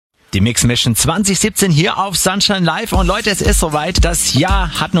Die Mix Mission 2017 hier auf Sunshine Live. Und Leute, es ist soweit. Das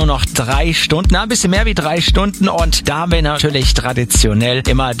Jahr hat nur noch 3 Stunden, ein bisschen mehr wie 3 Stunden. Und da haben wir natürlich traditionell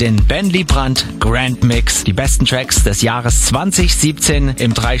immer den Liebrand Grandmix. Die besten Tracks des Jahres 2017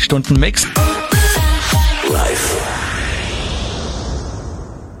 im 3-Stunden-Mix. Live.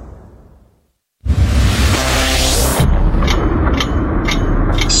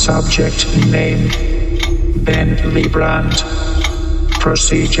 Subject name Liebrand.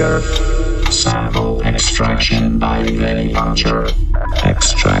 Procedure sample extraction by venipuncture.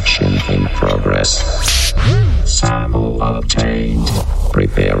 Extraction in progress. Sample obtained.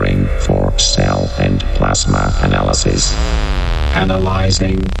 Preparing for cell and plasma analysis.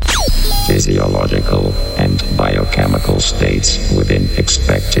 Analyzing physiological and biochemical states within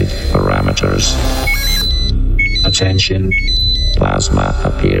expected parameters. Attention. Plasma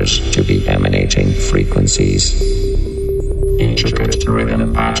appears to be emanating frequencies. Intricate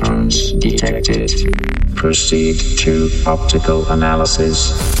rhythm patterns detected. Proceed to optical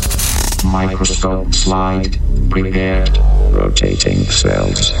analysis. Microscope slide prepared. Rotating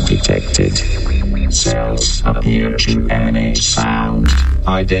cells detected. Cells appear to emanate sound,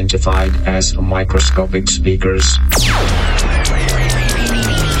 identified as microscopic speakers.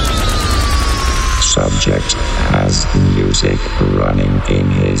 Subject has music running in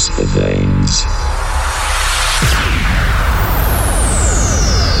his veins.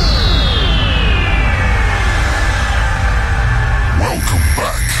 Welcome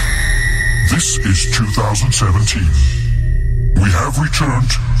back. This is 2017. We have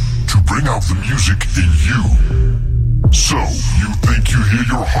returned to bring out the music in you. So, you think you hear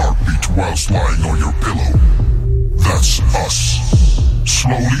your heartbeat whilst lying on your pillow? That's us.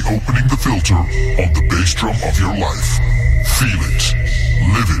 Slowly opening the filter on the bass drum of your life. Feel it.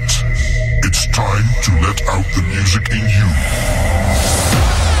 Live it. It's time to let out the music in you.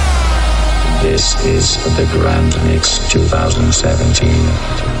 This is the Grandmix 2017.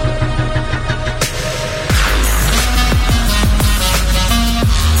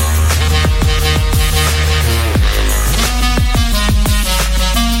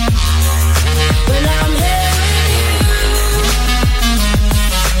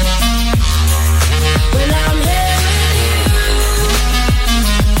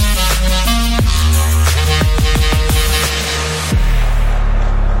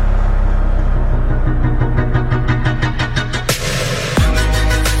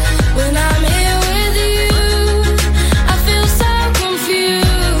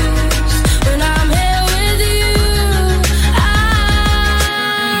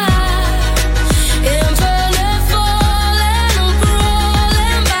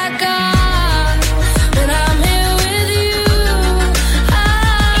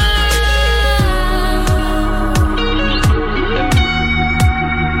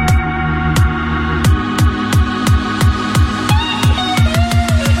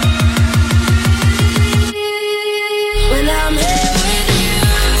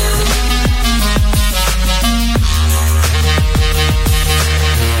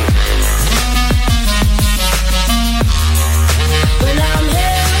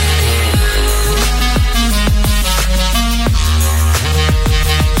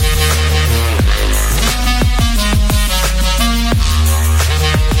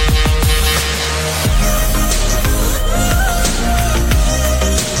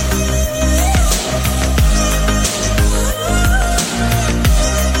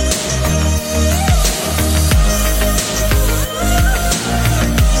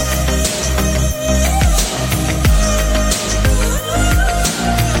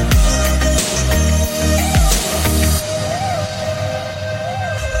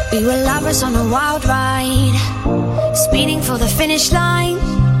 We were lovers on a wild ride, speeding for the finish line,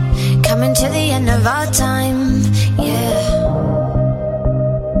 coming to the end of our time, yeah.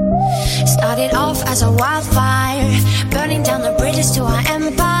 Started off as a wildfire, burning down the bridges to our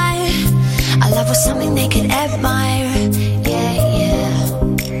empire. Our love was something they could admire, yeah, yeah.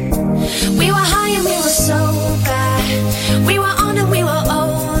 We were high and we were sober, we were on and we were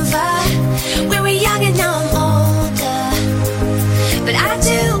over. We were young and now I'm older, but I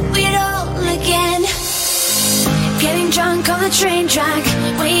do it all again. Getting drunk on the train track,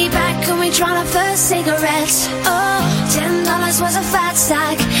 way back when we tried our first cigarettes. Oh, $10 was a fat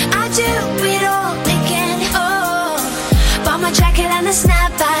stack. I do it all again. Oh, bought my jacket and a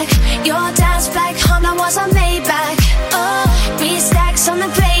snapback. Your dad's black Honda was a Maybach. Oh, 3 stacks on the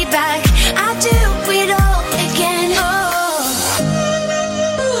playback. I do it all again. Oh.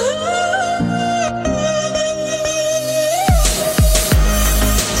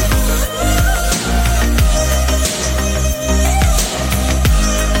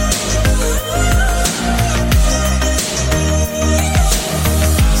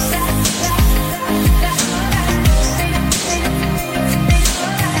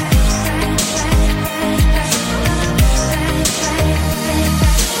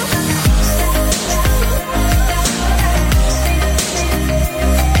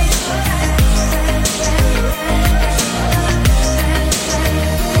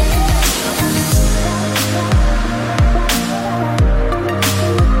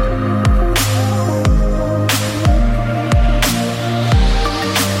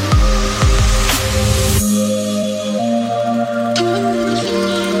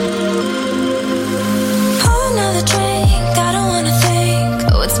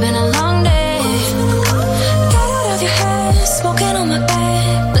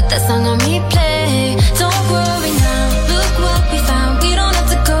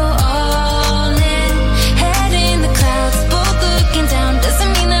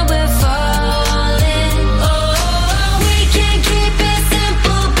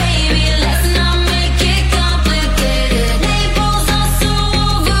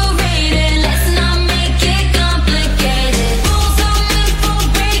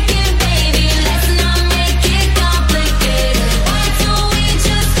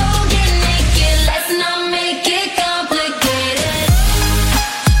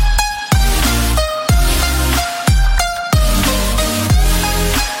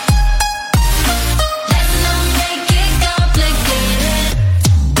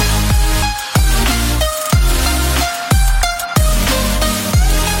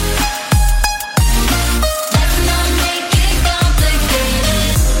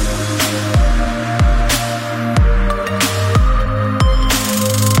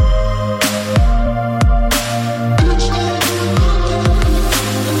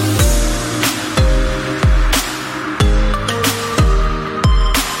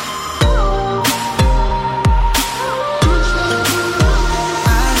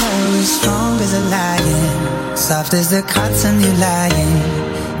 soft as the cotton you lying.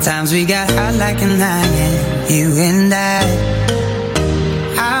 Times we got hot like an iron, you and I.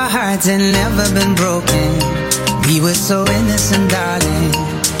 Our hearts had never been broken. We were so innocent, darling.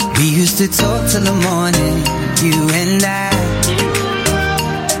 We used to talk till the morning, you and I.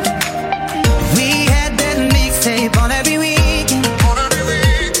 We had that mixtape on every weekend.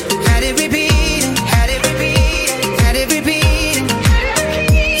 Had it repeating, had it repeating, had it repeating.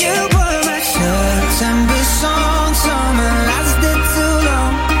 You were my September song, summer lasted too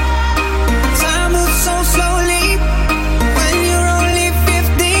long. Time moves so slowly when you're only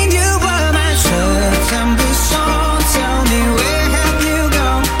 15. You were my September song. Tell me, where have you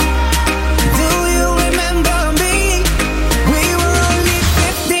gone? Do you remember me? We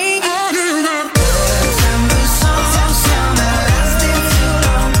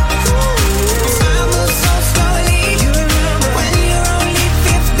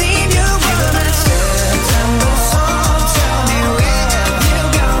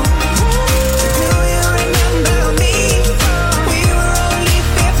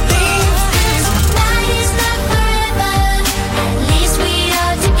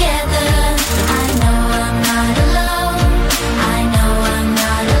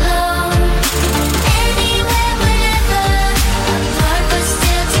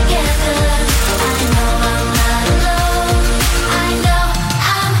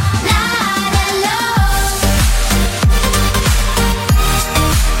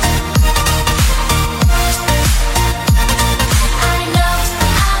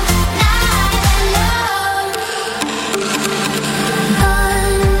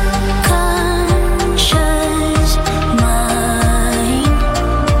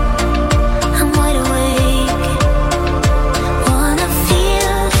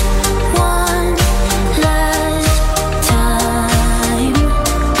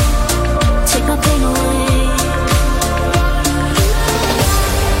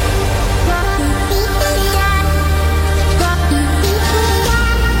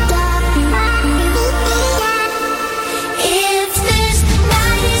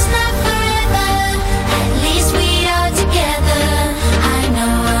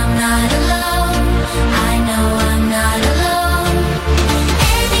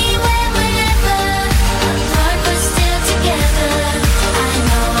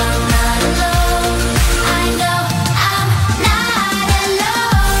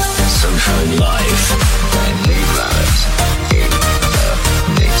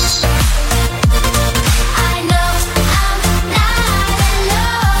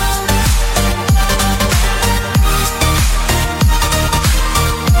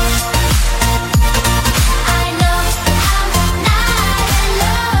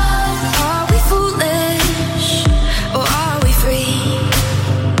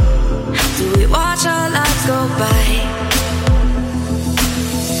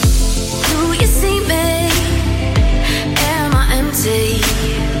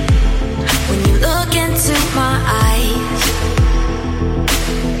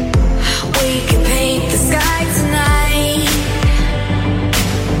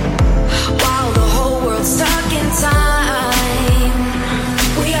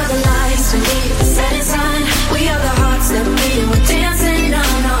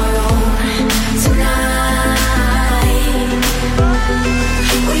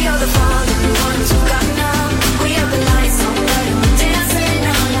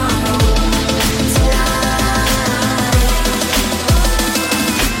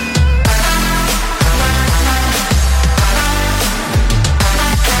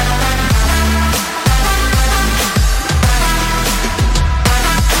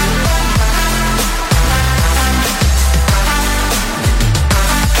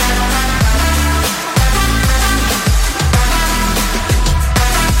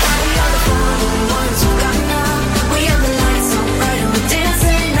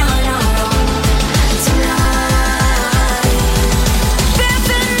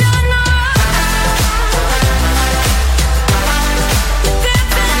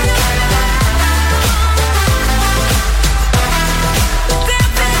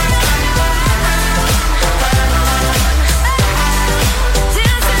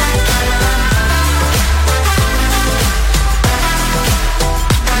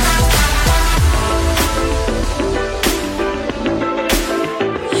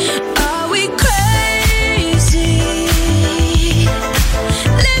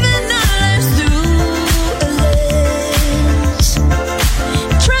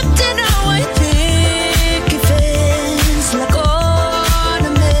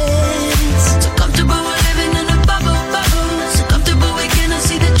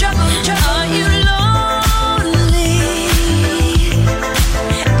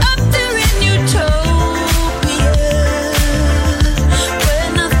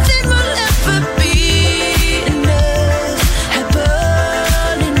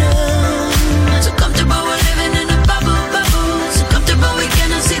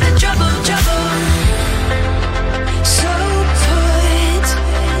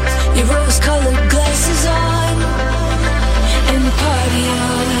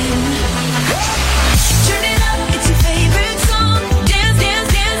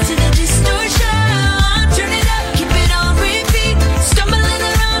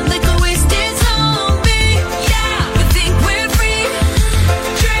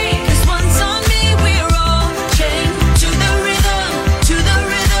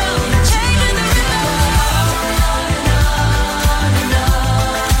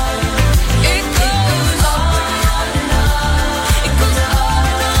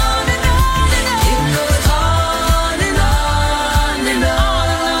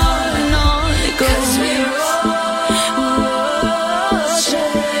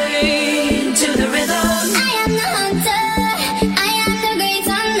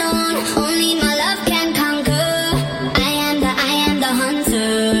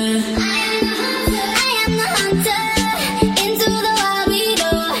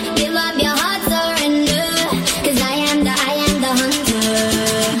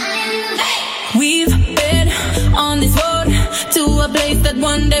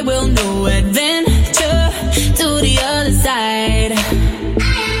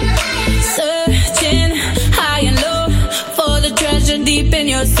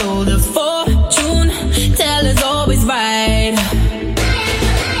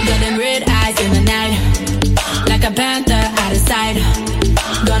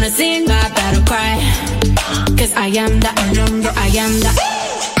wanna sing my battle cry. Cause I am the unknown, I am the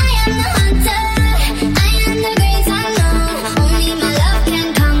hunter. I am the great unknown. Only my love can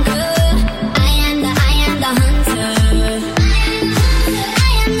conquer. I am the hunter.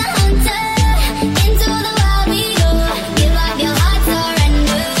 I am the hunter. Into the wild we go. Give up your heart,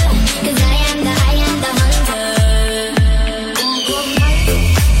 surrender. Cause I am the hunter.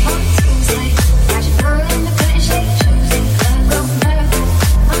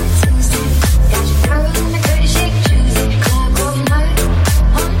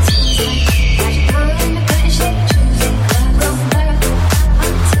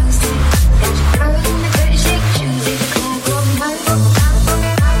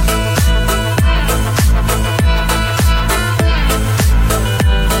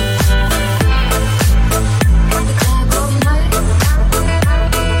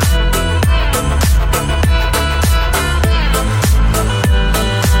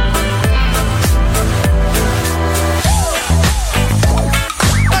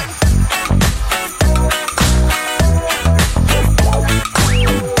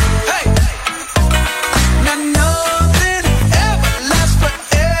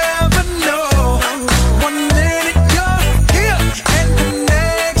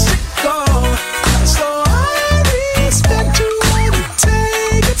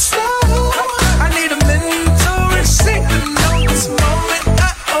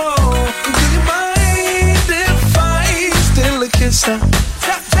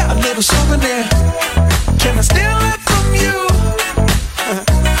 A little souvenir. Can I steal it from you?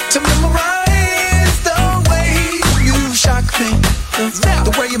 To memorize the way you shock me,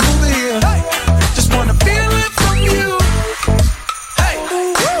 the way you move it here. Just wanna feel it from you. Hey,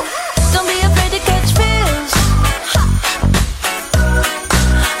 Don't be afraid to catch feels.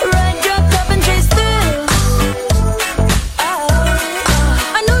 Ride your cup and chase thrills.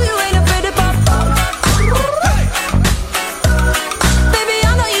 I know you ain't afraid to pop up. Baby,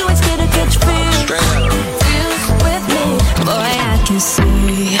 I know you ain't scared to catch feels. Feels with me. Boy, I can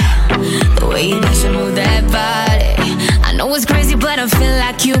see the way you dance and move that body. I know it's crazy, but I feel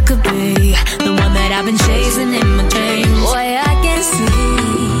like you could be the one that I've been chasing in my dreams. Boy, I can see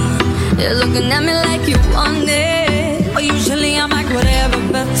you're looking at me like you want it. But usually I'm like whatever,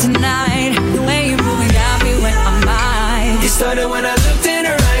 but tonight the way you move got me where I'm at. it started when I looked in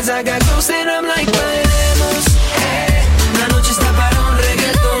her eyes. I got close and I'm like, bailemos. La noche está para un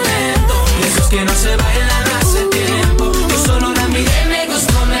reggaetón lento. Esos que no se bailan hace tiempo. Yo solo la miré, me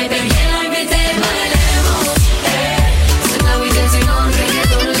gustó, me pegué, la invité, bailemos. So now we dancing on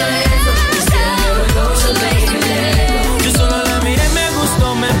reggaetón lento. Instead of never go, so baby, yo solo la miré, me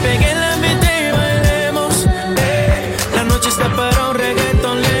gustó, me pegué, la invité y bailemos. La noche está para un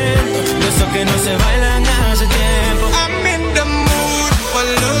reggaetón lento. Esos que no se bailan hace tiempo. I'm in the mood for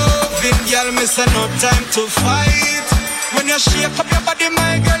loving, girl, miss no time to fight. When you shake up your body,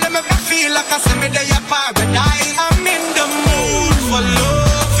 my girl, let me feel like I see me there, your paradise. I'm in the mood for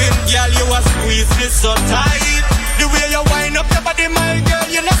loving, girl, you a squeeze me so tight. The way you wind up your body, my girl,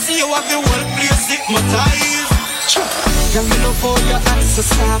 you know see you have the whole place hypnotized. Girl, me love how your hands so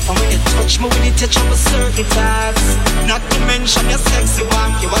soft, and when you touch me, when you touch on a certain task. Not to mention your sexy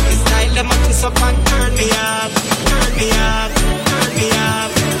walk, you have the style, them a twist up and turn me up, turn me up, turn me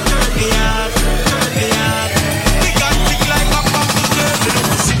up, turn me up, turn me up. We got thick like a bubble girl.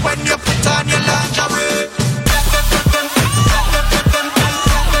 See when you put on your lingerie.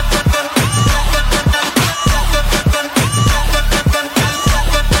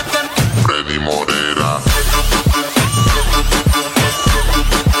 Freddy Morera.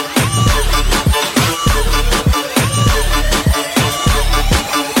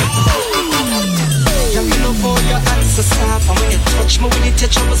 So soft, and when you touch me, when you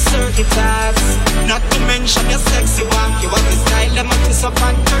touch on a certain task. Not to mention your sexy walk, you have the style, them a twist up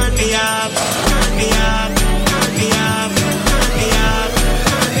and turn me up, turn me up, turn me up, turn me up,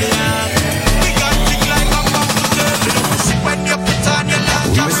 turn me up. We got thick like a bubble girl. See when you put on your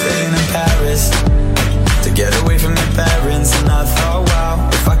lingerie. We were staying in Paris to get away from the parents, and I thought, wow,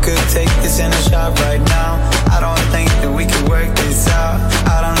 if I could take this in a shot right now, I don't think that we could work this out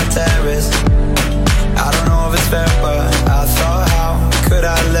on the terrace. I don't know if it's fair, but I thought, how could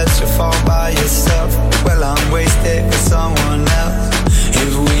I let you fall by yourself? Well, I'm wasted with someone else.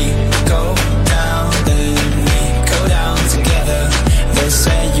 If we go down, then we go down together.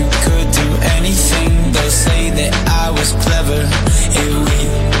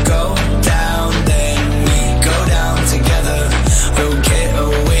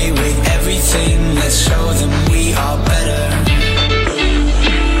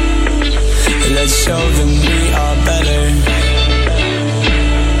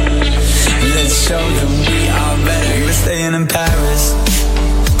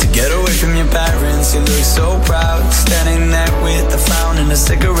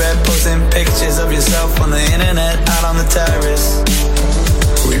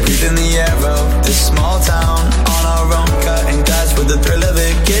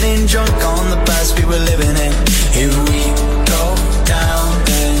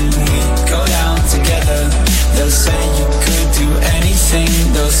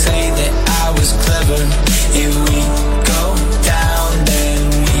 They'll say that I was clever. If we go down,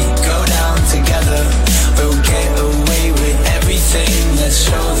 then we go down together. We'll get away with everything. Let's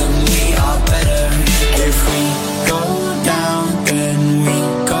show them we are better. If we go down, then we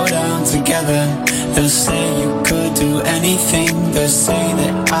go down together. They'll say you could do anything. They'll say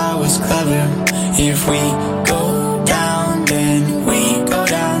that I was clever. If we go down, then we go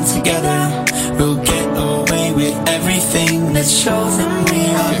down together. We'll get away with everything. Let's show them we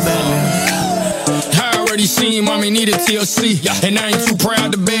are better. Seen mommy needed TLC, and I ain't too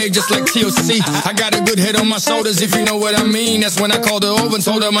proud to beg, just like TLC. I got a good head on my shoulders, if you know what I mean. That's when I called her over and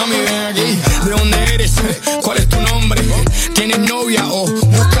told her, mami, ven aquí. ¿De dónde eres? ¿Cuál es tu nombre? ¿Tienes novia o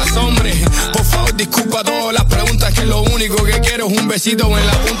buscas hombre? Por favor, disculpa todas las preguntas, que lo único que quiero es un besito en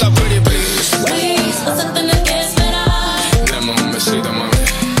la punta, pretty please. Please, no se tiene que esperar. Dame un besito, mami.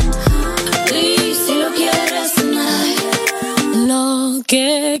 Please, si lo quieres tonight. Lo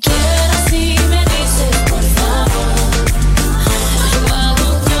que quieras si me dices.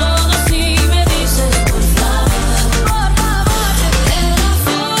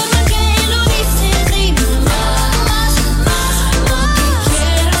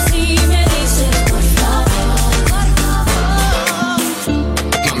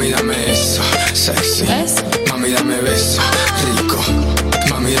 Sexy, mami dame beso, rico,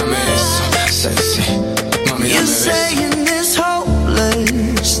 mami dame eso, sexy, mami dame beso. You're saying it's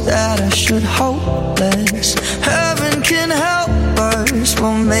hopeless, that I should hope less. Heaven can help us,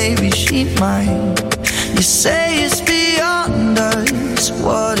 well maybe she might. You say it's beyond us,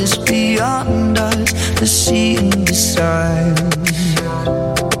 what is beyond us? The sea and the sky.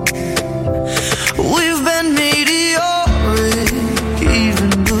 We've been meteoric, even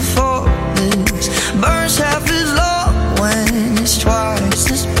before this. Burns half as long when it's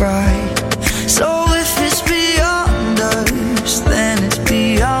twice as bright. So if it's beyond us, then it's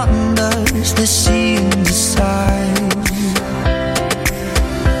beyond us. The sea and the side.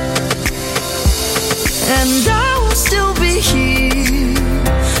 And I will still be here,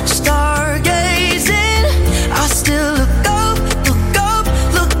 stargazing. I still look up, look up,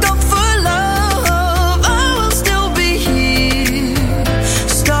 look up for love. I will still be here,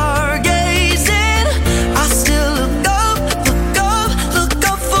 stargazing. I still look up, look up, look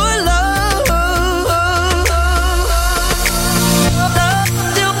up for love.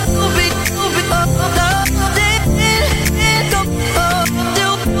 Still be,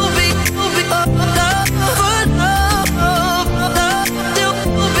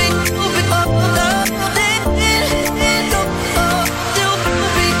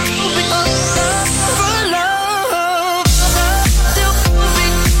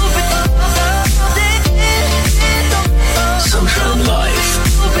 Sunshine Life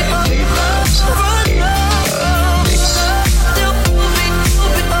and Liebrand Grandmix.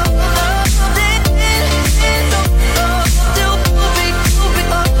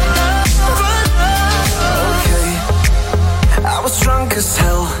 Okay, I was drunk as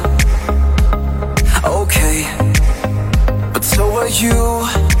hell. Okay, but so were you.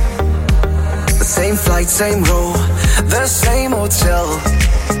 The same flight, same row, the same hotel.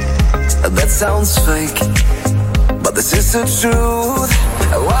 That sounds fake, but this is the truth.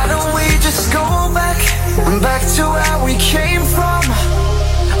 Why don't we just go back to where we came from?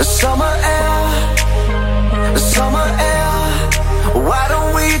 Summer air, summer air. Why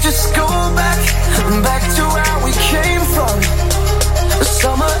don't we just go back to where we came from?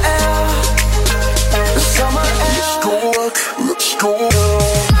 Summer air, summer air. Let's go back, let's go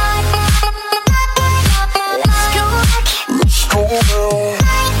back. Let's go back.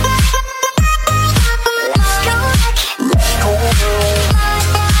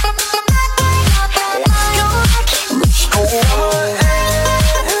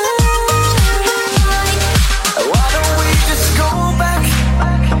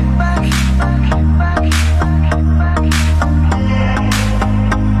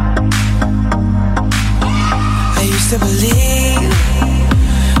 To believe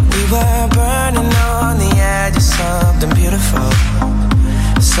we were burning on the edge of something beautiful,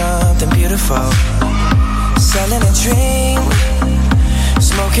 something beautiful. Selling a dream,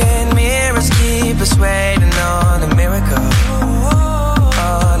 smoking mirrors keep us waiting on a miracle,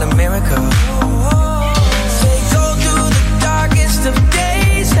 on a miracle. They go through the darkest of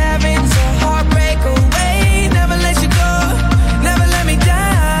days, having to heartbreak away. Never let you go, never let me down.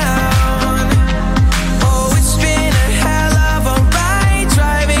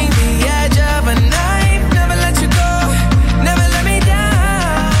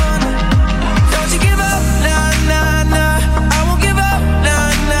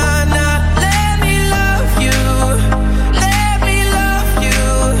 Let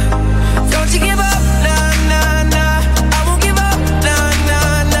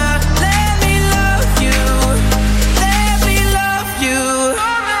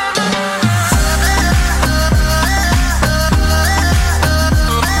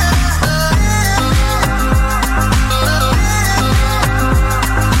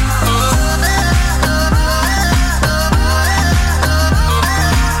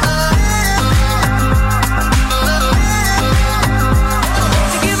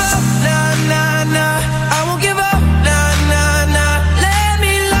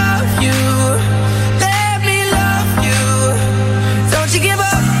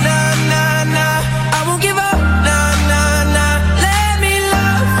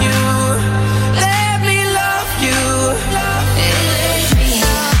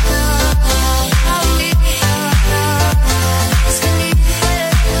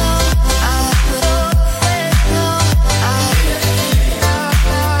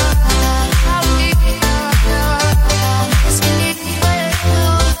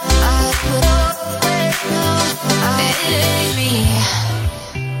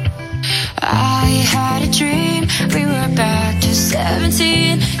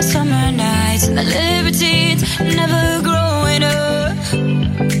Summer nights and the libertines, never growing up.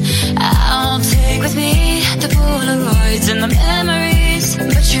 I'll take with me the Polaroids and the memories,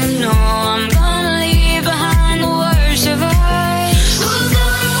 but you know I'm gonna leave behind the worst of us. Who's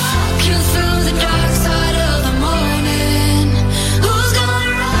gonna walk you through the dark side of the morning? Who's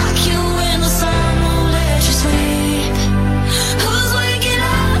gonna rock you when the sun won't let you sleep? Who's waking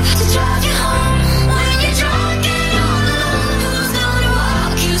up to drive you home when you're drunk and all alone? Who's gonna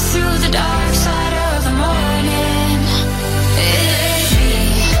walk you through the dark side of the morning? It ain't me.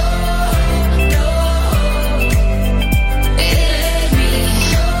 No. It ain't me.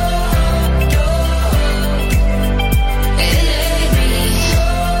 No. It ain't me.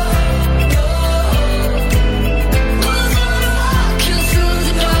 No. Who's gonna walk you through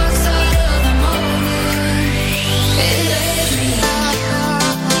the dark side of the morning? It ain't me.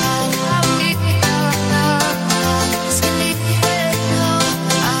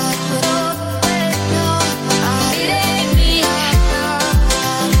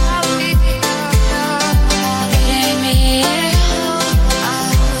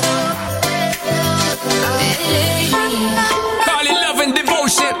 Call it love and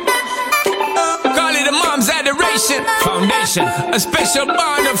devotion. Call it a mom's adoration. Foundation, a special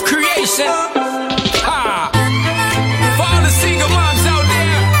bond of creation. Ah. For all the single moms out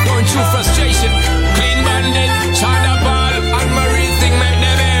there going through frustration, clean bandit, China ball, and Marie thing make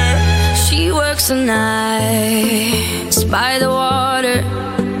them air. She works the nights by the water.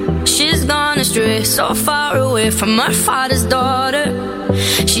 She's gone astray, so far away from her father's daughter.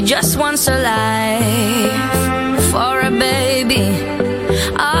 She just wants a life for a baby.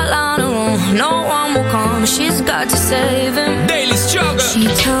 All on her own, no one will come. She's got to save him. Daily struggle. She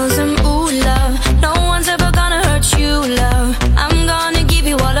tells him, ooh, love, no one's ever gonna hurt you, love. I'm gonna give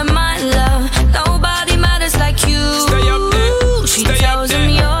you all of my love. Nobody matters like you. Stay up there. She Stay up tells there. him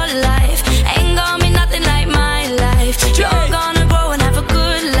your life ain't gonna be nothing like my life. You're gonna grow and have a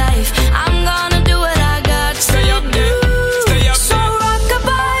good life. I'm gonna do what I got to Stay up there. Stay up So there.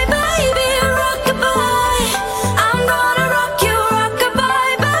 rock-a-bye, baby, rock-a-bye. I'm gonna rock you,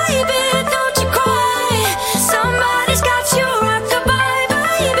 rock-a-bye, baby, don't you cry. Somebody's got you, rock-a-bye,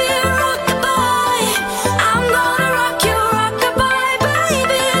 baby, rock-a-bye. I'm gonna rock you, rock-a-bye,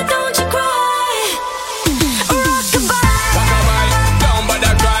 baby, don't you cry. Rock-a-bye. Rockabye, down by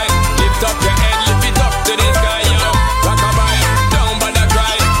the cry. Lift up your head, lift it up to the sky, yo. Rockabye, down by the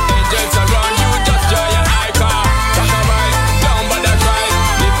cry. Angels around you, just joy your eye car. Rockabye, down by the cry.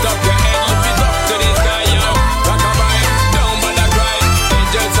 Lift up your head, lift it up to the sky, yo. Rockabye, down by the cry.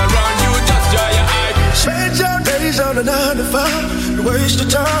 Angels around you, just joy your eye. Spend your days on a 9 to 5. You waste your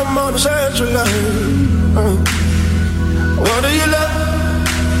time on the central line. What do you love?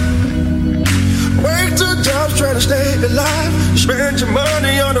 Work two jobs trying to stay alive. You spend your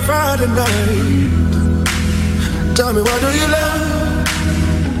money on a Friday night. Tell me, what do you love?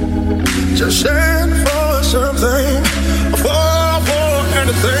 Just stand for something, for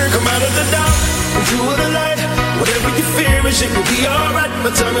anything. Come out of the dark, into the light. Whatever you fear is, it will be alright.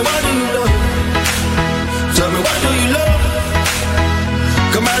 But tell me, what do you love? Tell me, what do you love?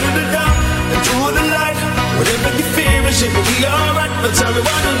 Come out of the dark, into the light. Whatever you fear is, it will be alright. But tell me,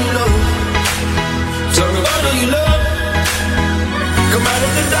 what do you love? Tell me, what do you love? Come out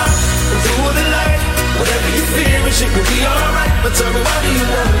of the dark, into the light. Whatever you fear is, it will be alright. But tell me, what do you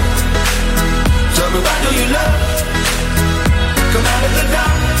love? Tell me, what do you love? Come out of the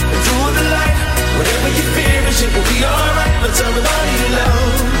dark, into the light. Whatever you fear is, it will be alright. But tell me, what do you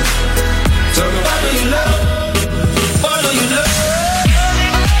love? Tell me, what do you love? What do you love?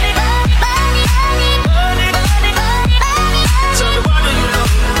 Tell me, what do you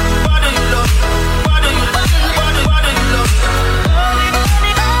love? What do you love? What do you love? What do you love?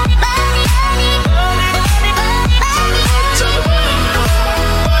 Tell me, what do you love?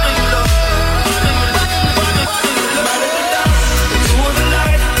 What do you love? What do you love? Into the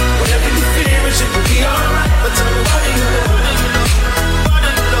light. Whatever you fear is, it will be alright. But tell me, what do you love? What do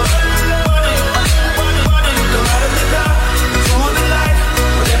you love? What do you love? What do you love? Out of the dark, into the light.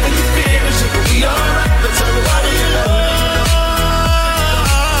 Whatever you fear is, it will be alright. But tell me, what do you love?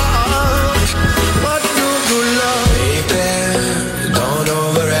 What do you love? Baby, don't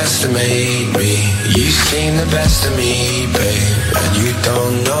overestimate me. You've seen the best of me, babe, and you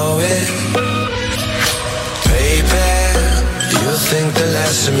don't know it. Baby, you'll think the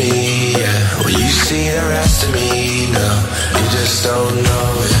less of me, yeah. When you see the rest of me, no, you just don't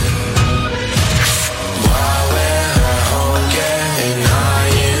know it. While we're at home getting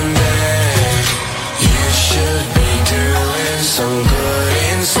high in bed, you should be doing some good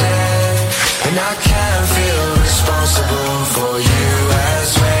instead. And I can't feel responsible for you as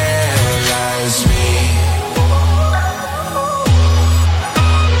well.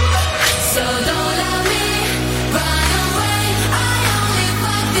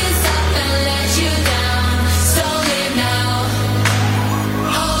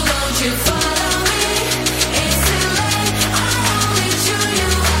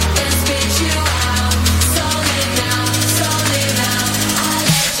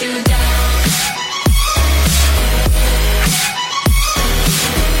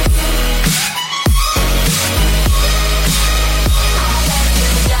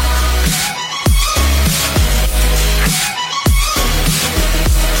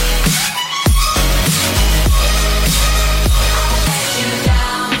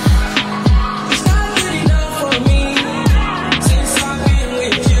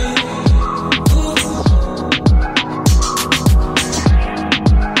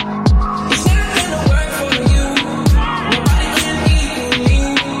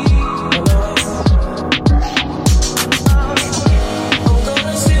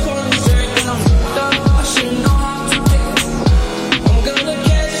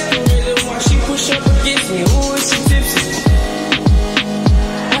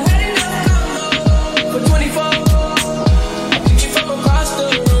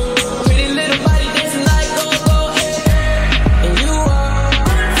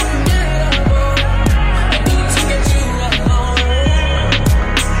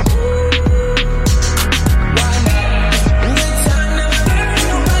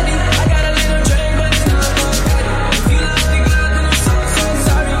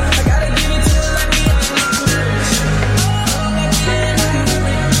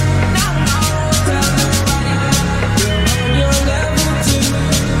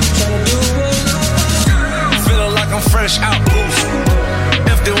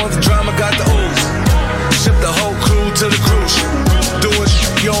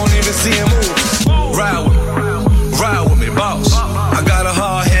 can see him move. Ride with me, boss. I got a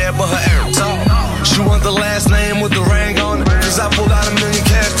hard head, but her air tall. She want the last name with the ring on it. Cause I pulled out $1 million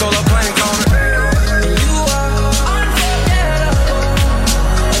cash, told her blank on it. You are unforgettable.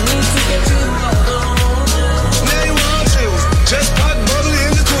 I need to get you alone. Now you want to just pop bubbly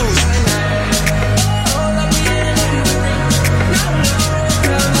in the cool.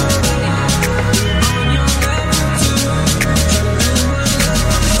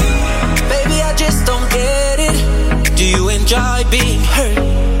 Baby, I just don't get it. Do you enjoy being hurt?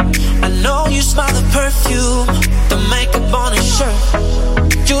 I know you smell the perfume, the makeup on his shirt.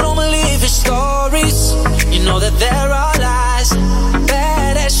 You don't believe his stories. You know that there are lies.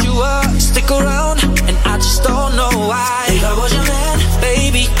 Bad as you are, stick around, and I just don't know why. If I was your man,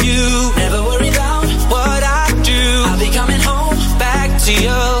 baby, you never worry about what I do. I'll be coming home back to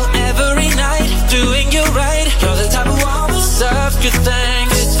you every night, doing you right. You're the type of woman who serve good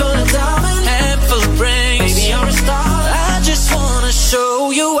things. It's full of diamonds and full of rings. Baby, you're a star. I just wanna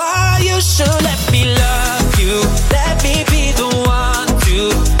show you why you should let me love you. Let me be the one to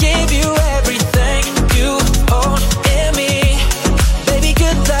give you everything you own in me. Baby,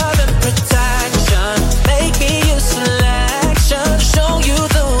 good love and protection. Make me your selection. Show you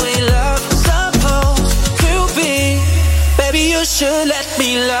the way love's supposed to be. Baby, you should let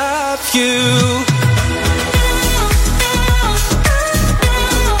me love you.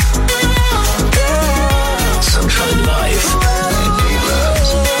 Sunshine Life and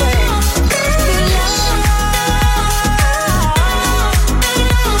Liebrand.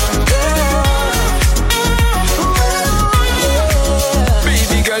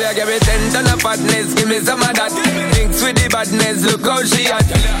 Baby girl, you give me 10 ton of fatness, give me some of that. Thinks with the badness, look how she at.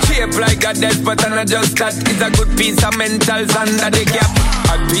 Shape like a death, but I'm not just that. It's a good piece of mentals under the cap.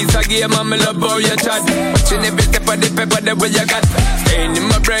 A piece of game, I'm love how you chat. Watching every step of the paper, the way you got. Staying in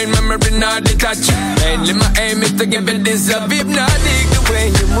my brain, memory not detached. Mainly my aim is to give it this love. Hypnotic the way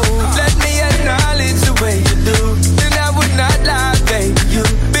you move. Let me acknowledge the way you do. Then I would not lie, baby. You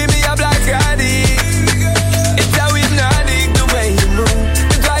beat me up like Scotty. It's how hypnotic the way you move.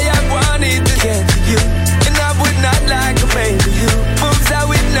 That's why I wanted to get to you. And I would not like a baby. You moves how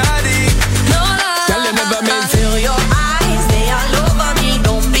hypnotic. No lie. Tell you never meant to. Feel your eyes, they all over me.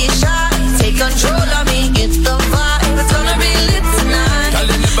 Don't be shy. Take control of me. It's the vibe. It's gonna be lit tonight. Tell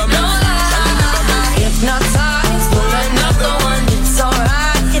you never No meant. lie. Hypnotized. Pull another one. It's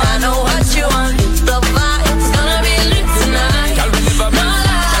alright. I know what you want. It's the vibe. It's gonna be lit tonight. Tell me never No meant.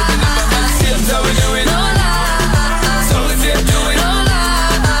 Tell me never meant. See us how we do it. No lie. So we say do it. No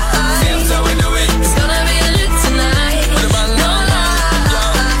lie. See us how we do it. It's gonna be lit tonight. Put a bang No on.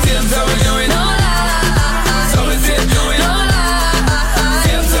 lie. See us how we do it. No lie. So we say do it. No lie.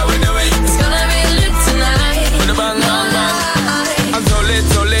 See us how we do it. It's gonna be lit tonight. Put a bang on, man. I'm so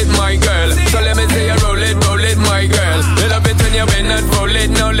lit, my girl. So let me say you roll it, my girl. You love it when you bend and roll it.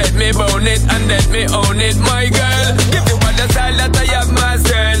 Now let me bone it and let me own it, my girl. Give you all the style that I have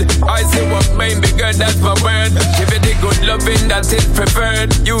myself. I say what mine bigger, that's my word. Give it the good loving that is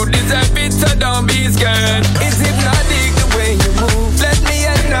preferred. You deserve it, so don't be scared. It's hypnotic the way you move. Let me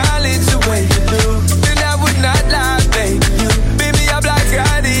acknowledge the way you do. Then I would not lie, baby. You beat me up like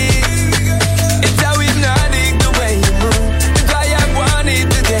Scotty. It's how hypnotic the way you move. That's why I wanted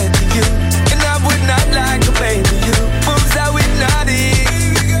to get to you. And I would not like a baby. You moves how hypnotic.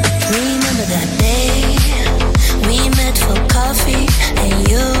 Remember that day we met for coffee and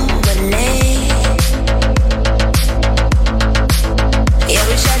you were late. Yeah,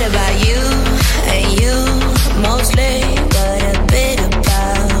 we chat about you and you mostly.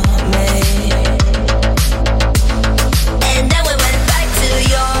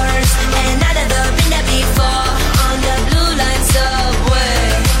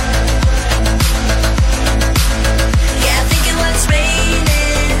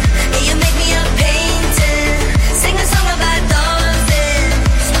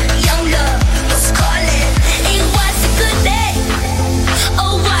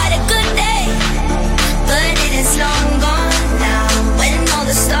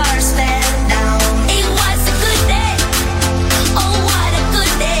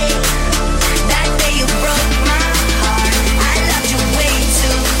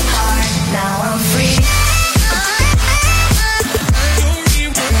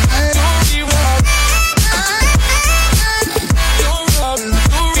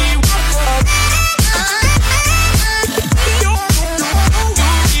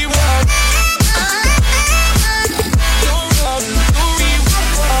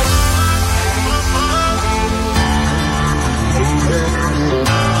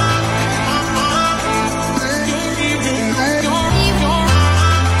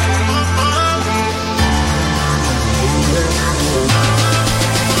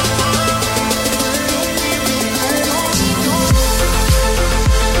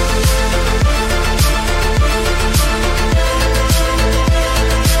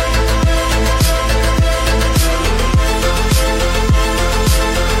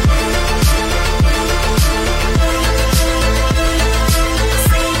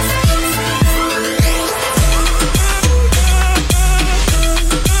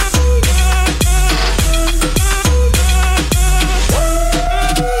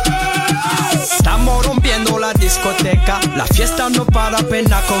 La fiesta no para,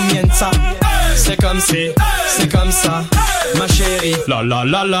 apenas comienza. C'est comme si, c'est comme ça, ma chérie. La la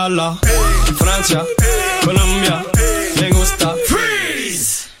la la la. Francia, Colombia, me gusta.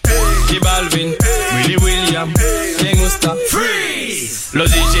 Freeze. Y Balvin, Willy William, me gusta. Freeze.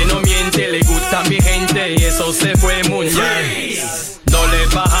 Los DJ no mienten, le gusta mi gente y eso se fue muy bien. No le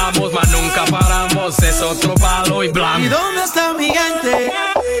bajamos, mas nunca paramos, es otro palo y blanco. ¿Y dónde está mi gente?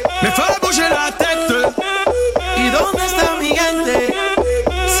 Me fue a bouger la tête. ¿Y dónde está mi gente?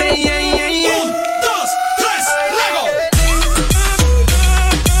 Say yeah, yeah, yeah. 1, 2, 3, Lego.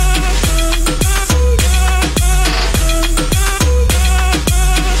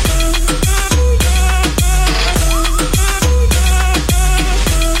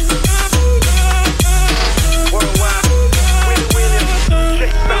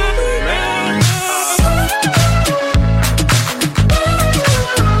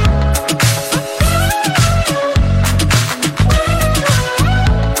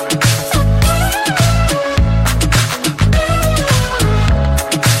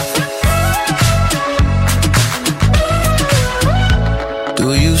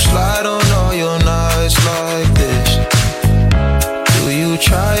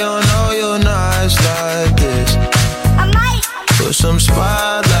 Some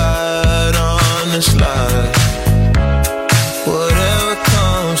spotlight on the slide. Whatever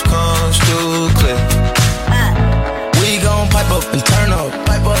comes, comes too clear. We gon' pipe up and turn up,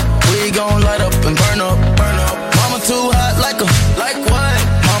 pipe up. We gon' light up and burn up, burn up. Mama too hot like what?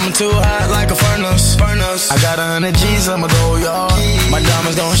 Mama too hot like a furnace, furnace. I got 100 G's, I'ma go yard. My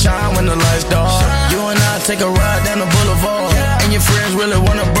diamonds gon' shine when the lights dark. You and I take a ride down the boulevard, and your friends really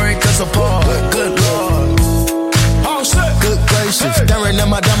wanna break us apart. Good Lord. Good gracious, staring at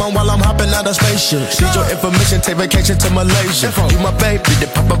my diamond while I'm hopping out of spaceship. Need your information, take vacation to Malaysia. You my baby, the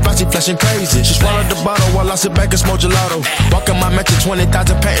paparazzi flashing crazy. She swallowed the bottle while I sit back and smoke gelato. Walking my mansion,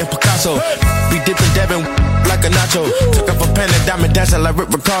 20,000 patent Picasso. Be dipping, dabbing like a nacho. Took off a pen and diamond dancing like Rick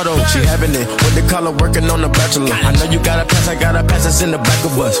Ricardo. She having it with the color working on the Bachelor. I know you got a pass, I got a pass that's in the back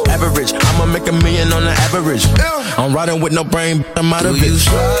of us. Average, I'ma make $1 million on the average. I'm riding with no brain, I'm out of it. Do you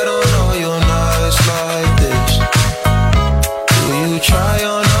slide on all your nights like this? You try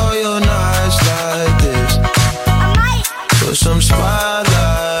on all your nights like this. Put some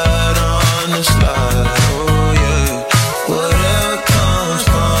spotlight on the slide. Oh yeah. Whatever comes,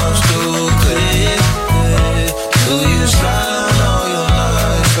 comes too clear. Do you slide on all your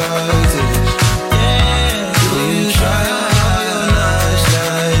nights like this? Do you try on all your nights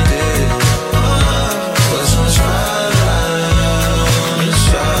like this? Put some spotlight on the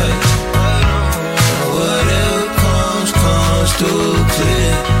slide. Whatever comes, comes too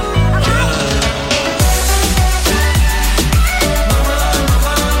clear.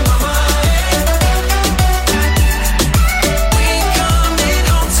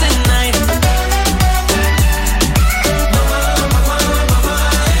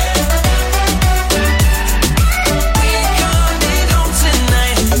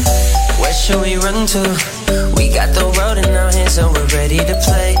 Should we run to? We got the world in our hands and we're ready to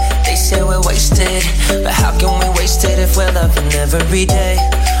play. They say we're wasted, but how can we waste it if we're loving every day?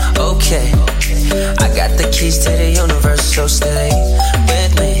 Okay, I got the keys to the universe, so stay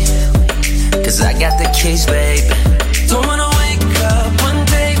with me, 'cause I got the keys, baby. Don't wanna wake up one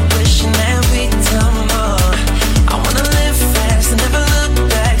day wishing that we'd done more. I wanna live fast and never look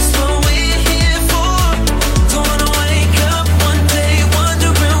back, that's what we're here for. Don't wanna wake up one day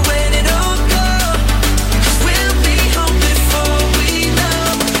wondering where did all go, 'cause we'll be home before we know.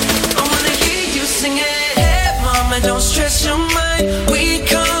 I wanna hear you sing it. Hey mama, don't stress your mind, we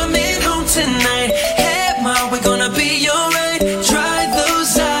coming home tonight. Hey mom, we're gonna be alright. Dry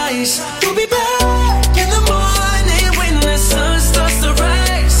those eyes, we'll be back in the morning when the sun starts to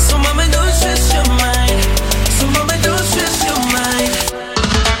rise. So mama, don't stress your mind. So mama, don't stress your mind.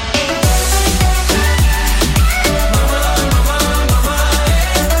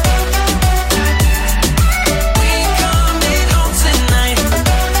 We coming home tonight.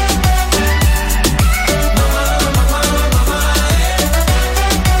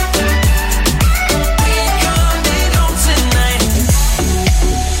 We coming home tonight.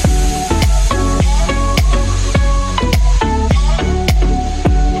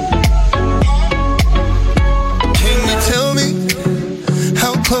 Can you tell me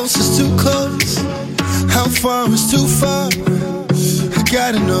how close is too close? How far is too far? I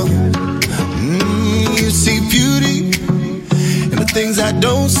gotta know. You see beauty in the things I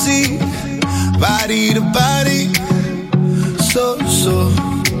don't see. Body to body, so.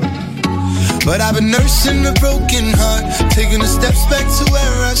 But I've been nursing a broken heart, taking the steps back to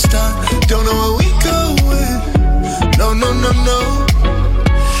where I start. Don't know where we going, No, no, no, no.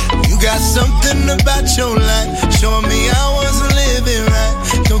 You got something about your life showing me I wasn't living right.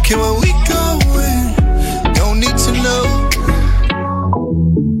 Don't care where we going, don't need to know.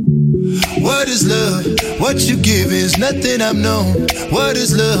 What is love? What you give is nothing I've known. What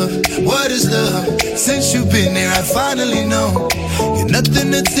is love? What is love? Since you've been there, I finally know. You're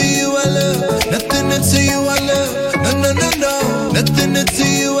nothing until you I love. Nothing until you I love. No, no, no, no. Nothing until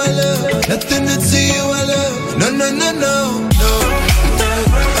you I love. Nothing until you I love. No, no, no, no, no.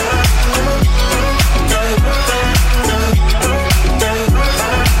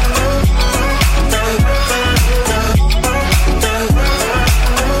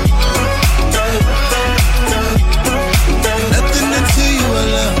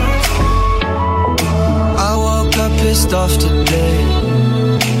 Pissed off today,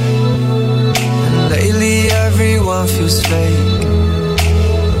 and lately everyone feels fake.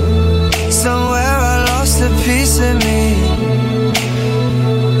 Somewhere I lost a piece of me,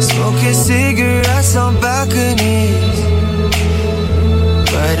 smoking cigarettes on balconies.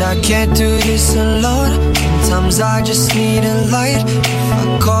 But I can't do this alone. Sometimes I just need a light. If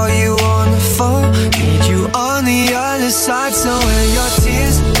I call you on the phone, need you on the other side. So when your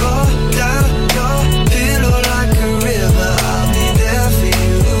tears go down your pillow like a river, I'll be there for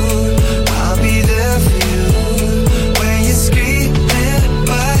you. I'll be there for you. When you're screaming,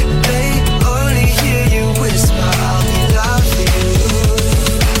 but they only hear you whisper, I'll be loud for you.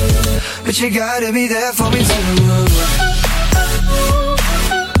 But you gotta be there for me too.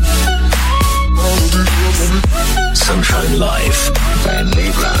 Sunshine Live and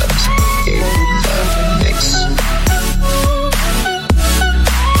Liebrand in the mix.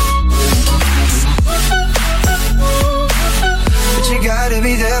 But you gotta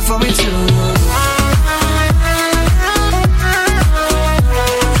be there for me too.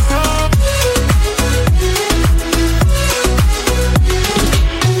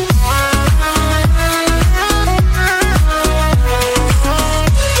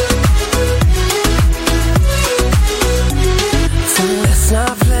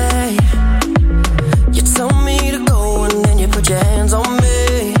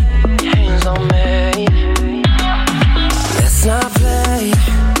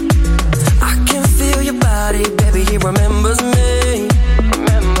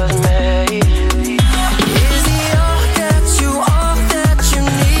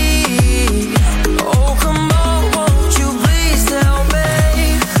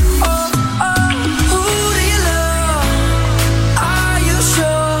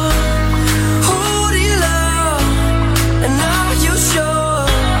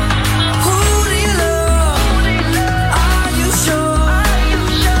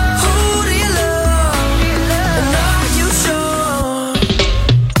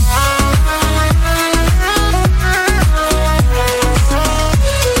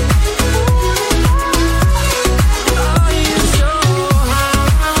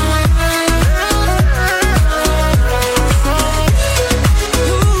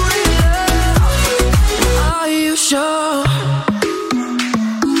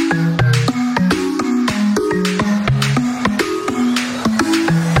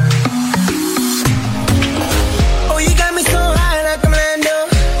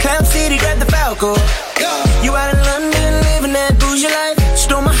 You out in London, living that bougie life.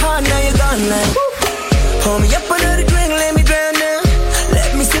 Stole my heart, now you're gone now. Pull me up under the drink, let me drown now.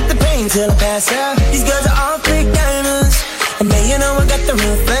 Let me sip the pain till I pass out. These girls are all fake diamonds, and now you know I got the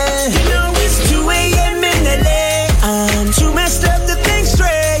real thing. You know it's 2 a.m. in LA. I'm too messed up to think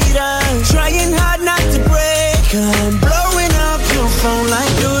straight. I'm trying hard not to break. I'm blowing up your phone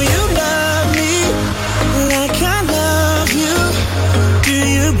like, do you love me like I love you? Do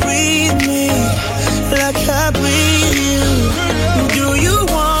you breathe me like I breathe you? Do you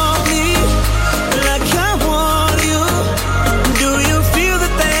want me like I want you? Do you feel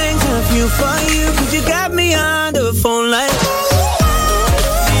the things I feel for you? 'Cause you got me on the phone like, do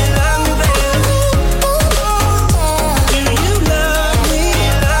you love me, baby? Do you love me?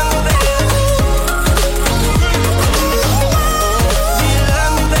 Do you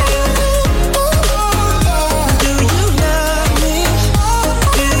love me, baby? Do you love me?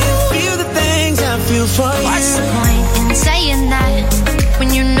 Do you feel the things I feel for you? What's the point in saying that when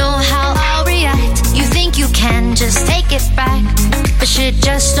you know how I'll react? You think you can just take it back, but shit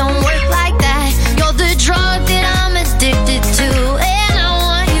just don't work like that. You're the drug that I'm addicted to, and I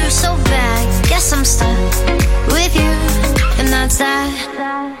want you so bad. Guess I'm stuck with you, and that's that.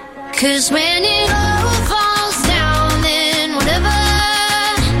 'Cause when it all falls down, then whatever.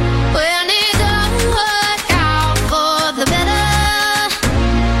 When it don't work out for the better,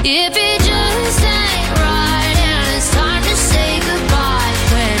 if it just ain't right and it's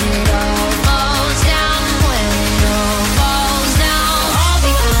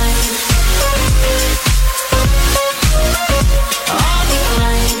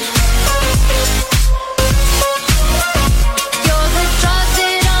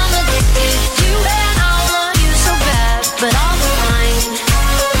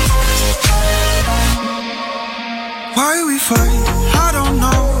fight? I don't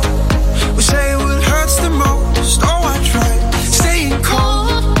know. We say what hurts the most. Oh, I tried staying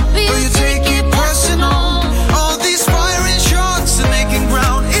cold, but you take it personal. All these firing shots are making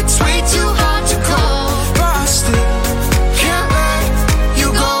ground. It's way too hard to call, but I still can't let you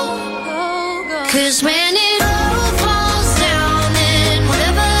go. 'Cause when it all falls down, then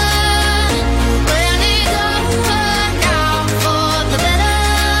whatever, when it don't work out for the better,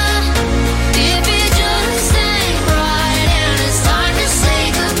 if it just ain't right and it's time to say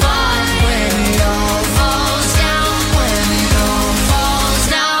goodbye. When it all falls down, when it all falls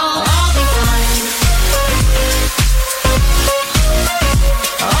down, I'll be fine.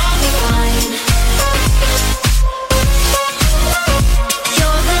 I'll be fine.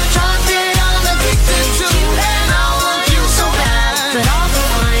 You're the drug that I'm addicted to, and I want you so bad, but I'll be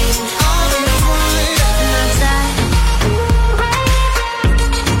fine. I'll be fine. And that's that.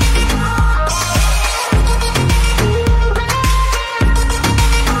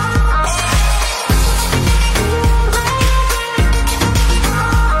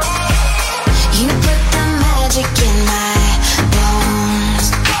 You put the magic in my bones.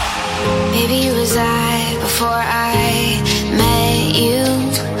 Maybe it was I before I met you.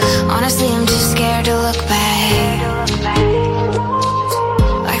 Honestly, I'm too scared to look back.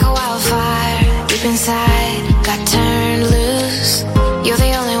 Like a wildfire deep inside, got turned loose. You're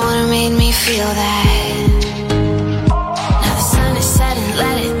the only one who made me feel that. Now the sun is setting,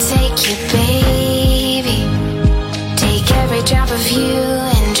 let it take you, baby. Take every drop of you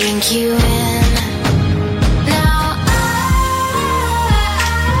and drink you in. Now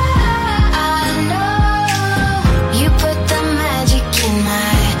I know you put the magic in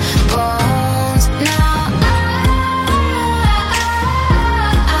my bones. Now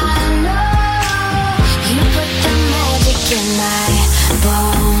I know you put the magic in my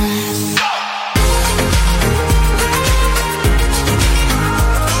bones.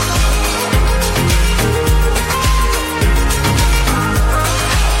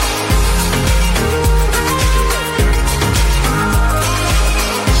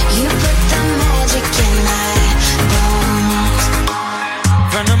 You put the magic in my bones.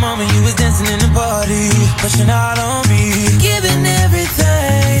 From the moment you was dancing in the party, pushing out on me, giving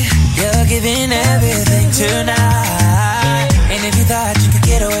everything, you're giving everything tonight. And if you thought you could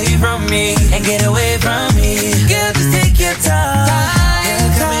get away from me and get away from me, girl, just take your time.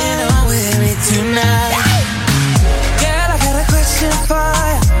 You're coming on with me tonight. Girl, I got a question for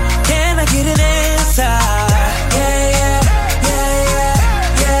you. Can I get an answer? Yeah, yeah, yeah, yeah,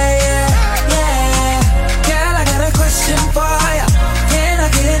 yeah, yeah, yeah. Girl, I got a question for you. Can I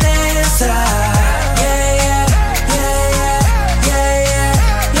get an answer? Yeah, yeah, yeah, yeah, yeah, yeah,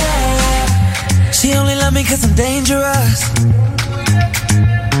 yeah. She only love me 'cause I'm dangerous.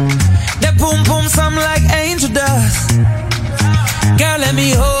 That boom boom sound like angel dust. Girl, let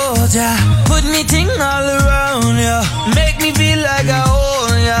me hold ya, put me ting all around ya, make me feel like I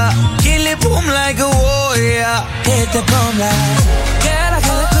own ya, kill it boom like a warrior, hit the boom like. Girl, I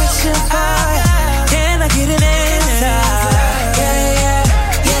got a question for ya, can I get an answer? Yeah, yeah,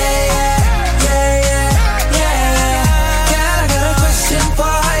 yeah, yeah, yeah, yeah, yeah. Girl, I got a question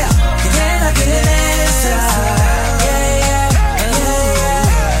for ya, can I get an answer? Yeah, yeah, yeah, yeah,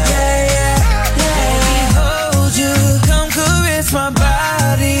 yeah, yeah. Let me hold you, come caress my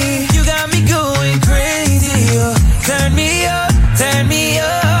body. You got me going crazy. Oh, turn me up, turn me up.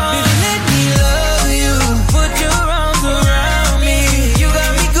 Baby, let me love you. Put your arms around me. You got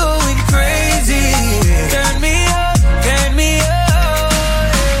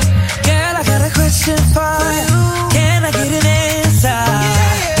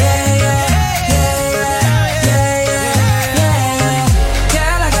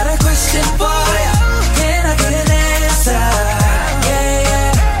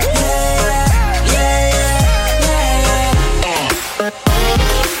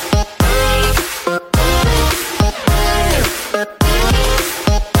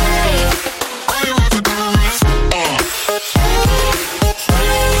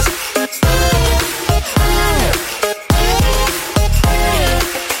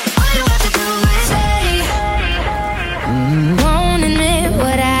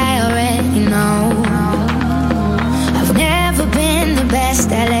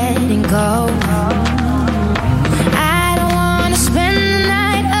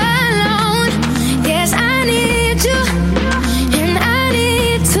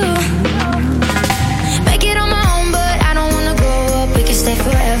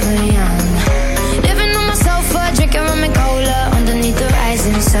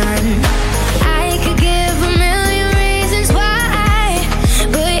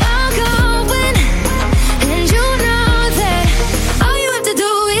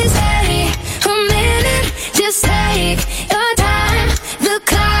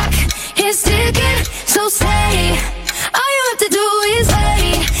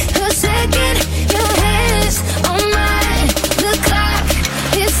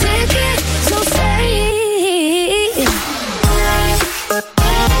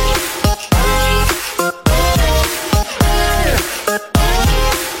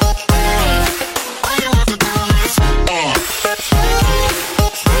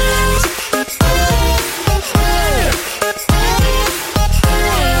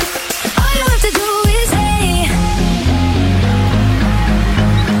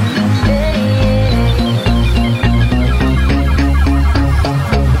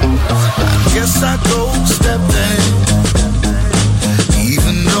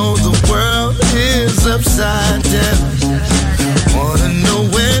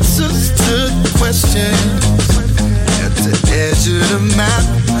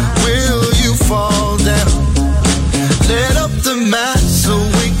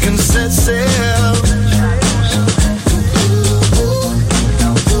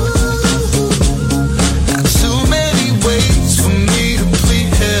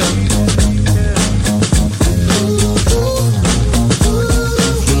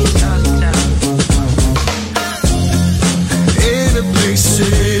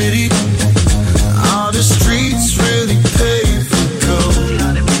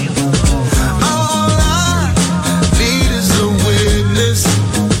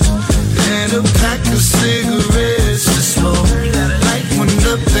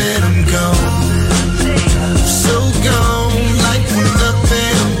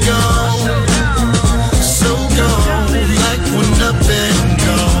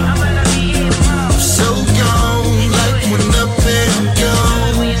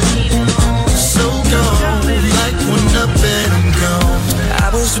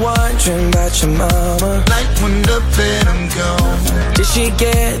about your mama? Like when the venom gone. Did she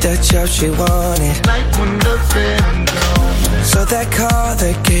get the job she wanted? Like when the venom gone. So that car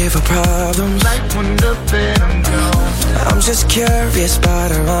that gave her problems. Like when the venom gone. I'm just curious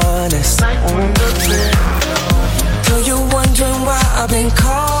but I'm honest. Like when the venom gone. So you're wondering why I've been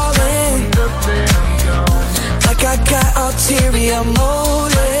calling. Like when the venom gone. Like I got ulterior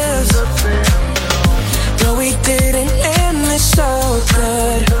motives. No, we didn't end this so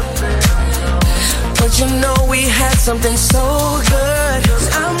good. But you know we had something so good.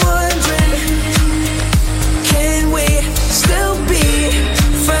 I'm wondering, can we still be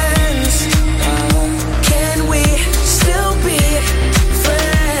friends? Can we still be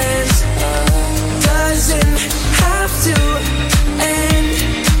friends? Doesn't have to end.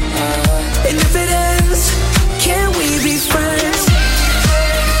 And if it ends, can we be friends?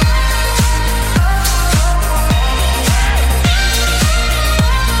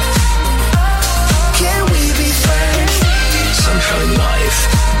 Can we be friends? Sunshine Life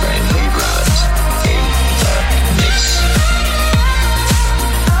by Liebrand in the mix.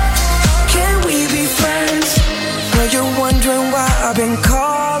 Can we be friends? Well, you're wondering why I've been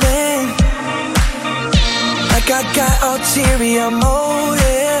calling. Like I got ulterior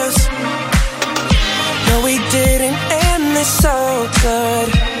motives. No, we didn't end this so good.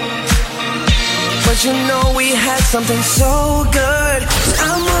 But you know we had something so good.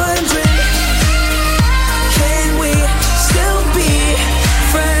 I'm wondering, can we still be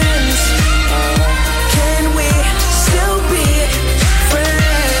friends? Can we still be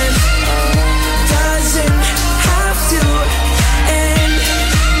friends? Doesn't have to end.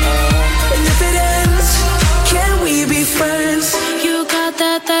 And if it ends, can we be friends? You got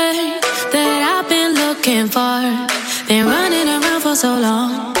that thing that I've been looking for. Been running around for so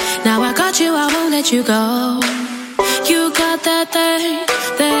long. Now I got you, I won't let you go. You got that thing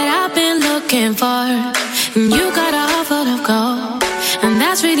that I've been looking for. And you got a heart full of gold. And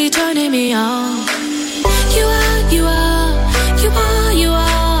that's really turning me on. You are, you are, you are, you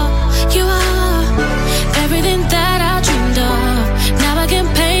are, you are everything that I dreamed of. Now I can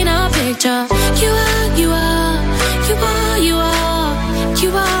paint a picture. You are, you are, you are, you are,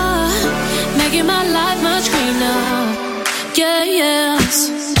 you are making my life much greener. Yeah, yes.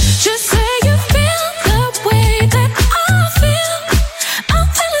 Just say you feel the way that I feel. I'm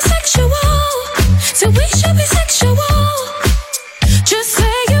feeling sexual, so we should be sexual. Just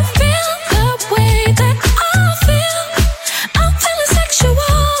say you feel the way that I feel. I'm feeling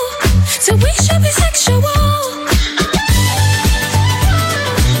sexual, so we should be sexual.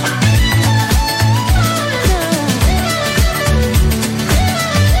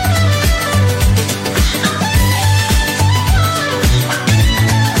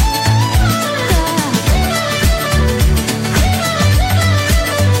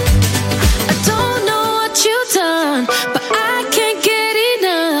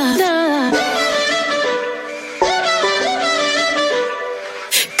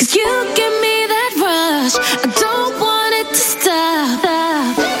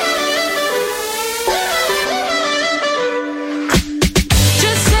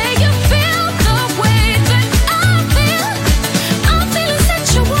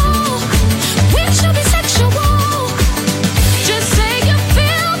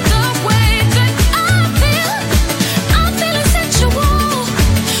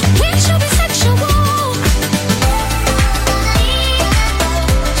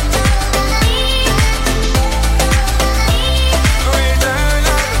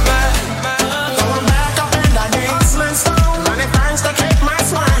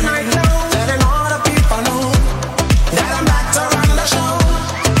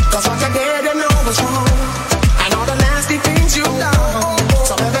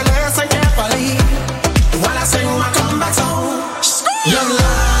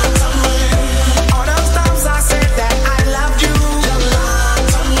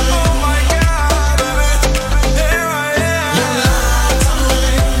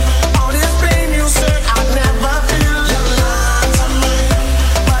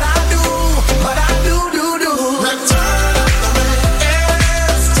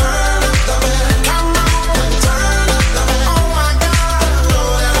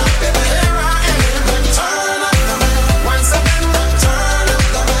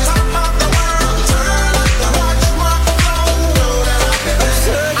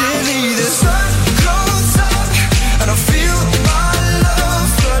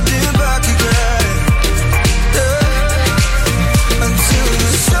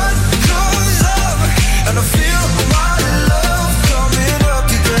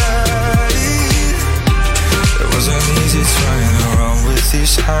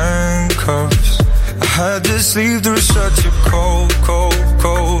 cuffs. I had to sleep through such a cold, cold,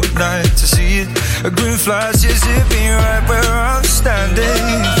 cold night to see it. A green flash is zipping right where I'm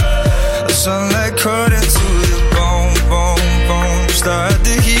standing. The sunlight cut into the bone, bone, bone. Start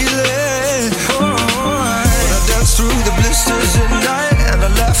the healing. I danced through the blisters at night, and I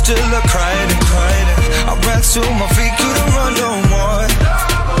laughed till I cried and cried. I ran till my feet couldn't run no more.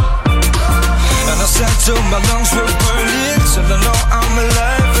 And I sang till my lungs were burning, till I know I'm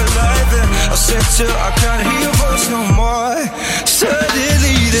alive, alive. And I said till I can't hear your voice no more.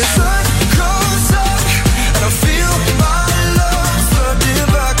 Suddenly the sun goes up, and I feel my love flooding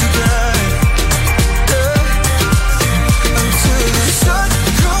back again. Until the sun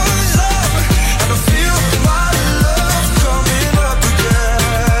goes up, and I feel my love coming up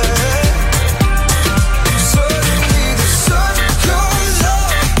again. Suddenly the sun goes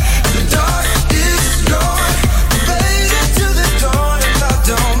up, and the dark is gone. Made it to the dawn, and I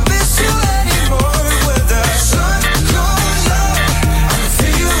don't miss you anymore. When the sun goes up, I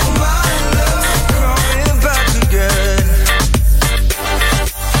feel my love coming back again.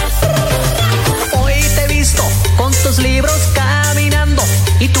 Hoy te he visto con tus libros caminando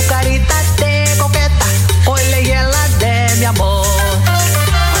y tu carita de coqueta. Hoy leí la de mi amor.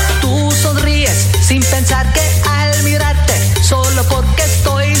 Tú sonríes sin pensar que al mirarte, solo porque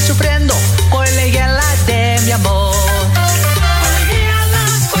estoy sufriendo. Hoy leí la de mi amor.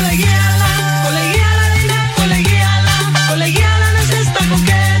 Colegiala, no es esta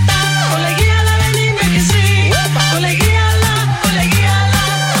coqueta. Colegiala, ven dime que sí. Colegiala,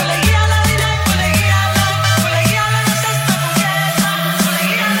 colegiala, dile, colegiala, no es esta coqueta.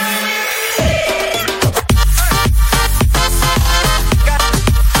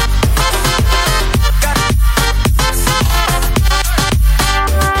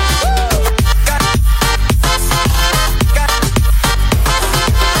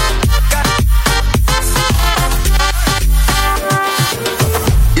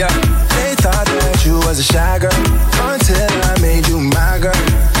 Yeah, they thought that you was a shy girl until I made you my girl.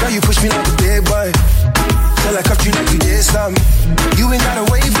 Now you push me like a big boy till I cuffed you like you did something. You ain't gotta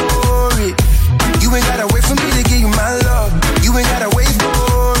wait for it. You ain't gotta wait for me to give you my love. You ain't gotta wait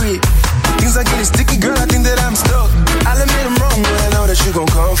for it. Things are getting sticky, girl. I think that I'm stuck. I'll admit I'm wrong, but I know that you gon'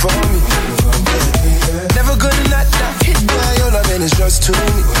 come for me. Never gonna not hit by your love, and it's just to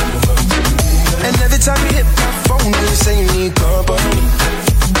me. And every time you hit my phone, you say you need company.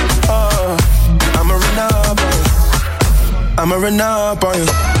 I'ma run up on you. I'ma run up on you.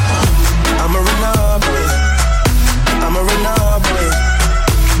 I'ma run up on you. I'ma run up on you.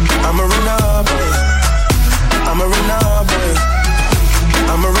 I'ma run up on you. I'ma run up on you.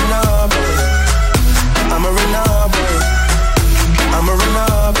 I'ma run up on you. I'ma run up on you. I'ma run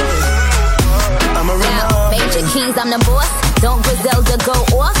up on you. I'ma run up on you. Major keys, I'm the boss. Don't Griselda go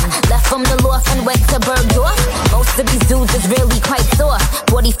off? Left from the loft and went to Bergdorf. Most of these dudes is really quite soft.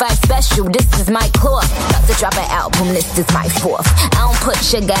 45 special, this is my cloth. About to drop an album, this is my fourth. I don't put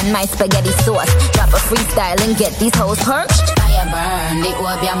sugar in my spaghetti sauce. Drop a freestyle and get these hoes perched. Fire burn, the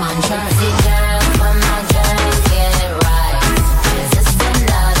orb, your man church. See girl from my journey, get it right. Is this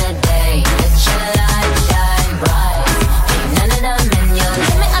another day that your light shine bright? Ain't none of them in your life.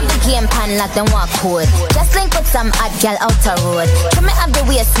 Give me up the game pan like them walk hood. Just link with some hot girl out the road. Give me up the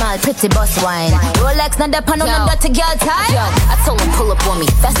way smile, pretty boss wine. Rolex, not the pan on the dirty girl tie. Yo, I told him pull up on me,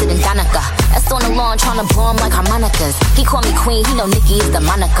 faster than Danica. That's on the lawn, tryna blow him like harmonicas. He call me queen, he know Nikki is the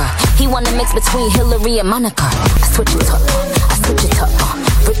moniker. He wanna mix between Hillary and Monica. I switch it up,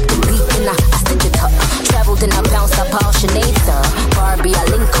 rip the beat and I stitch it up. Traveled and I bounced up all Sinead, sir. Barbie, I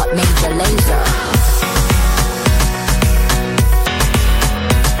link up, Major Lazer.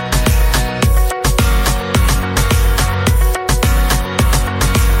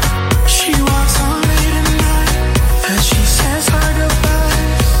 She says her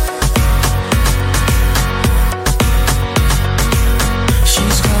goodbyes.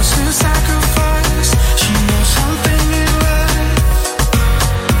 She's close to sacrifice. She knows something in life.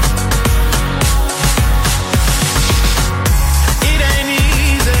 It ain't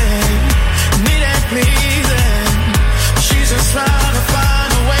easy, and it ain't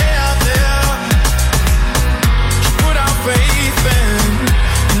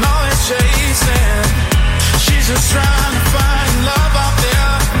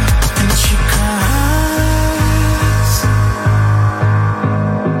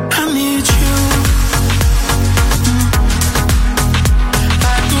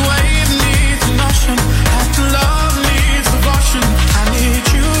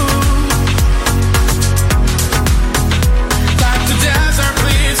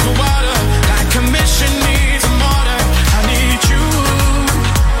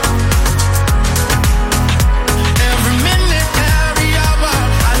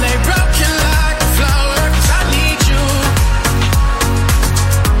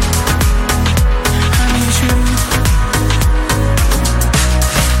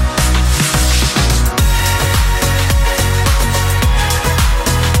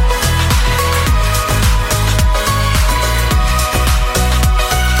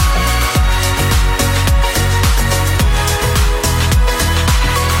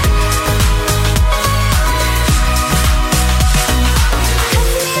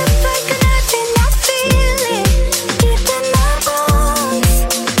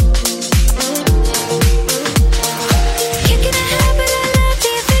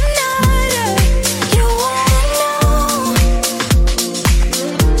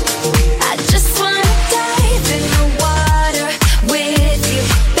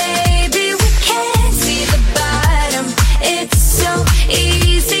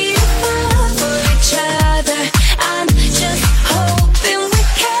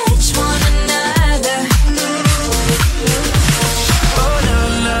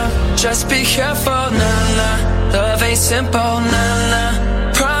just be careful, nah, nah. Love ain't simple, nah,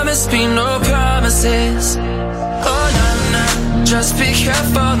 nah. Promise me no promises. Oh, nah, nah. Just be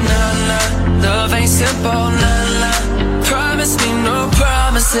careful, nah, nah. Love ain't simple, nah, nah. Promise me no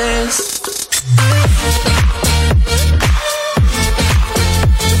promises.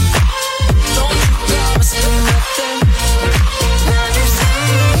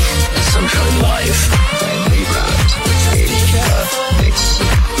 Sunshine Life by Liebrand in the mix.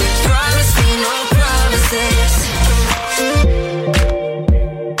 Promise me no promises.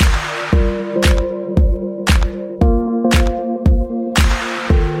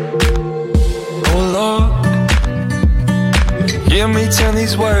 Oh Lord, hear me turn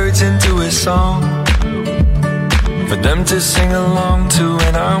these words into a song for them to sing along to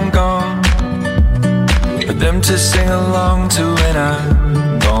when I'm gone. For them to sing along to when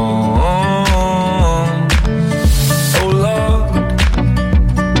I'm gone. Oh Lord,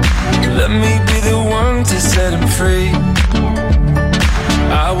 let me be the one to set him free.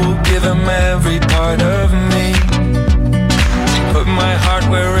 I will give him every part of me. Put my heart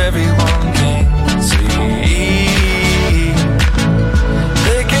where everyone can see.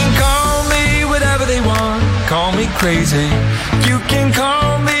 They can call me whatever they want. Call me crazy. You can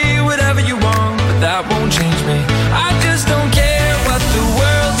call me whatever you want, but that won't change me. I just don't care what the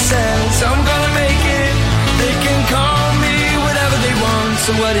world says. I'm gonna make it. They can call me whatever they want.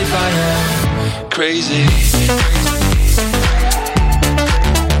 So what if I am crazy?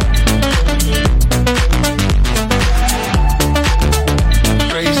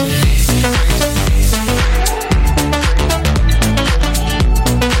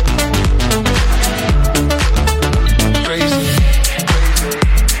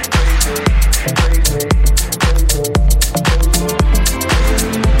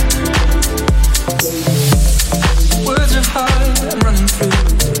 Words are hard and running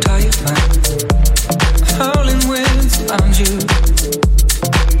through tired minds. Howling winds around you.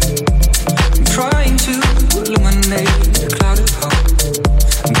 I'm trying to illuminate a clouded heart.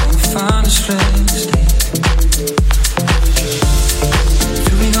 I'm gonna find a strength to stay.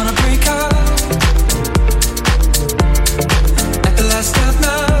 Feel we gonna break out at the last step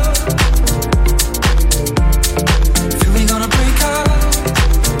now. Feel we gonna break out.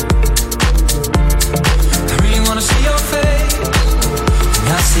 I really wanna see your face. And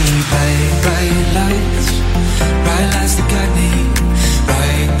I see bright, bright lights that got me.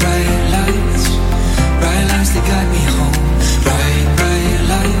 Bright, bright lights that got me home. Bright, bright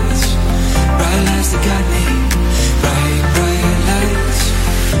lights that got me. Bright,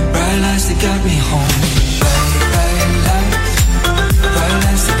 bright lights that got me home. Bright, bright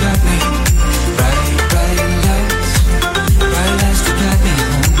lights that got me. Bright, bright lights that got me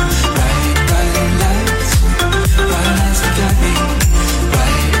home. Bright, bright lights that got me.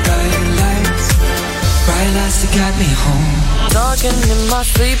 Bright, bright lights that got me home. Talking in my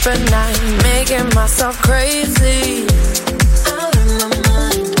sleep at night, making myself crazy. Out of my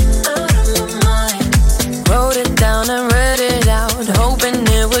mind, out of my mind. Wrote it down and read it out, hoping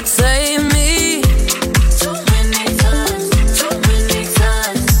it would save me. So many times.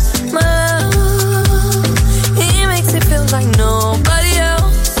 My love, he makes it feel like nobody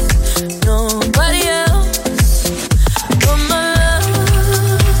else. But my love,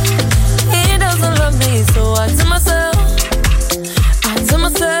 he doesn't love me, so I tell myself.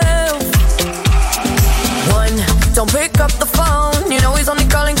 One, don't pick up the phone. You know he's only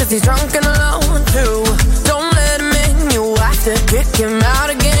calling cause he's drunk and alone. Two, don't let him in. You have to kick him out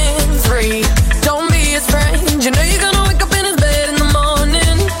again. Three, don't be his friend. You know you're gonna wake up in his bed in the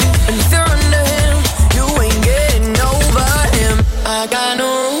morning. And if you're under him, you ain't getting over him. I got no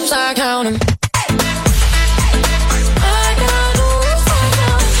rules, I count him.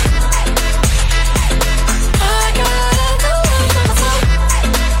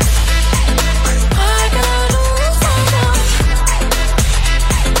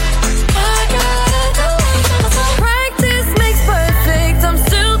 Practice makes perfect. I'm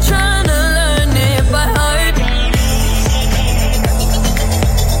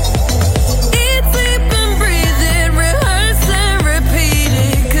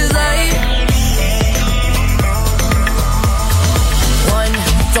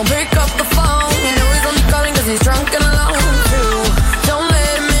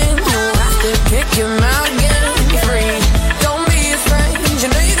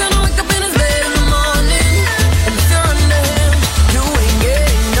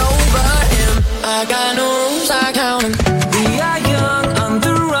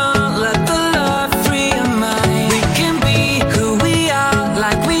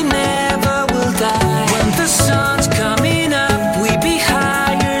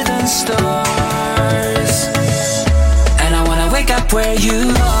up where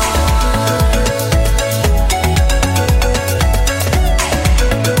you are.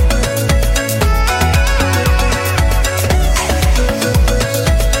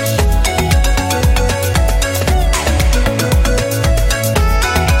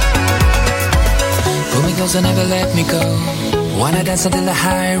 And never let me go. Wanna dance until the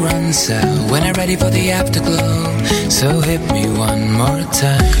high runs out. When I'm ready for the afterglow. So hit me one more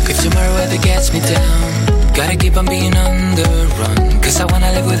time. If tomorrow ever gets me down, gotta keep on being on the run. Cause I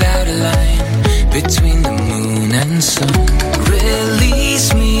wanna live without a line between the moon and sun.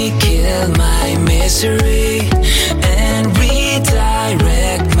 Release me, kill my misery, and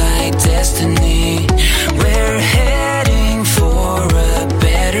redirect my destiny. We're heading for a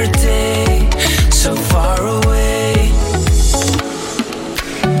better day, so far away.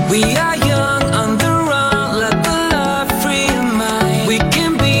 We are young on the run, let the love free your mind. We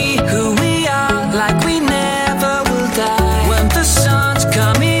can be who we are, like we never will die. When the sun's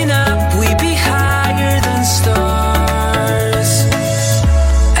coming up, we be higher than stars.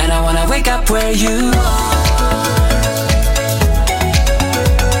 And I wanna wake up where you are.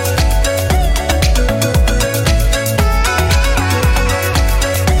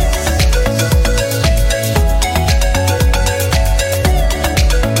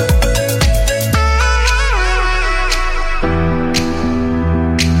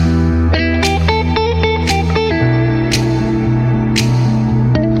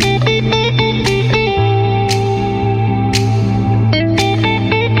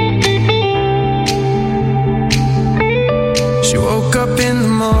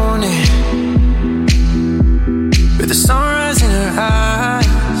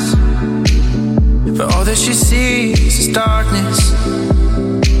 She sees is darkness.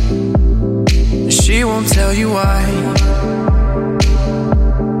 She won't tell you why.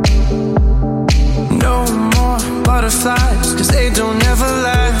 No more butterflies, cause they don't ever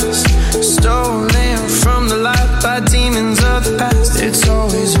last. Stolen from the light by demons of the past. It's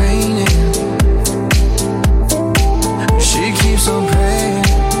always raining. She keeps on praying.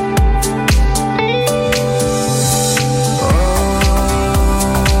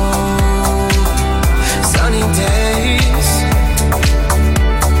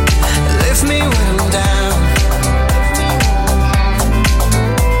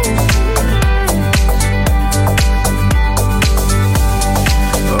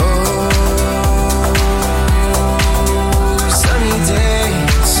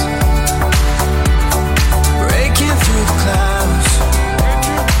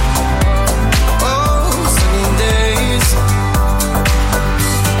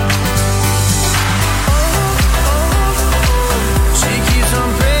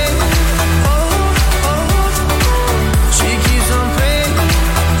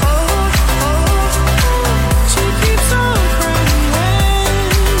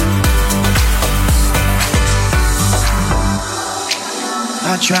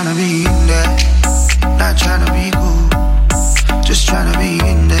 Tryna be in there, not tryna be cool, just tryna be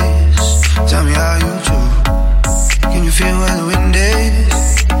in this. Tell me how you do. Can you feel where the wind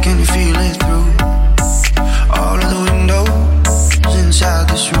is? Can you feel it through all of the windows inside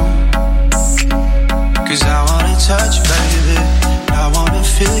this room? Cause I wanna touch, baby, I wanna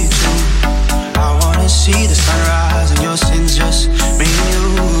feel you too. I wanna see the sunrise and your sins, just me and you.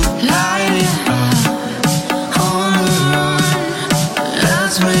 Light it up on the run.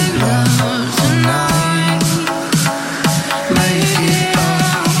 Let's make love tonight. Make it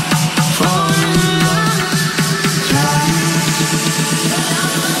up, fall in love,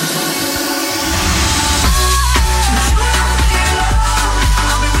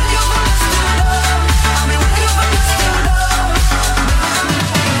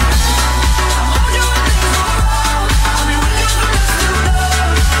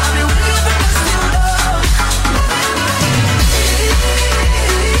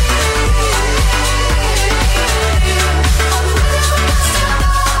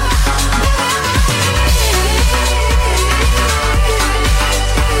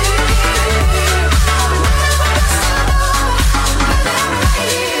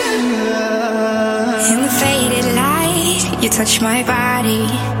 touch my body.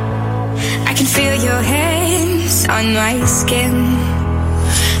 I can feel your hands on my skin.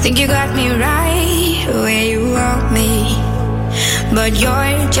 Think you got me right where you want me, but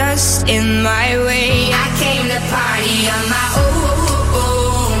you're just in my way. I came to party on my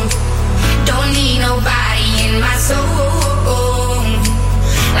own. Don't need nobody in my soul.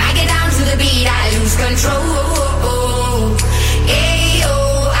 I get down to the beat, I lose control. Ayo,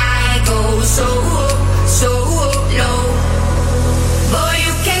 I go so low. Boy,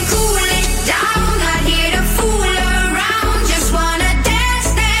 you can cool it down. Not here to fool around. Just wanna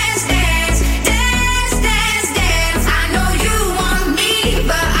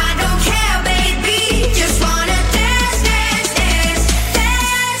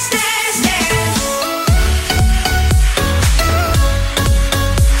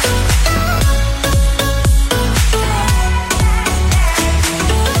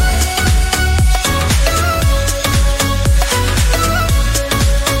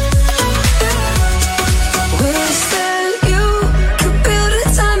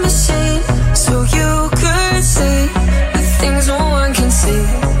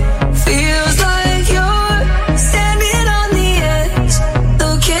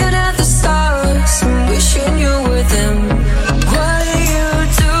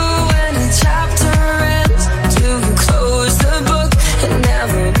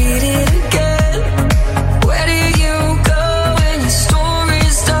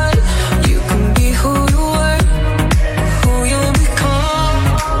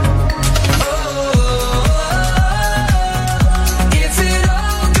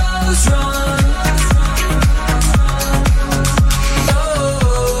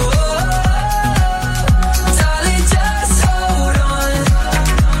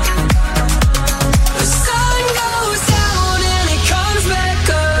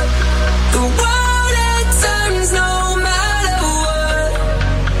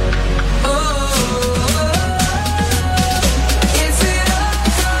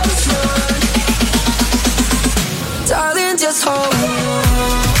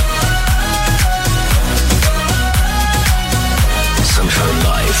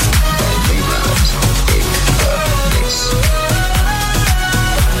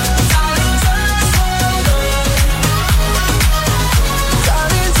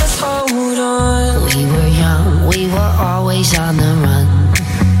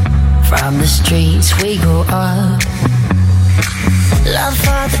from the streets we grew up. Love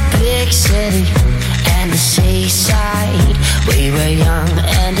for the big city and the seaside. We were young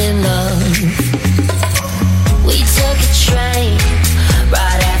and in love. We took a train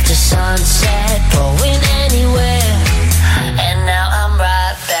right after sunset, going anywhere. And now I'm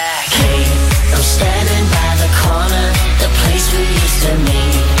right back. Hey, I'm standing by the corner, the place we used to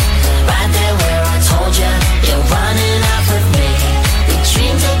meet. Right there where I told you, you're running off with me. We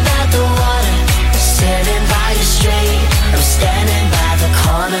dreamed about the water, sitting by the street. I'm standing by the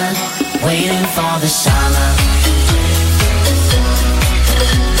corner, waiting for the summer.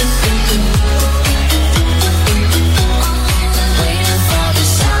 Waiting for the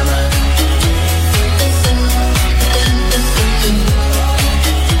summer.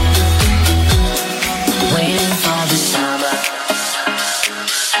 Waiting for the summer.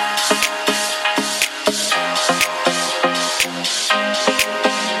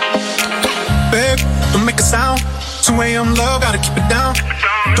 Babe, don't make a sound. 2 a.m. love, gotta keep it down.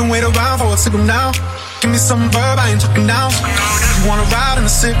 Don't wait around for a signal now. Give me some verb, I ain't talking down. You wanna ride in the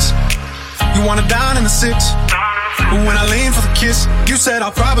 6, you wanna dine in the 6. But when I lean for the kiss, you said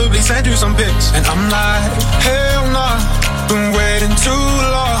I'll probably send you some pics. And I'm like, hell nah, been waiting too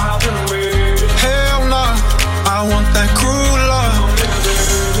long. Hell nah, I want that cruel love.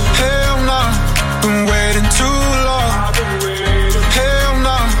 Hell nah, been waiting too long. Hell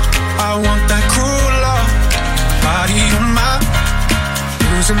nah, I want that cruel love. Body on my,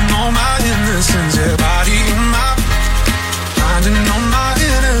 losing all my innocence. Yeah, body on my, finding all my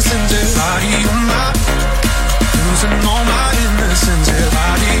innocence. Yeah, body on my, losing all my innocence. Yeah,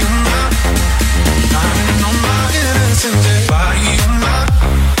 body on my, finding all my innocence. Yeah, body on my,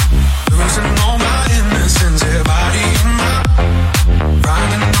 losing all my innocence. Yeah, body on my,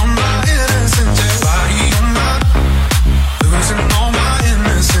 finding all my innocence. Yeah, body on my, losing all my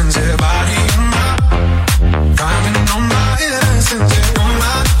innocence. Yeah, body on my, finding all my innocence. Yeah, on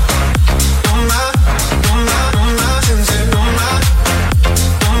my, on my, on my, on my innocence. Yeah, on my,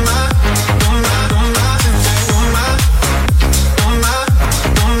 on my, on my, on my innocence. Yeah, on my, on my,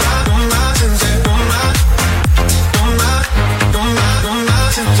 on my, on my innocence. Yeah, on my, on my, on my, on my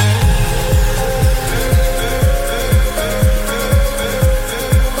innocence. Yeah.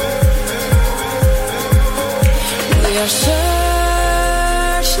 We are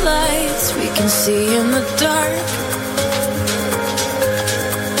searchlights we can see in the dark.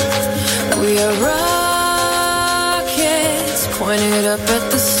 We are rockets pointed up at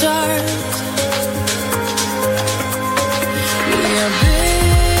the stars. We are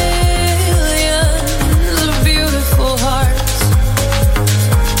billions of beautiful hearts.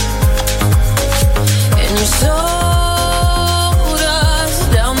 And you sold us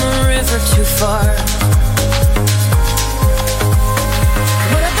down the river too far.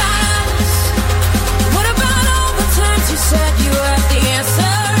 What about us? What about all the times you said you had the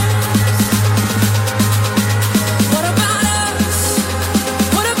answers? What about us?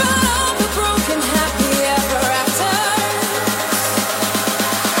 What about all the broken happy ever afters?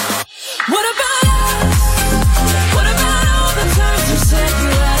 What about us? What about all the times you said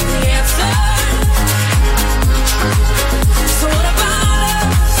you had the answers? So what about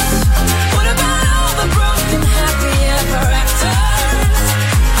us? What about all the broken happy ever afters?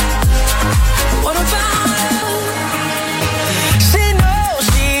 What about us? She knows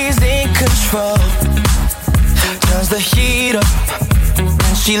she's in control. Turns the heat up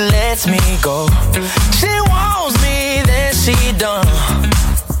and she lets me go. She wants me, then she don't.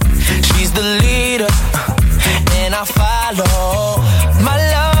 She's the leader and I follow. My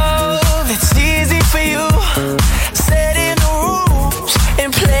love, it's easy for you. Setting the rules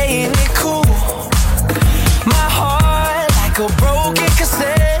and playing it cool. My heart like a broken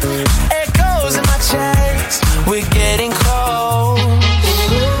cassette, echoes in my chest. We're getting close.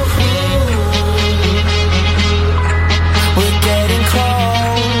 We're getting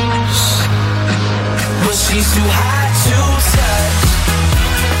close. But she's too hot to touch.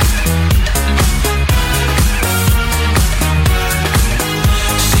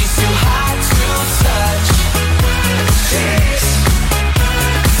 She's too hot to touch. She's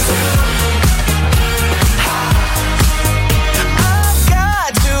too hot. I've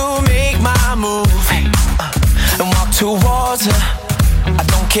got to make my move and walk towards her. I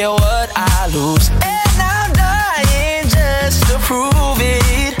don't care what I lose, and I'm dying just to prove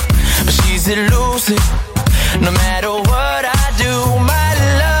it. But she's elusive, no matter what I do. My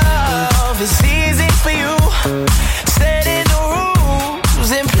love is easy for you. Setting the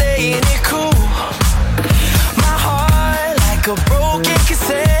rules and playing it cool. My heart like a broken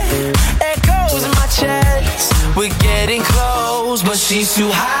cassette, echoes in my chest. We're getting close, but she's too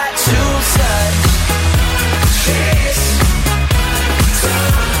hot to touch.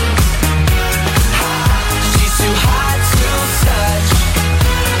 She's too hot to touch.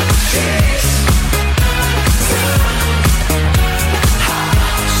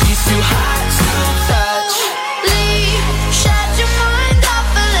 She's too hot to touch. Leave, shut your mind off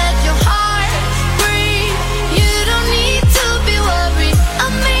and let your heart breathe. You don't need to be worried. I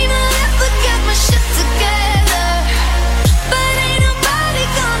may not ever get my shit together, but ain't nobody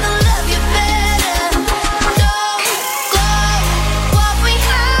gonna love you better. Don't go, what we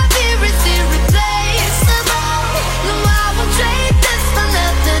have here is irreplaceable. No, I won't trade this for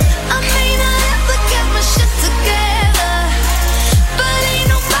nothing. I may not ever get my shit together, but ain't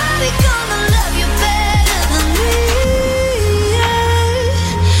nobody gonna love you better than me.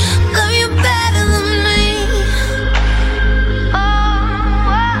 Love you better than me.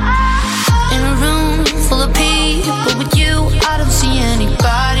 In a room full of people, with you I don't see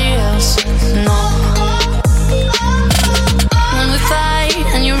anybody else. No. When we fight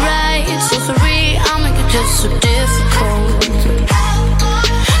and you're right, so sorry I'll make it just so difficult.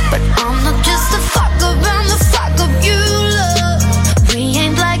 But I'm not just a fuck up, I'm the fuck up you love. We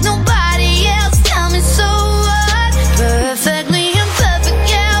ain't like nobody else, tell me so what? Perfectly imperfect,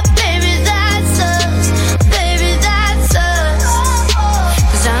 yeah, baby, that's us. Baby, that's us.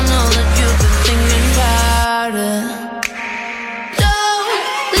 'Cause I know that you've been thinking about it. Don't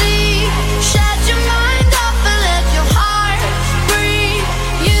leave, shut your mind off and let your heart breathe.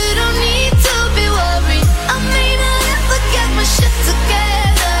 You don't need to be worried. I may not ever get my shit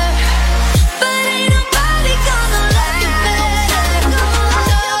together, but ain't nobody gonna love you better.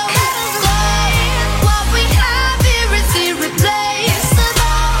 Don't go, what we have here is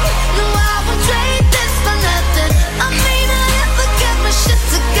irreplaceable. No, I won't trade this for nothing. I may not ever get my shit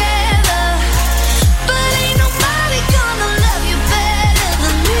together, but ain't nobody gonna love you better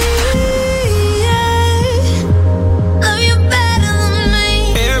than me. Love you better than me.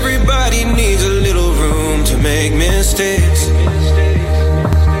 Everybody needs a little room to make mistakes.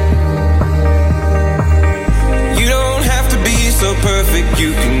 You don't have to be so perfect,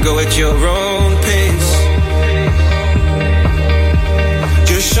 you can go at your own pace.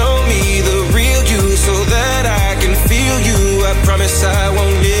 Just show me the real you so that I can feel you. I promise I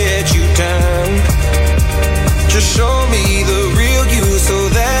won't let you down. Just show me the real you so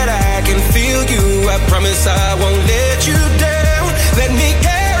that I can feel you. I promise I won't let you down. Let me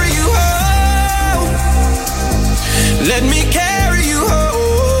carry you home. Let me carry you home.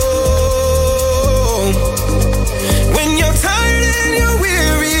 When you're tired and you're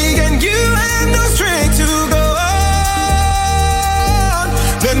weary and you have no strength to go on,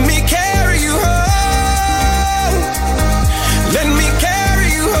 let me carry you home. Let me carry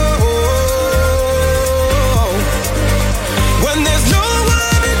you home. When there's no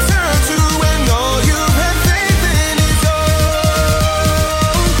one to turn to and all you have faith in is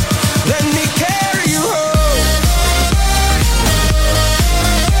gone, let me carry you home.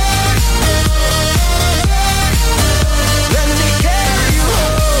 Let me carry you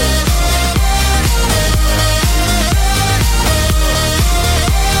home.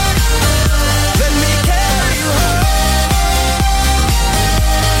 Let me carry you home.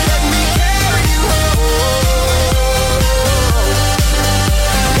 Let me carry you home.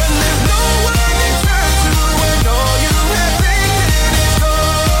 When there's no one to turn to and all you have faith in is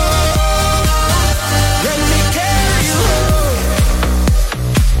gone, let me carry you home.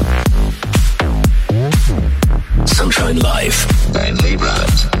 Sunshine Live. And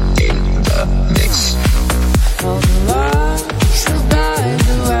Liebrand in the mix. All the rocks have died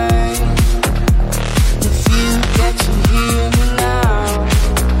away. If you get to hear me now,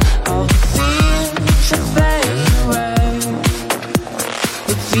 all the fears have faded away.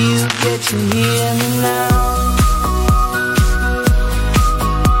 If you get to hear me now,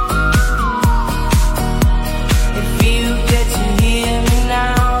 if you get to hear me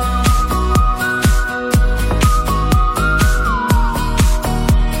now,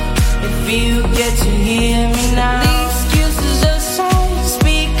 if you get to hear me now. The excuses aside,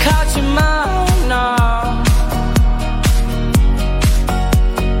 speak out your mind now,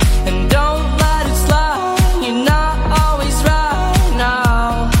 and don't let it slide. You're not always right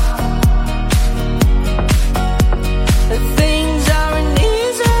now. The things aren't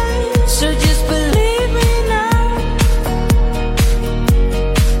easy, so just believe me now.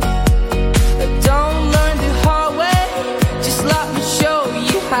 But don't learn the hard way, just let me show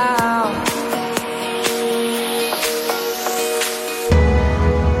you how.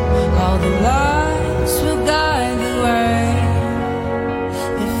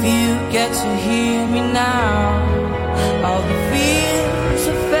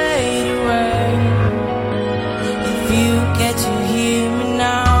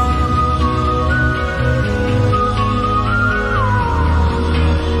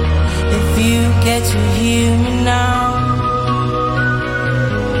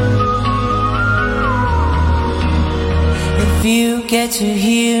 get to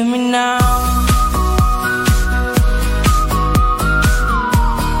hear me now.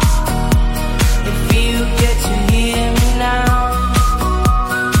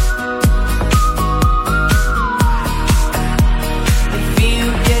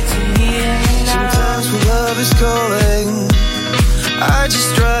 Is calling. I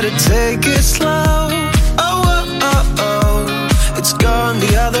just try to take it slow. Oh, oh, oh, oh. It's gone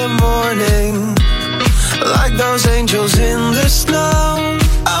the other morning, like those angels in the snow.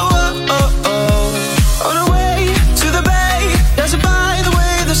 Oh, oh, oh, oh. On the way to the bay, there's a by the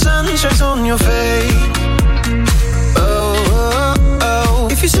way the sun shines on your face. Oh, oh, oh.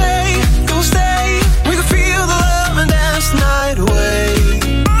 If you say you'll stay, we can feel the love and dance the night away.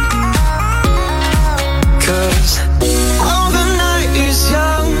 Oh, the night is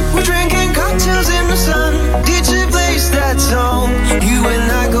young. We're drinking cocktails in the sun. DJ plays that song. You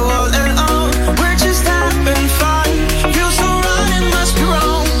and I go all and on. We're just having fun. Feels so right, it must be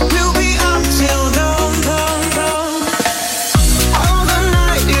wrong. We'll be up till dawn, dawn, dawn. Oh, the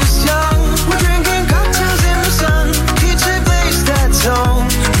night is young. We're drinking cocktails in the sun. DJ plays that song.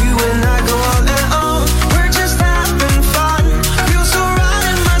 You and I go all and on. We're just having fun. Feels so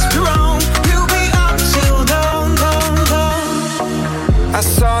right, it must be wrong. We'll be up till dawn. I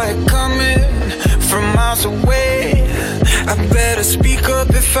saw it coming from miles away. I better speak up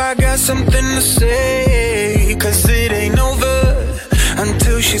if I got something to say, 'cause it ain't over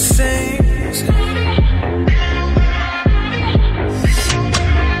until she sings.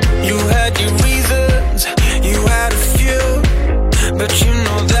 You had your reasons, you had a few, but you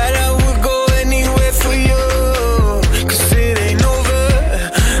know that I would go anywhere for you, 'cause it ain't over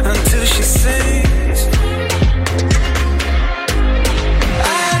until she sings.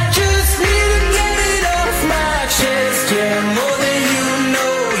 Yeah, more than you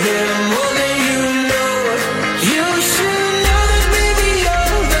know, yeah, more than you know. You should know that, baby, you're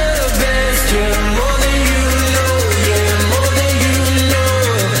the best. Yeah, more than you know, yeah, more than you know.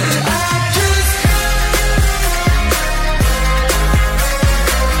 I just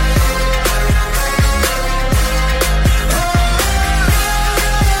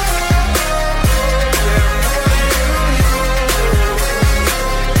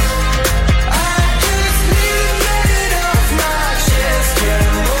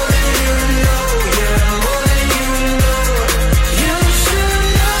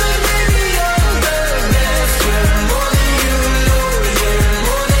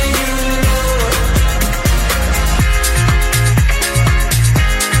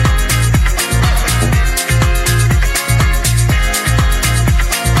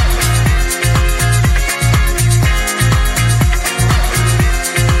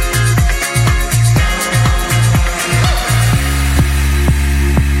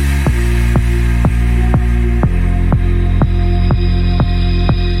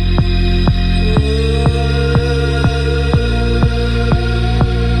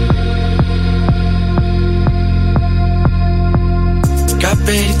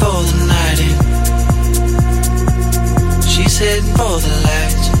ready for the night in. She's heading for the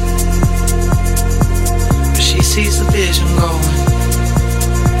lights, but she sees the vision going,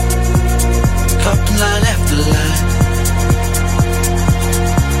 cupping line after line.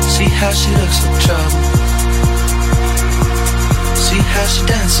 See how she looks for trouble, see how she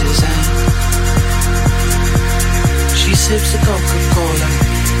dances and she sips the Coca-Cola.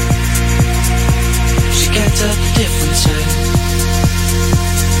 She can't tell the difference yet.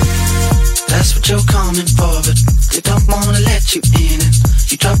 That's what you're coming for, but they don't wanna let you in it.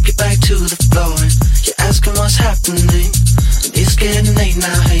 You drop your back to the floor and you're asking what's happening. And it's getting late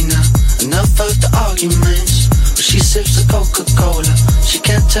now, hey now, enough of the arguments. But she sips the Coca-Cola, she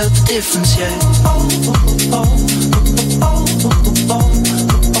can't tell the difference yet.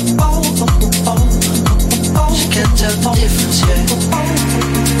 She can't tell the difference yet.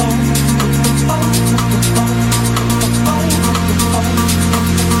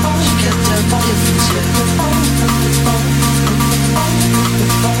 She can't tell the difference yet.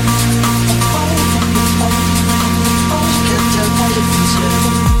 She can't tell the difference yet.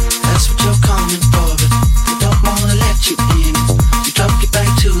 That's what you're coming for, but they don't wanna let you in. You drop your back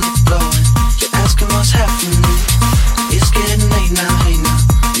to the floor and you're asking what's happening. It's getting late now, hey now,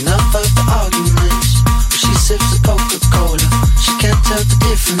 enough of the arguments. But she sips the Coca-Cola, she can't tell the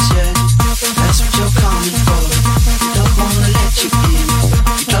difference yet. That's what you're coming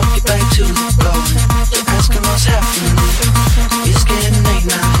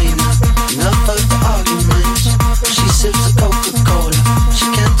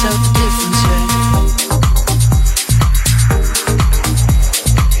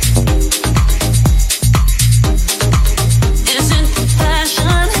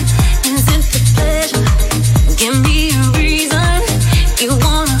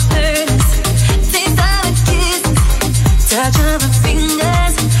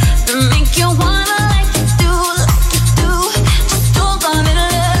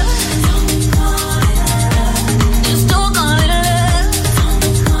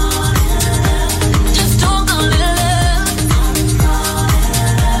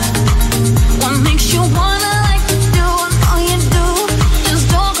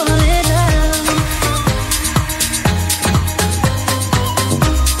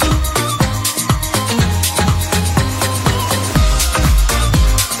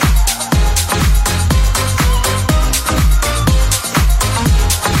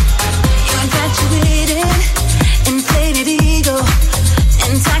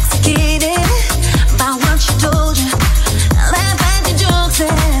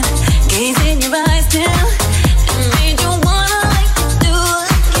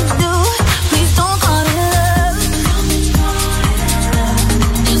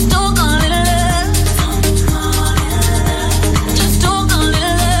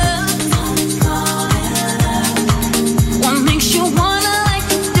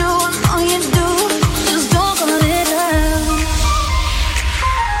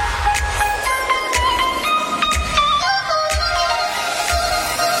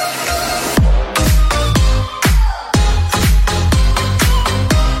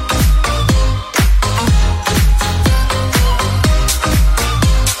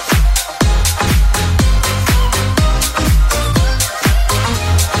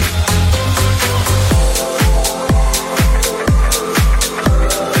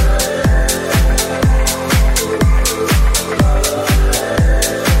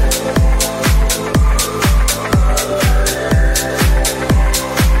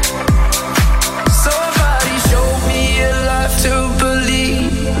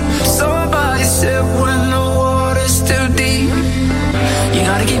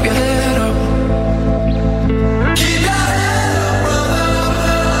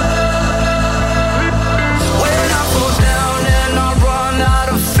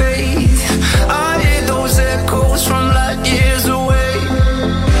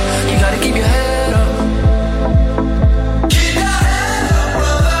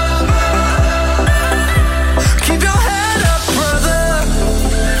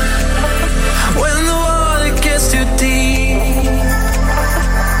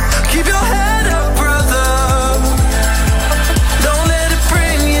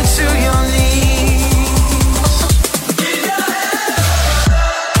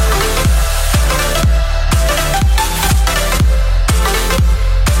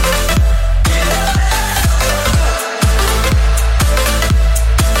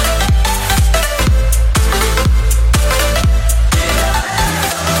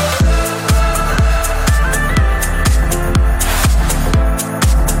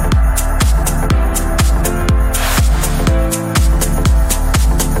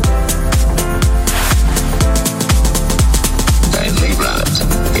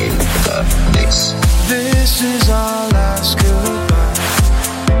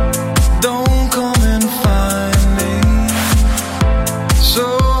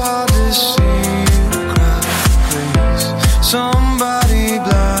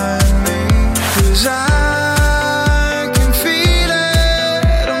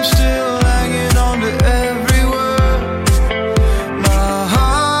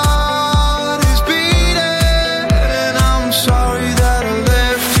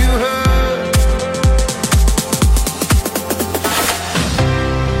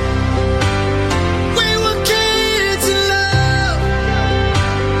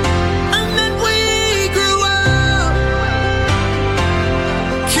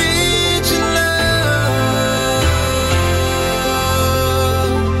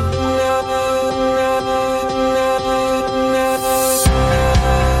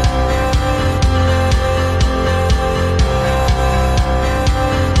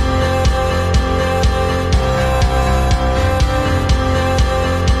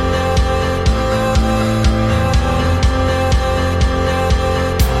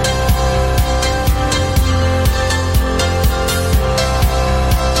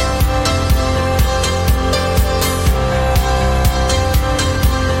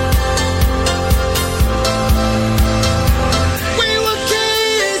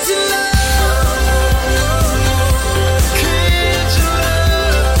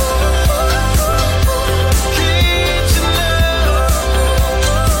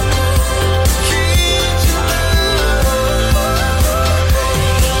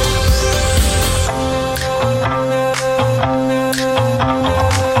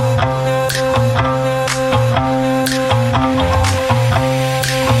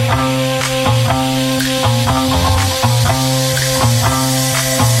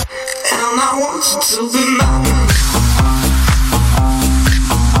I want you to be mine.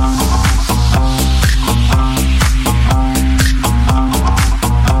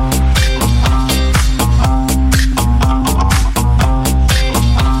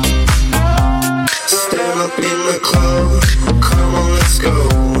 Stand up in the club, come on, let's go.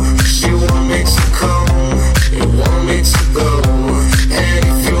 She want me to come, you want me to go. And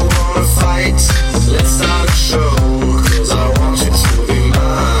if you wanna fight, let's start a show. Cause I want you to be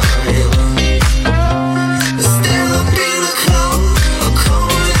mine. Stand up in the club, come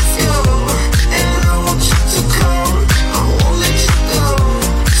on, let's go. And I want you to come, I won't let you go.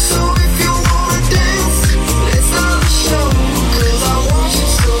 So if you wanna dance, let's start a show. Cause I want you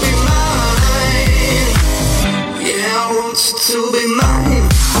to be mine. Yeah, I want you to be mine.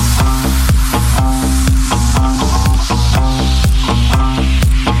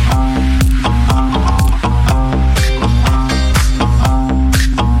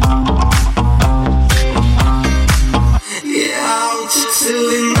 Yeah, I want you to be mine. Yeah, I want you to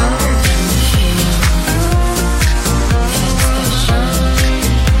be mine.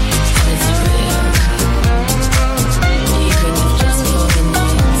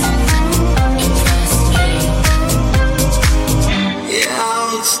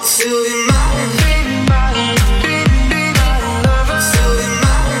 To be mine.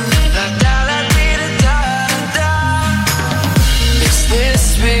 Is this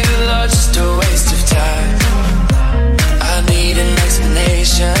real or just a waste of time? I need an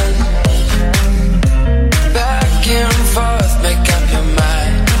explanation. Back and forth, make up your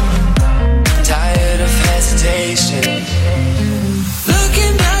mind. Tired of hesitation.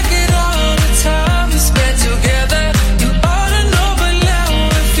 Looking back at all the time we spent together, you ought to know by now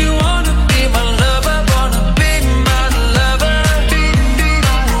if you wanna be my lover, wanna be my lover.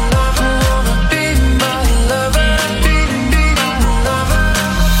 Wanna be my lover, be my lover,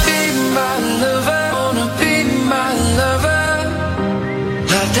 be my lover, wanna be my lover.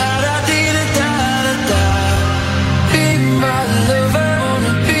 La da da dee da da da da. Be my lover,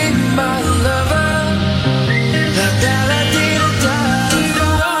 wanna be my lover. La da da dee da da. You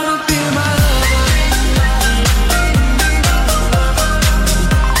wanna be my lover.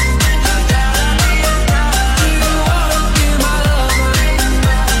 La da da dee da da. You wanna be my lover.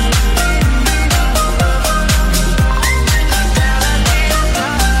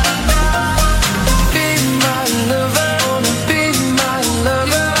 Be my lover, wanna be my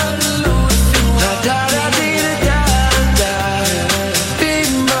lover. La da da dee da da da. Be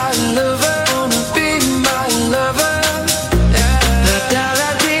my lover, wanna be my lover. La da da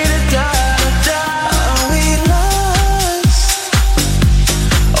dee da da da. Are we lost?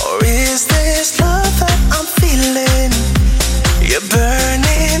 Or is this love that I'm feeling? Your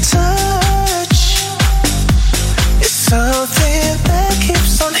burning touch is something that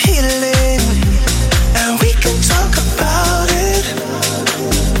keeps on healing, and we can talk about it.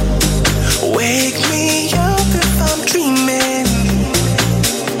 Wake me up if I'm dreaming.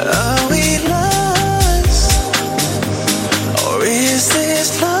 Are we lost? Or is this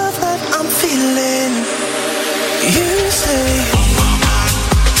love that I'm feeling? You say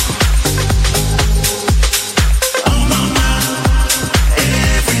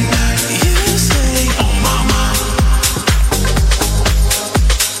every night. You say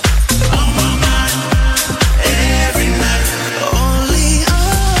every night. Only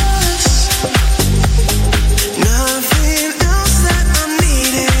us. Nothing else that I'm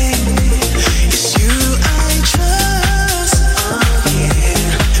needing. It's you I trust.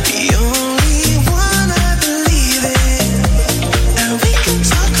 The only one I believe in. And we can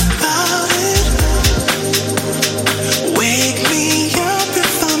talk about it. Wake me up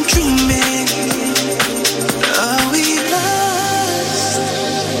if I'm dreaming. Are we lost?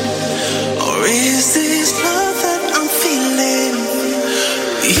 Or is this love that I'm feeling?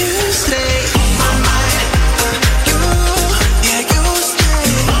 You stay on my mind. You stay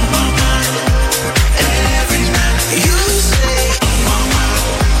on my mind. Every night. You stay on my mind.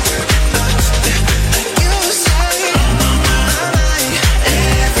 You stay on my mind.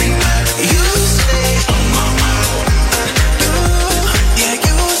 Every night. You stay on my mind. You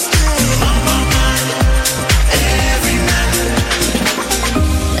stay on my mind. Every night.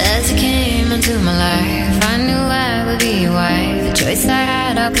 As you came into my life, I knew I would be your wife. The choice I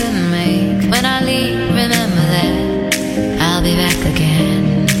had, I couldn't make. When I leave, remember that I'll be back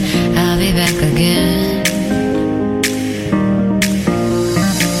again. I'll be back again.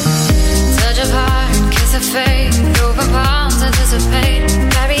 Touch of heart, kiss of fate. Open palms, anticipate.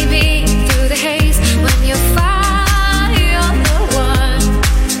 Carry me through the haze. When you find you're the one,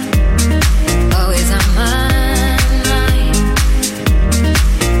 always on my mind.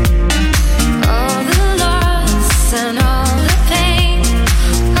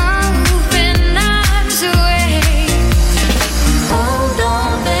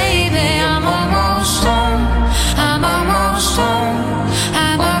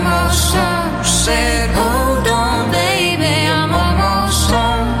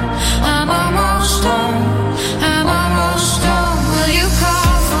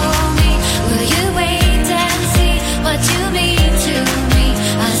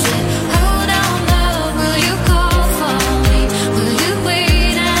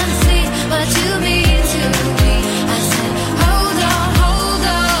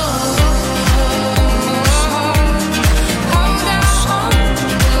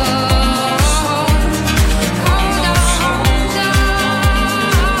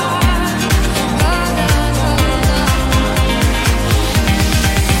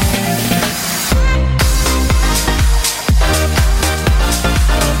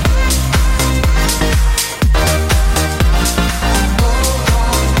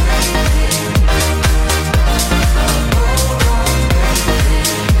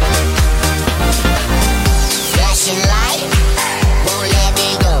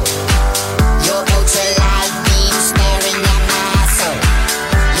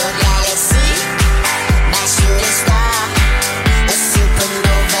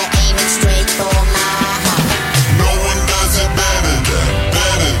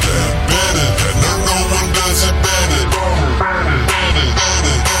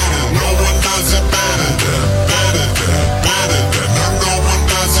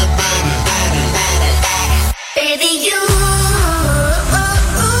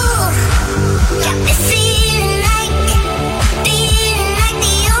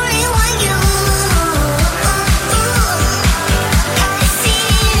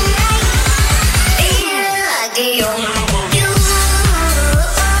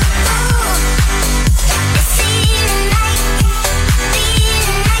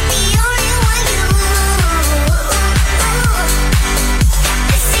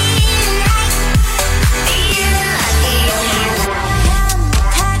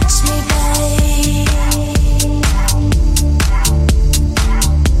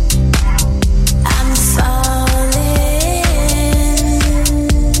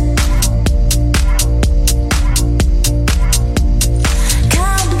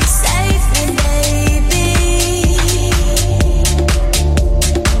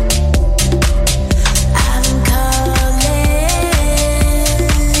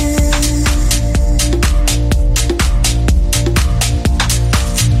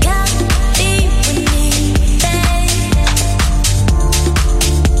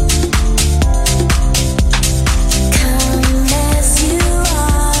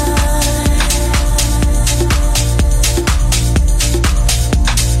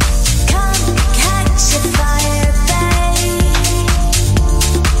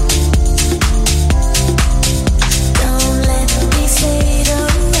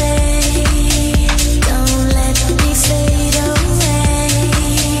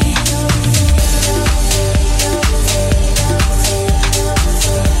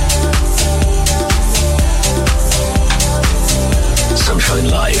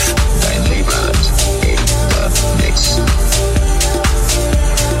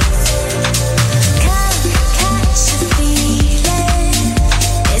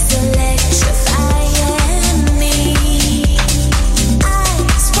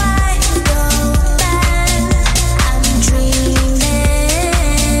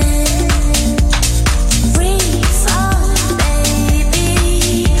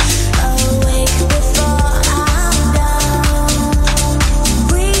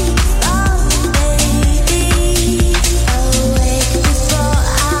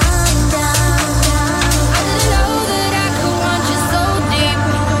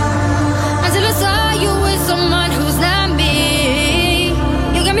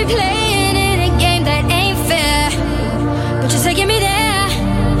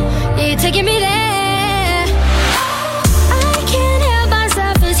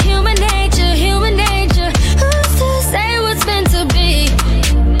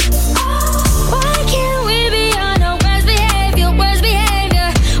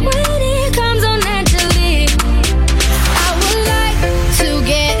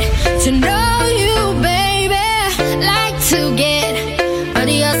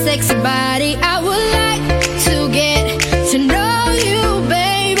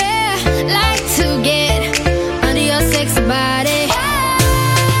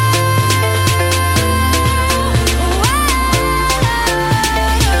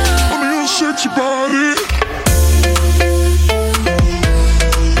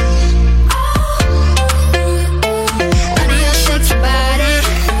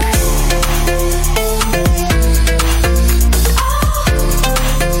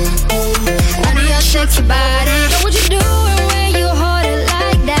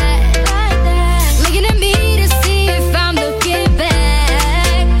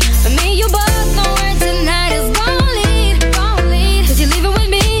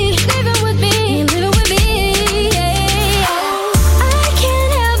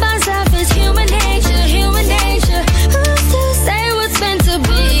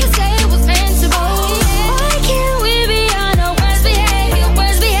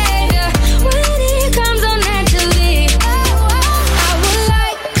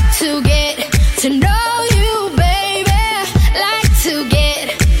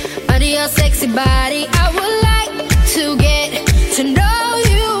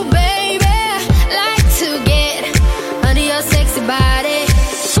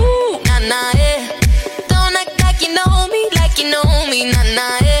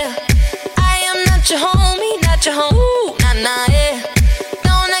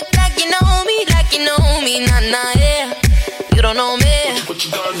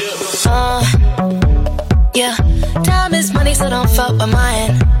 Yeah, time is money, so don't fuck with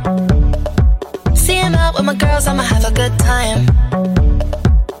mine. See him out with my girls, I'ma have a good time.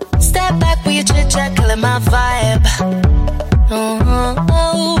 Step back with your chit chat, killing my vibe.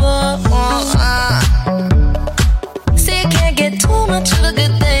 See, you can't get too much of a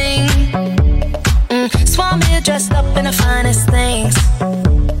good thing. Swan me dressed up in the finest things.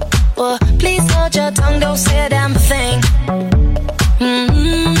 Well, please hold your tongue, don't say a damn thing.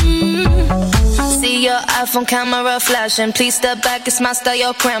 See your iPhone camera flashing. Please step back, it's my style,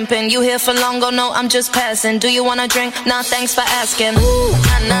 you're cramping. You here for long, oh no, I'm just passing. Do you wanna drink? Nah, thanks for asking. Ooh,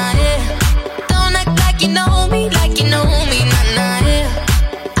 nah, nah, yeah. Don't act like you know me, like you know me, nah, nah, yeah.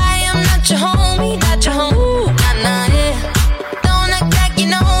 I am not your homie, not your homie. Ooh, nah, nah, yeah. Don't act like you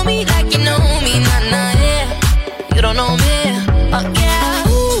know me, like you know me, nah, nah, yeah. You don't know me, oh yeah.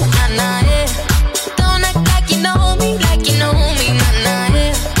 Ooh, nah, nah, yeah. Don't act like you know me, like you know me, nah, nah,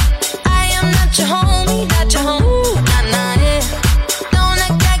 yeah. I am not your homie, not your homie. Ooh, nah, nah, yeah. Don't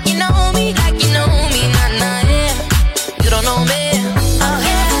act like you know me, like you know me, nah, nah, yeah. You don't know me.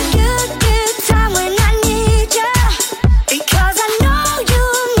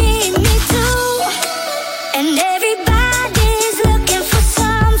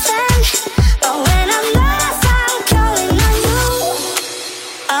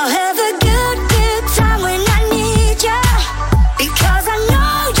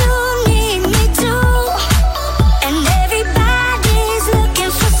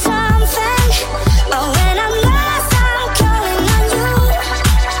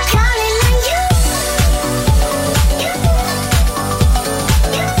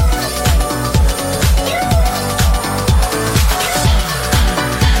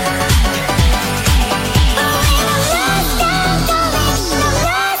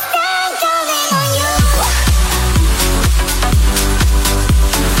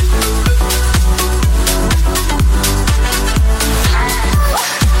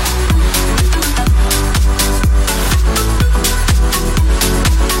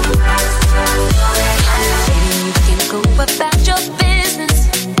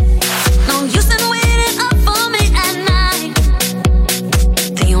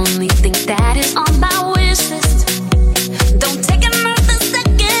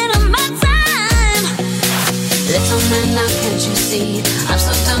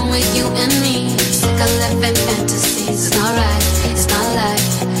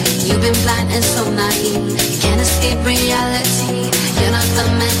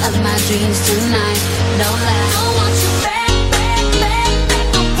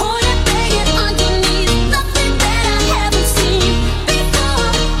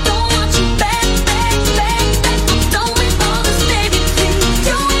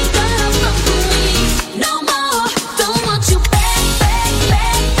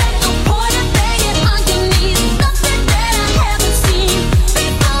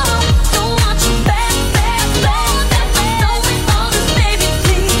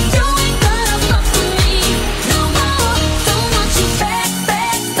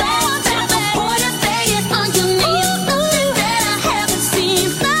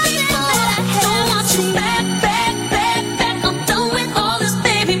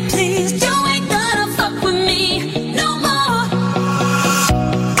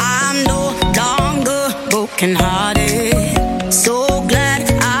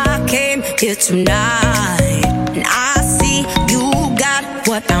 Tonight, and I see you got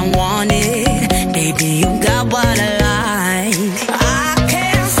what I wanted. Baby, you got what I like. I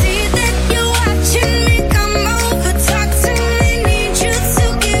can see that you're watching me. Come over, talk to me. Need you to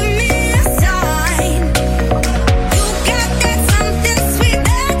give me a sign. You got that something sweet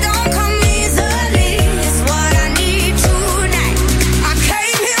that don't come easily. It's what I need tonight. I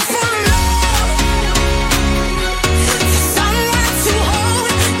came here for love, for someone to hold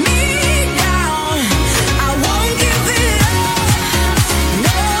me down. I won't give it up.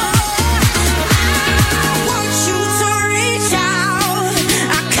 No, I want you to reach out.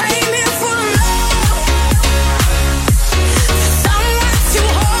 I came here for love, for someone to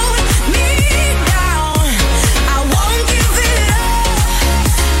hold me down. I won't give it up.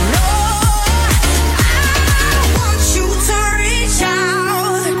 No, I want you to reach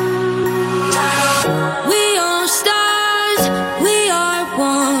out. We are stars, we are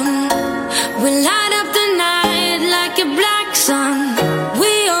one. We light up the night like a black sun.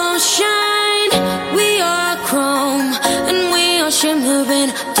 We all shine, we are chrome, and we are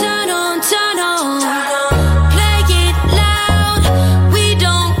shimmering. Turn on, turn on. Play it loud, we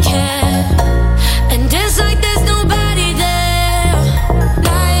don't care. And dance like there's nobody there.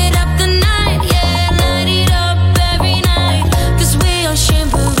 Light up the night, yeah, light it up every night. 'Cause we are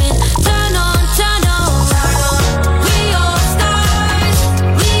shimmering.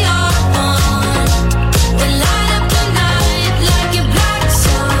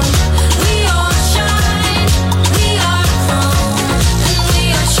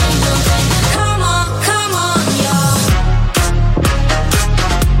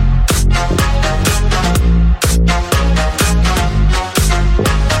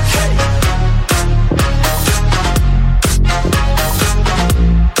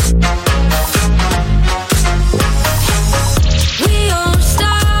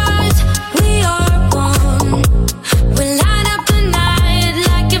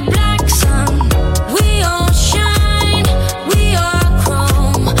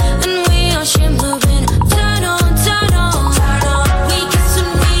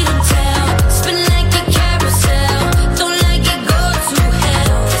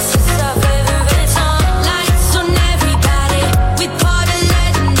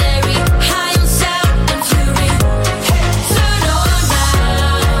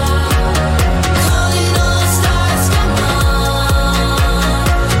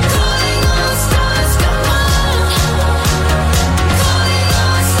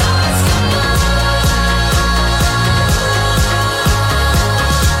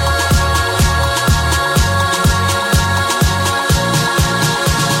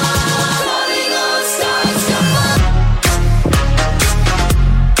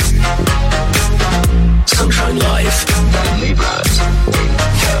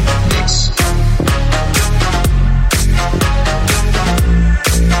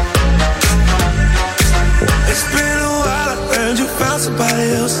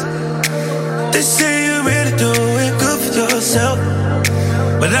 somebody else. They say you really doing good for yourself,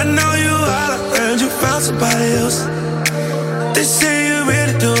 but I know you all and you found somebody else. They say you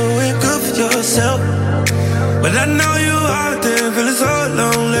really doing good for yourself, but I know you out there feeling so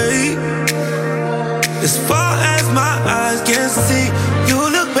lonely. As far as my eyes can see, you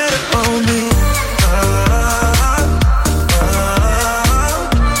look better on me.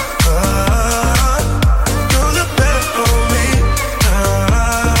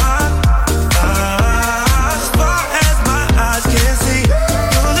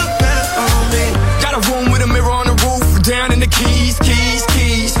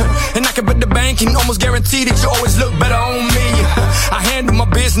 Can almost guarantee that you always look better on me. I handle my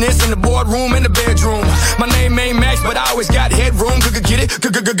business in the boardroom and the bedroom. My name ain't Max, but I always got headroom. Get it? Get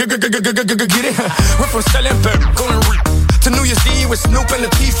it? We're from Stellenberg, going to New Year's Eve with Snoop and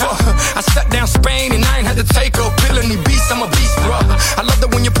Latifah. I shut down Spain and I ain't had to take a pill. Any beast, I'm a beast, bruh. I love that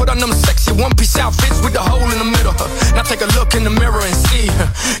when you put on them sexy one-piece outfits with the hole in the middle. Now take a look in the mirror and see,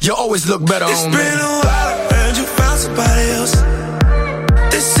 you always look better on me. It's been a while and you found somebody else.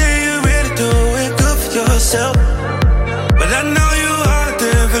 They say doing good for yourself, but I know you out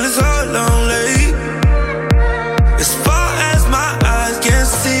there feeling so lonely. As far as my eyes can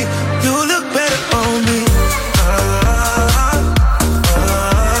see, you look better on me.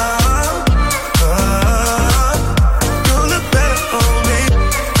 You look better on me.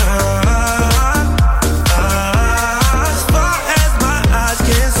 As far as my eyes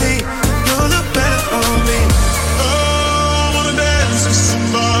can see, you look better on me. Oh, I wanna dance with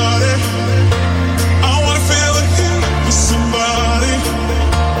somebody.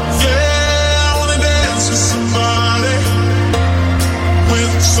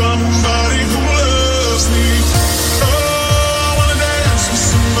 Somebody who loves me. Oh, I wanna dance with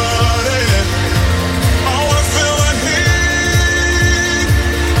somebody. I wanna feel the heat.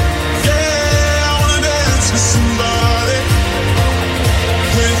 Yeah, I wanna dance with somebody.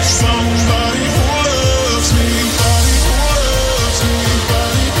 With somebody who loves me. Body who loves me.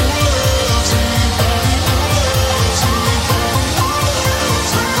 Body who loves me. Body who loves me.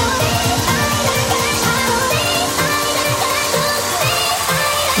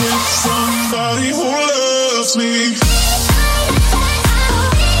 With somebody who loves me.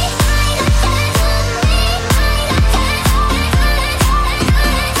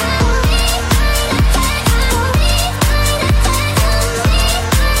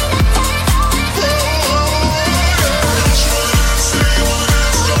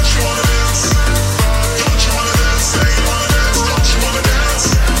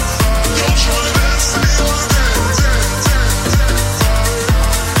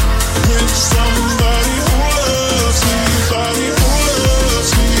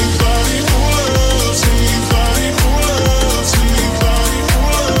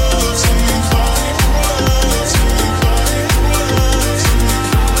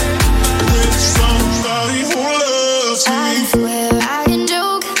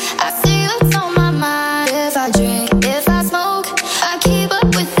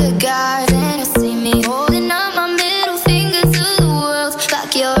 With the guy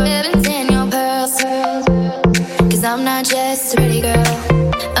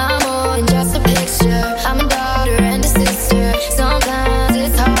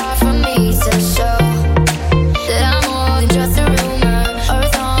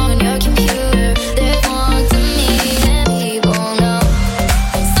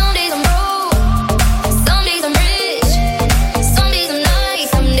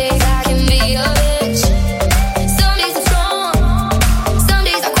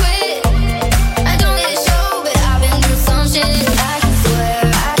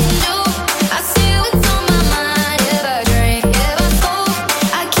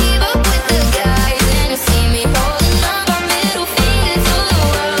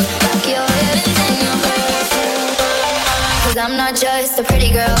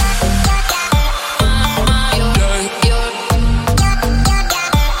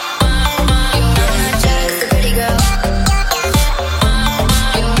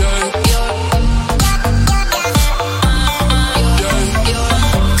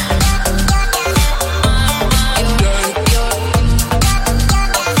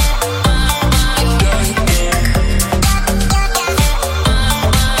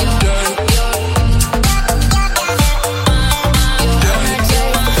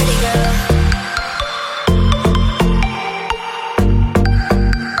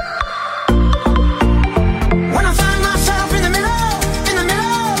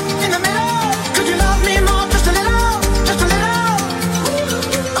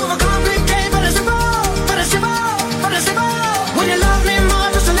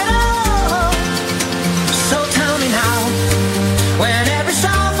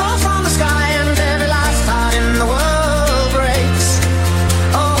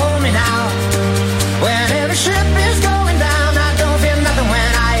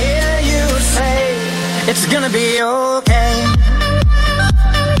It's gonna be okay.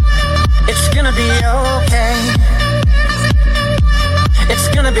 It's gonna be okay. It's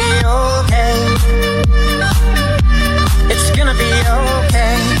gonna be okay. It's gonna be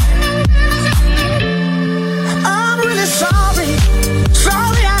okay. I'm really sorry.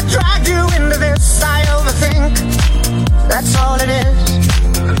 Sorry I dragged you into this. I overthink. That's all it is.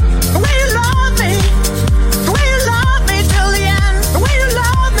 The way you love me. The way you love me till the end. The way you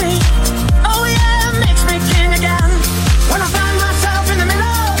love me. Oh yeah, it makes me king again. When I find myself in the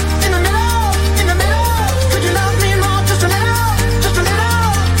middle, in the middle, in the middle. Could you love me more, just a little, just a little?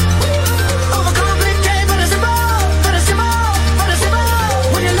 Overcomplicate, but it's simple, but it's simple, but it's simple.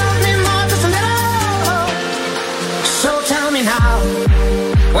 Would you love me more, just a little? So tell me now,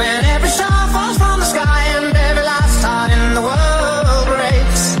 when every star falls from the sky and every last heart in the world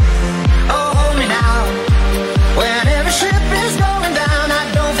breaks. Oh, hold me now, when every ship is going down. I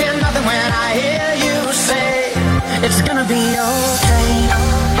don't fear nothing when I hear you say it's gonna be okay.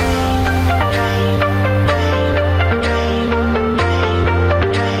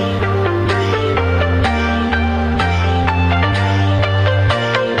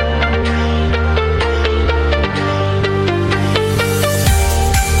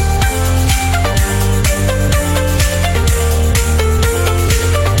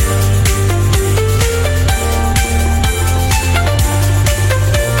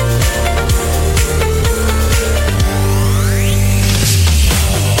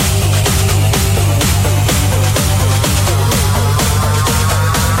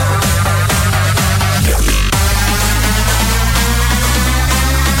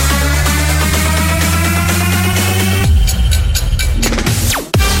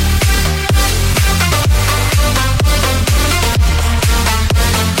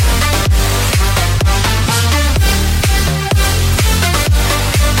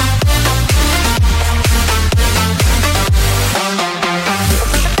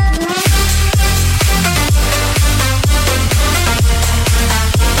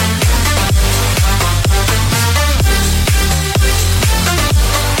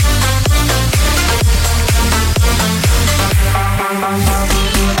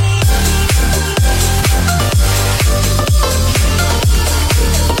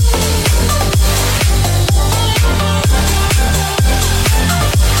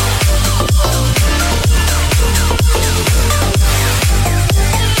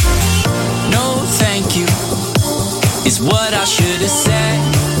 What I should have said,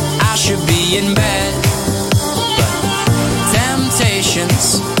 I should be in bed. But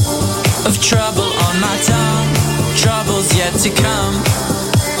temptations of trouble on my tongue, trouble's yet to come.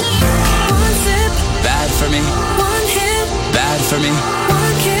 One sip, bad for me. One hit, bad for me.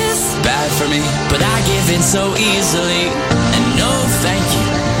 One kiss, bad for me. But I give in so easily, and no thank you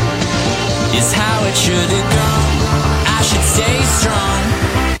is how it should have gone. I should stay strong.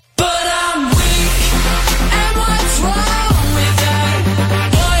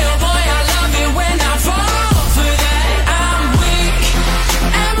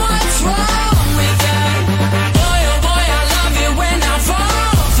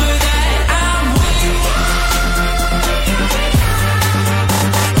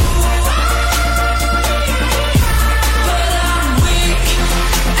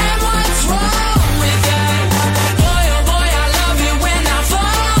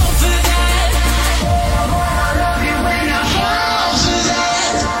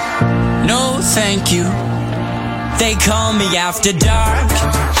 Thank you. They call me after dark.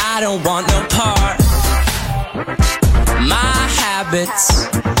 I don't want no part. My habits,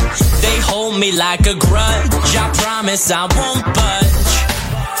 they hold me like a grudge. I promise I won't budge.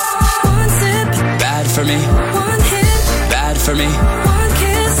 One sip, bad for me. One hit, bad for me. One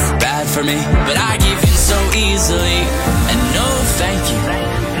kiss, bad for me. But I give in so easily, and no thank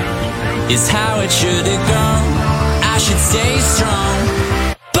you is how it should have gone. I should stay strong.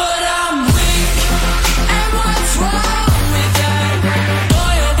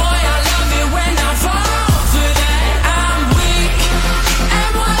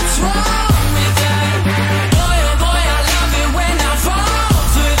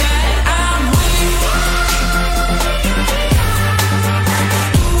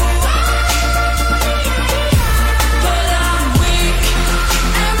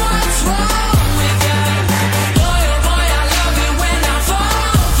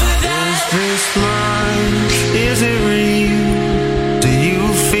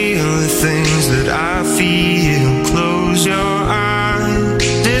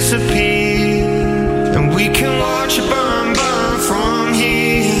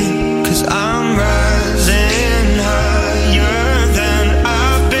 Rising higher than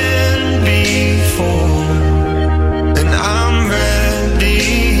I've been before.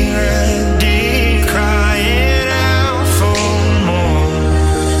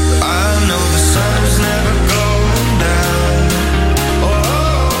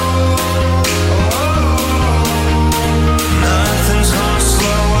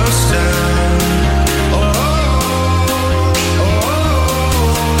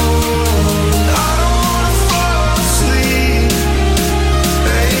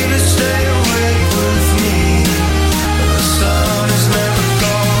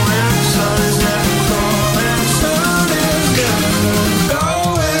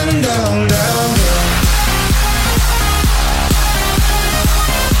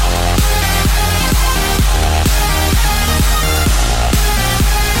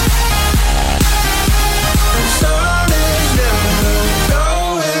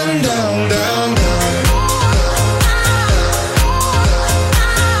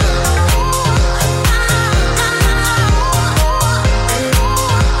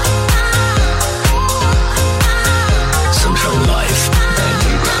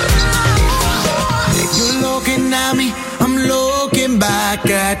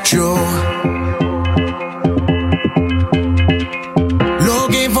 you.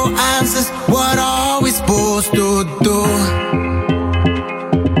 Looking for answers, what are we supposed to do?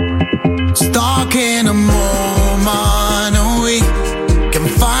 Stuck in a moment, and we can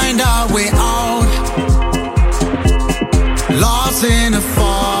find our way out. Lost in a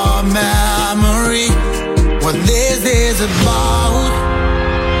far memory, what this is about.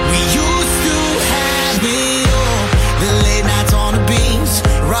 We used to have it all, the late nights on the beach,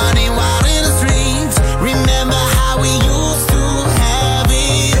 running wild in the streets. Remember how we used to have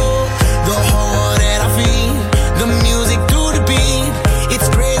it all, the heart at our feet, the music to the beat. It's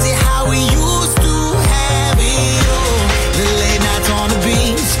crazy how we used to have it all, the late nights on the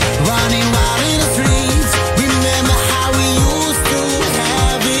beach, running wild in the streets. Remember how we used to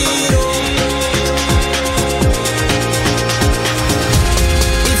have it all.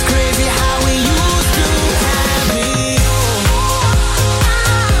 It's crazy how we used to have it all.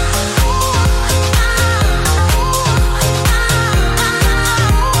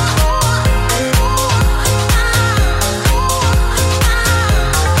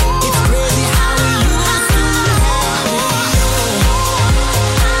 It's crazy how we used to have it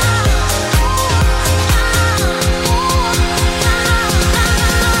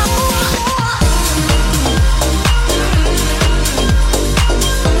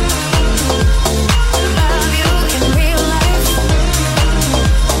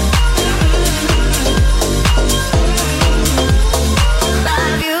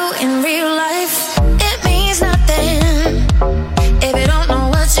Love you in real life. It means nothing if you don't know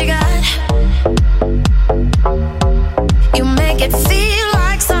what you got. You make it feel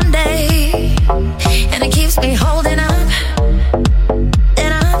like Sunday, and it keeps me holding up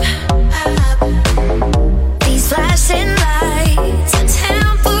and up. These flashing lights are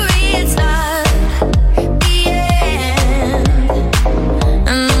temporary, it's not the end.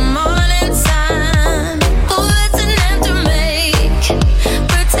 And the morning sun puts an end to make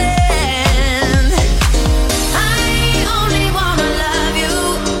pretend. I only wanna love you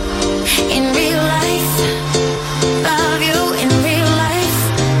in real life. Love you in real life.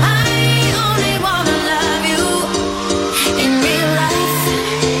 I only wanna love you in real life.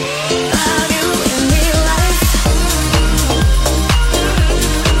 Love you in real life.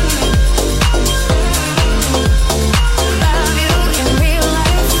 Love you in real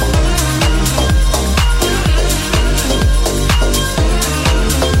life.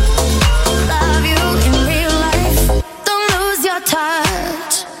 Love you in real life. Don't lose your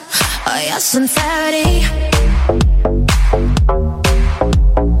touch or your sincerity.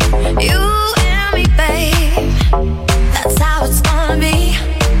 You and me, babe, that's how it's gonna be.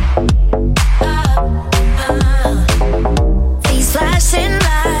 These flashing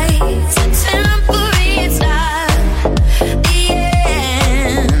lights are temporary, it's not the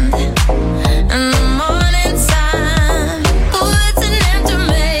end. And the morning sun puts an end to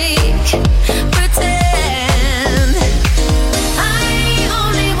make pretend. I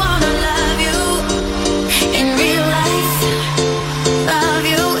only wanna love you in real life. Love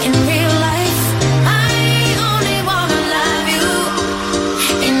you in real life. I only wanna love you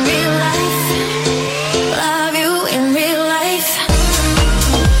in real life. Love you in real life.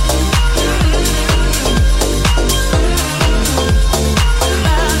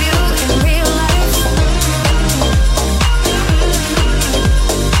 Love you in real life.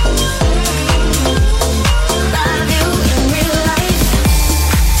 Love you in real life.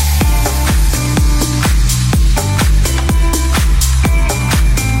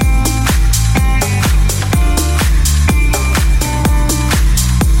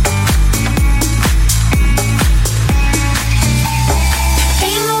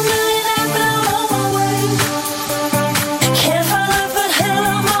 Ain't no millionaire, but I'm on my way. Can't find love, but hell,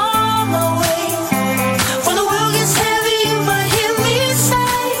 I'm on my way. When the world gets heavy, you might hear me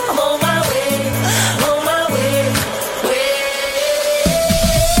say, I'm on my way,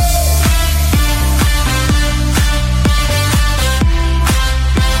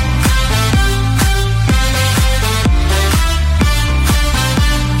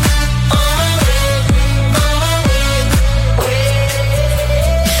 way.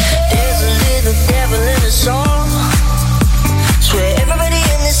 There's a little devil in us all. Swear everybody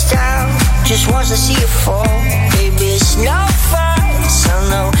in this town just wants to see you fall. Baby, it's no fun, so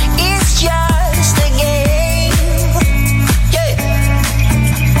no, it's just a game. Yeah.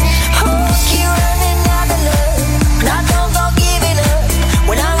 Oh, keep running out of love, and I don't go giving up.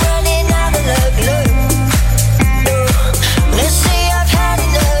 When I'm running out of love, let's say I've had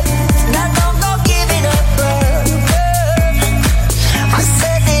enough, and I don't go giving up. I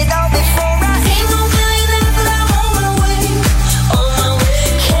said it all before I ain't no millionaire, but I'm on my way.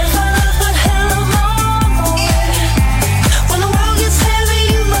 Can't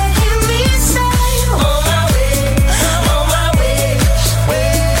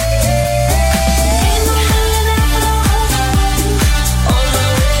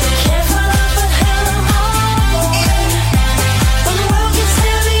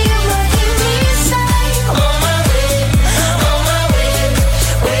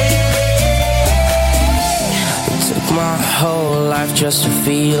just to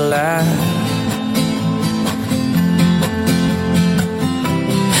feel that.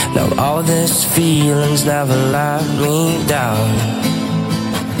 Now all these feelings never let me down.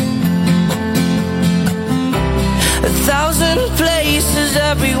 1,000 places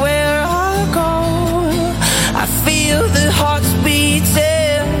everywhere I go, I feel the hearts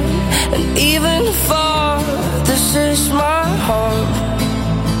beating, and even far, this is my home.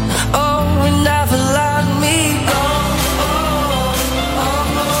 Oh, and never let me go.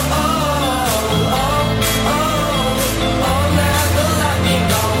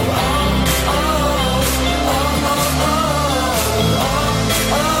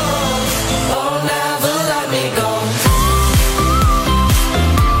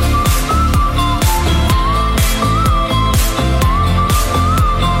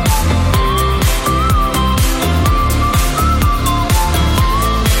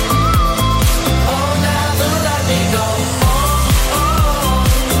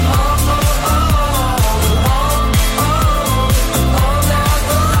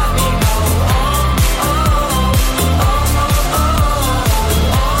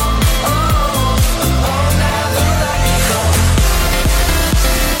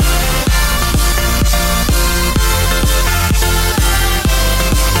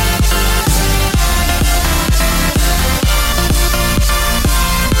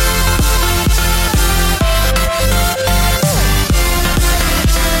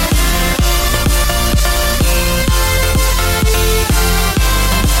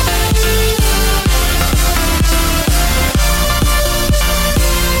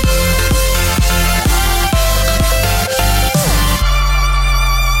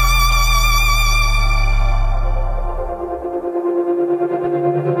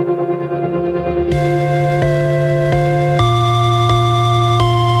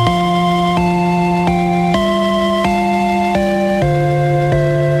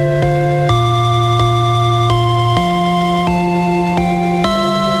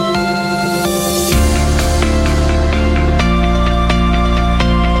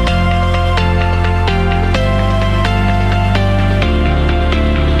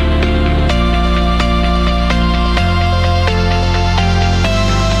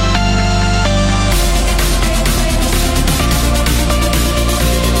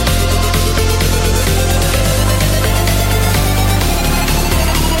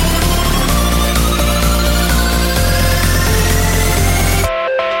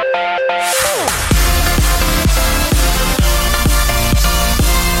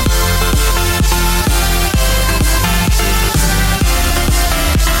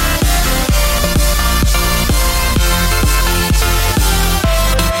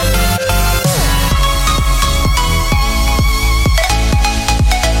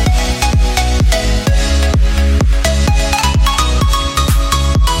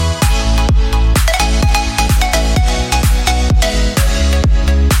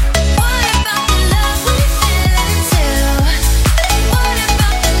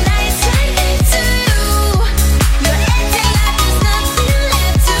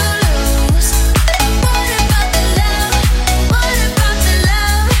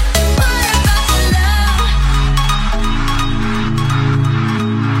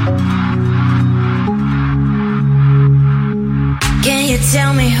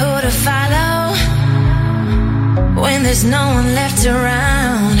 Tell me who to follow when there's no one left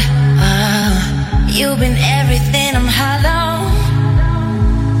around. You've been everything, I'm hollow,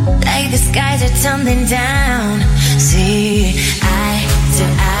 like the skies are tumbling down. See, eye to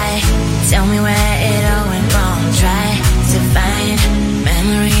eye, tell me where it all went wrong. Try to find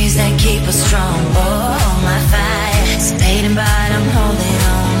memories that keep us strong. Oh, my fire's fading, but I'm holding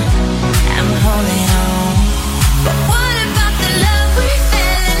on, I'm holding on. But what about the love we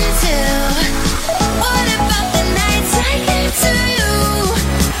fell into? What about the nights I gave to you?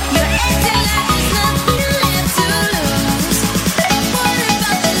 You're acting like there's nothing left to lose. What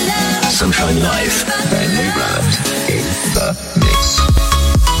about the love? Sunshine Live and Liebrand in the mix.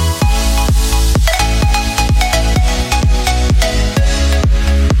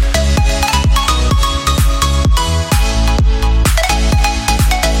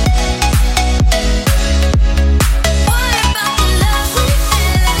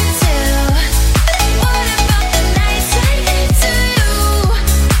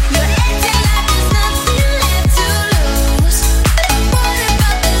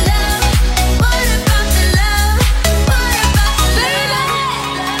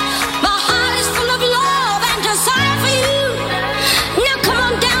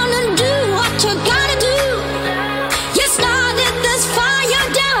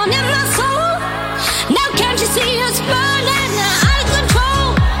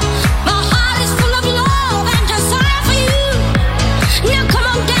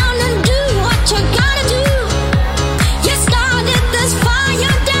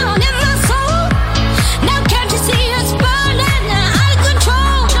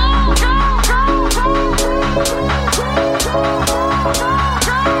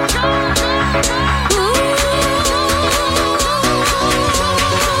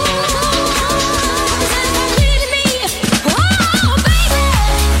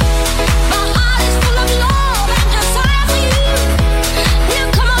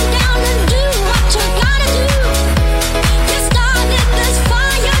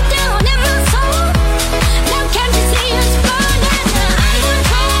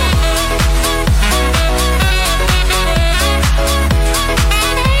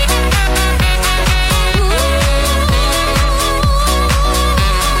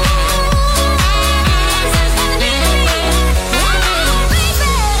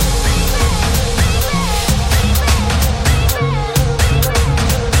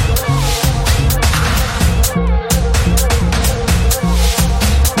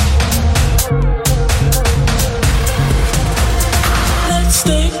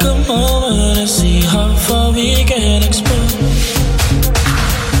 take a moment and see how far we can explore.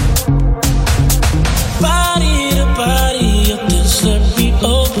 Body to body, just let me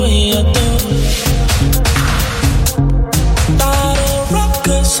open your door. Bottle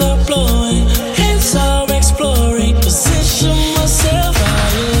rockets are blowing, hands are exploring. Position myself how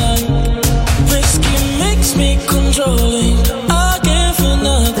you like. Whiskey makes me controlling. I care for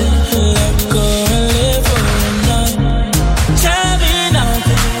nothing. Let go and live for a night. Tell me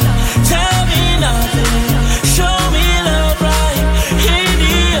nothing. Show me love right in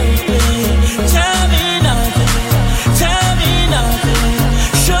the open. Tell me nothing. Show me love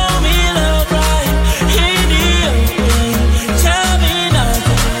right in the open. Tell me nothing.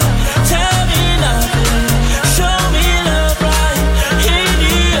 Show me love right in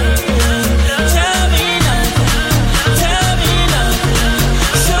the open. Tell me nothing.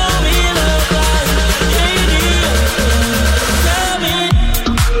 Show me love right in the open.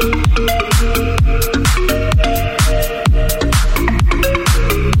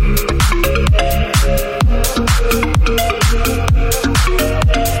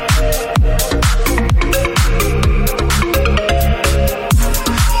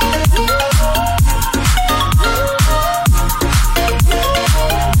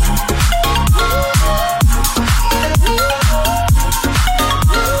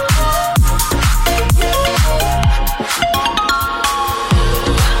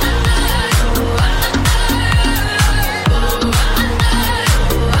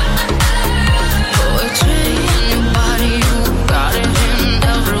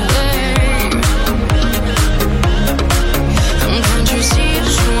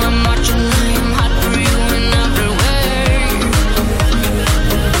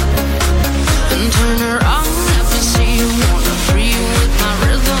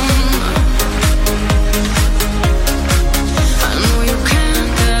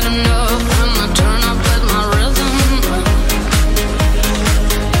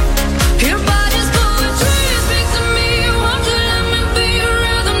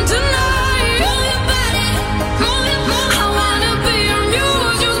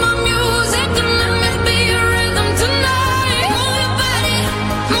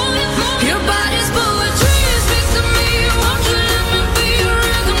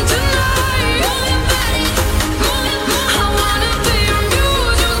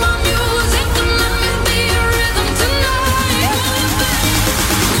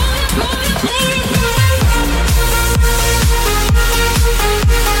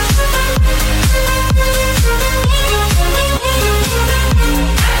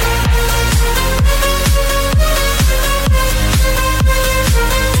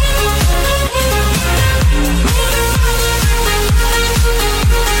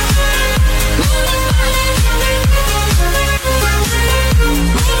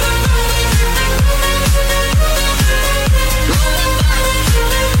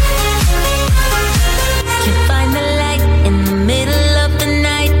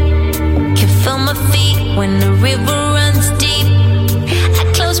 When the river runs deep, I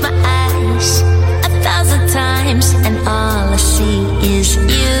close my eyes 1,000 times and all I see is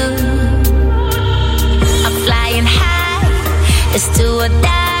you. I'm flying high, it's do or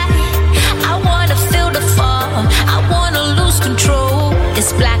die. I wanna feel the fall, I wanna lose control.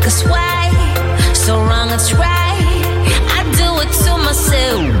 It's black as white, so wrong it's right. I do it to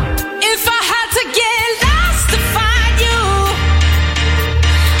myself. If I had to get lost to find you,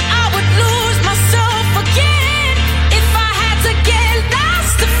 I would lose myself again. If I had to get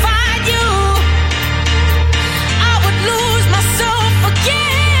lost to find you, I would lose myself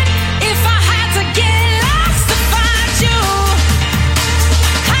again. If I had to get lost to find you,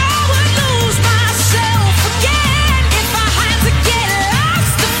 I would lose myself again. If I had to get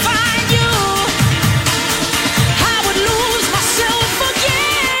lost to find you, I would lose myself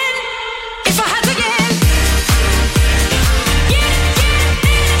again.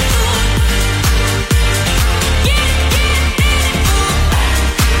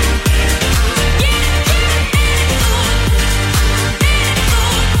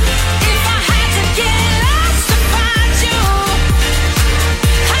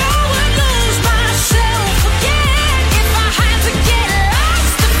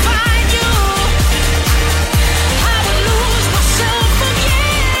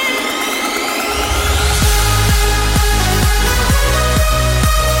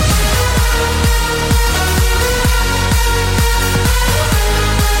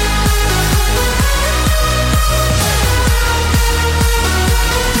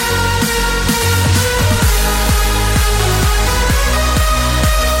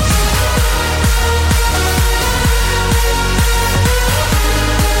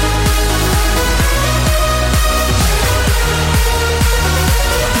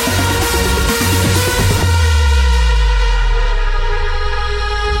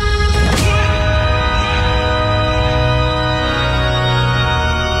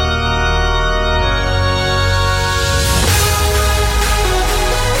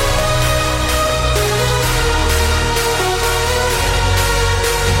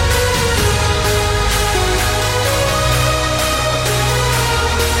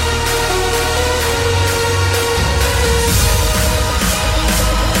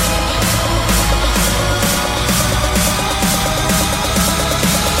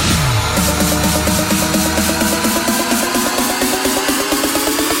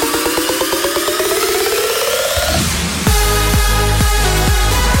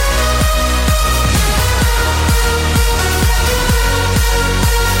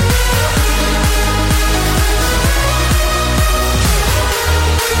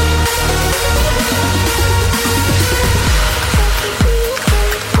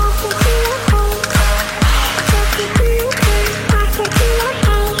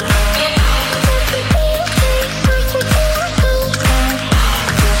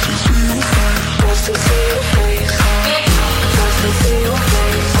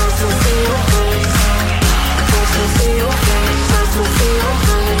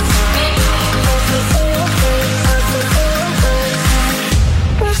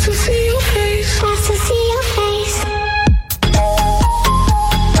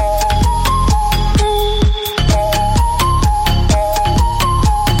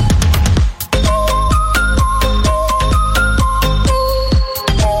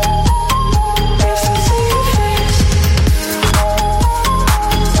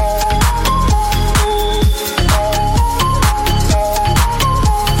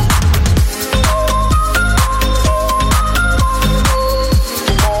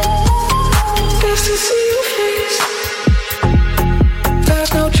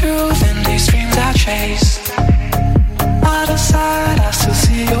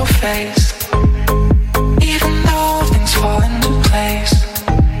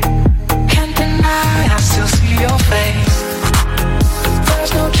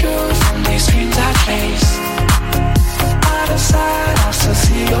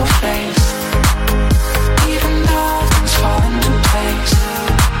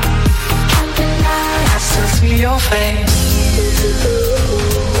 face.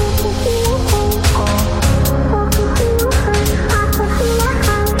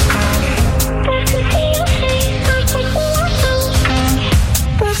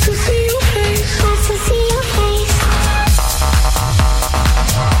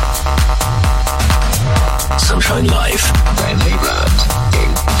 Sunshine Live by Liebrand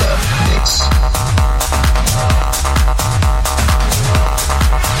in the mix.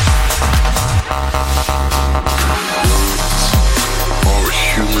 Are a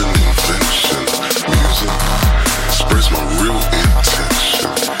human invention. Music express my real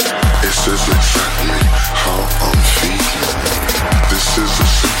intention. It says exactly how I'm feeling. This is a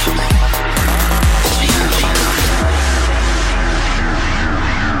symphony of you.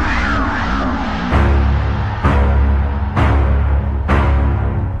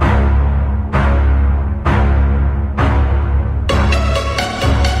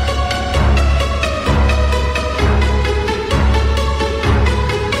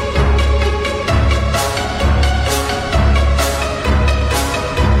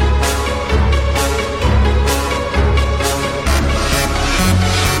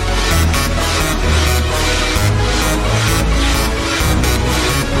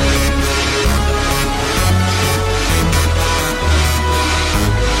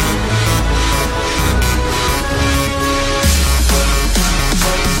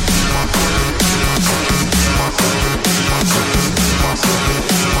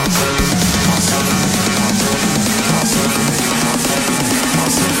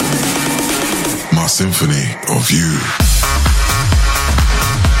 My symphony of you.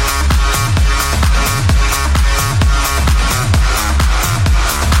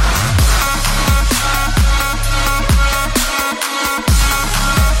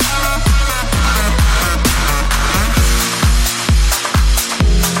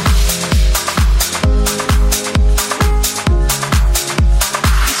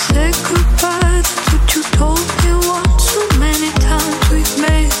 Say goodbye, that's what you told me once. So many times we've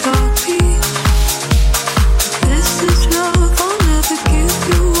made our peace. This is love, I'll never give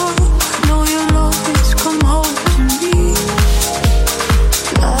you up. I know you'll always come home to me.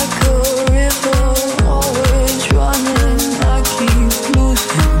 Like a river, always running, I keep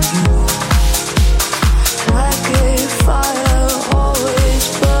losing you. Like a fire, always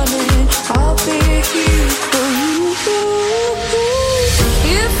burning, I'll be here for you.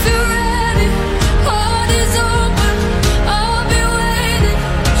 If you're ready, heart is open, I'll be waiting.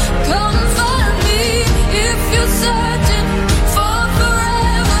 Come find me. If you're searching for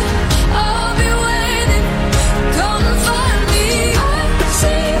forever, I'll be waiting. Come find me. I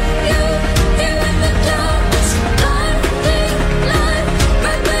see you here in the darkness, lightning light,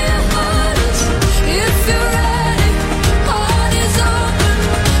 right where your heart is. If you're ready, heart is open,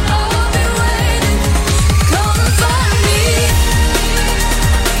 I'll be waiting. Come find me.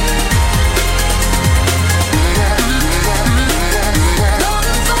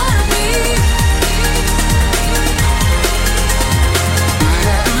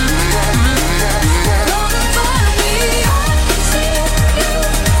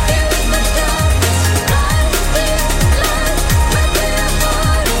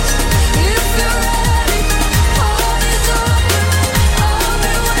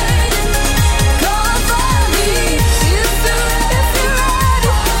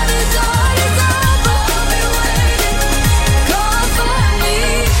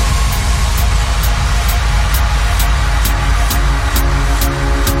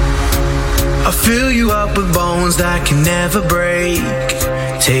 I'll fill you up with bones that can never break.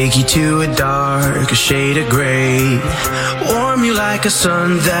 Take you to a darker shade of gray. Warm you like a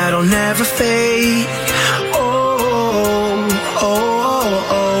sun that'll never fade. Oh, oh, oh,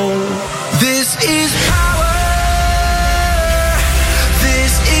 oh. This is power.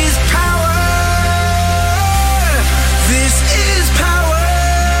 This is power. This is power.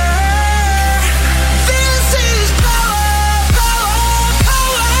 This is power, power,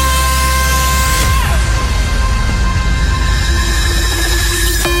 power.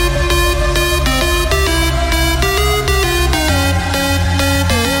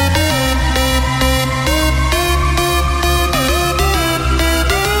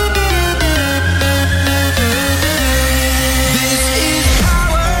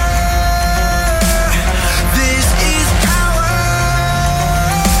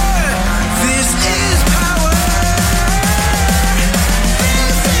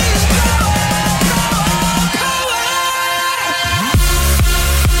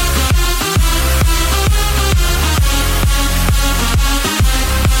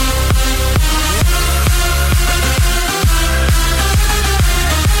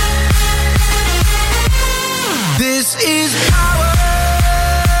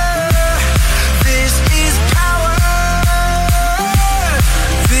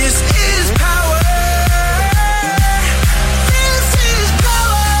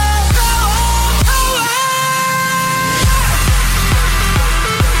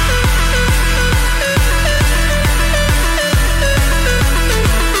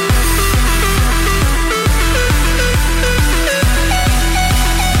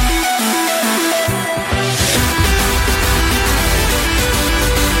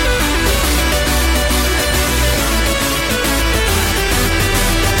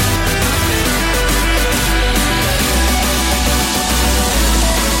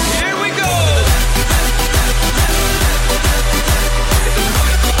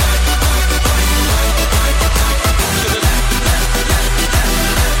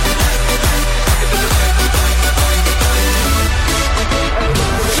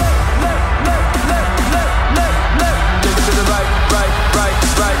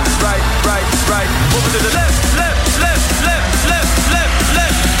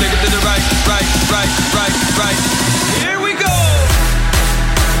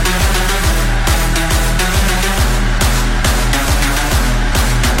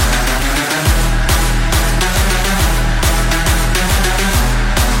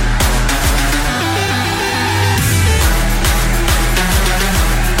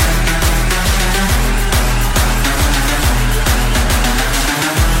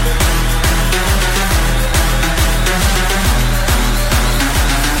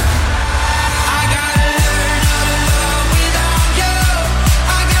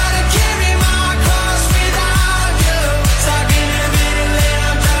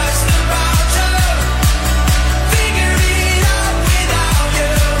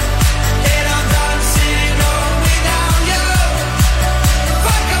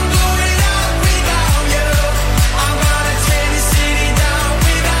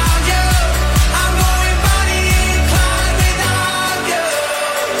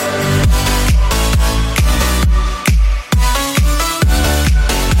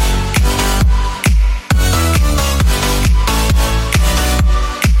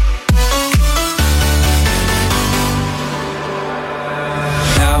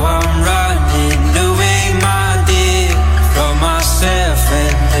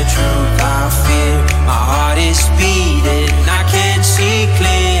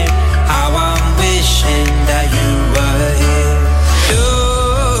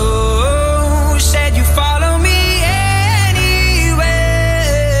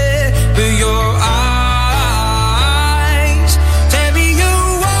 but your eyes tell me you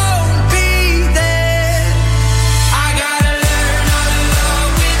won't be there. I gotta learn how to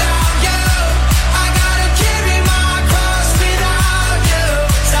love without you. I gotta carry my cross without you.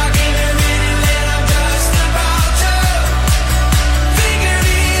 Stuck in a minute that I'm just about to figure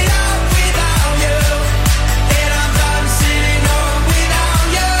it out without you. And I'm done sitting home without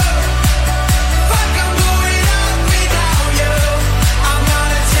you. Fuck, I'm going out without you. I'm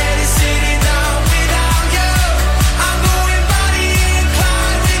gonna tell you sitting down without you. I'm going body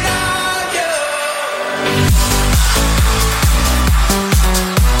inclined without you.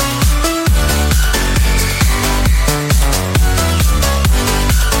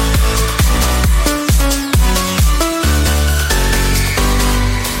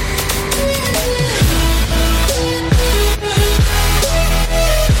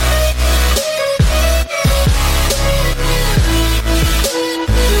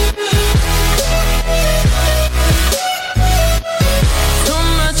 So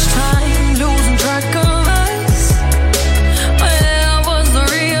much time losing track of us. Where was the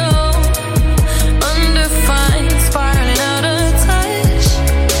real? Undefined, spiraling out of touch.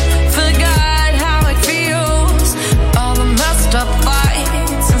 Forgot how it feels. All the messed up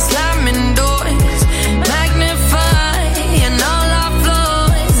fights and slamming doors. Magnifying all our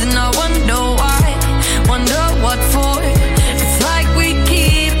flaws. And I wonder why, wonder what for. It's like we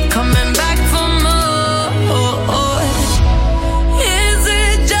keep coming back for more. Is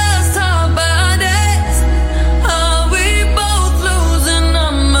it just our bodies? Are we both losing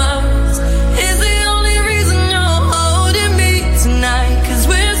our minds? Is the only reason you're holding me tonight? 'Cause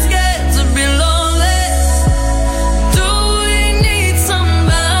we're scared to be lonely. Do we need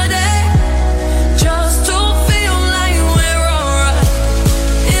somebody just to feel like we're alright?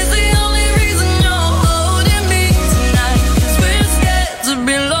 Is the only reason you're holding me tonight? 'Cause we're scared to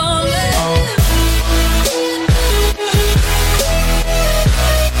be lonely.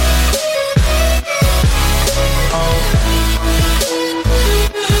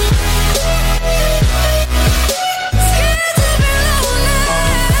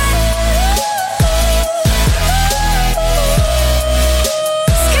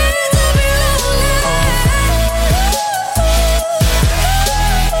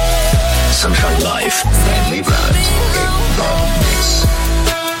 Sunshine Life and Liebrand in Grandmix.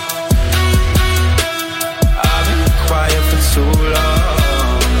 I've been quiet for too long.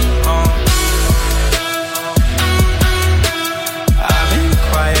 I've been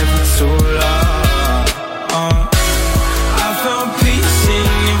quiet for too long. I found peace in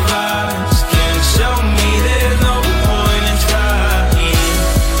your vibes. Can't show me there's no point in trying.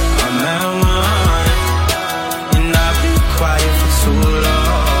 I'm at one, and I've been quiet for too long.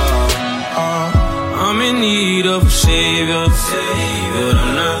 I'm in need of a savior, but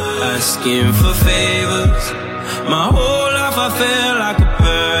I'm not asking for favors. My whole life I feel like a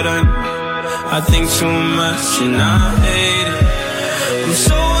burden. I think too much and I hate it. I'm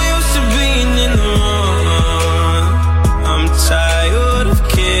so used to being in the wrong. I'm tired of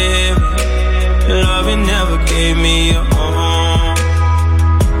caring. Loving never gave me a home.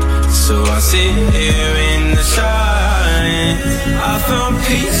 So I sit here in the silence. I found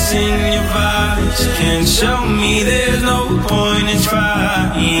peace in your vibes. Can't show me there's no point in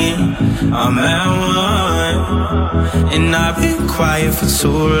trying. I'm at one, and I've been quiet for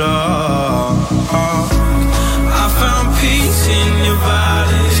too long. I found peace in your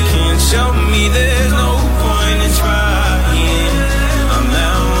vibes. Can't show me there's no point in trying. I'm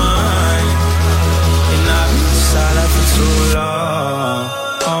at one, and I've been silent for too long.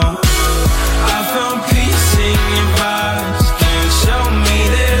 I found peace in your vibes. Can't show me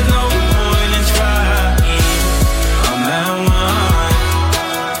there's no point in trying. I'm at one,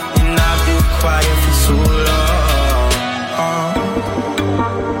 and I've been quiet for too long.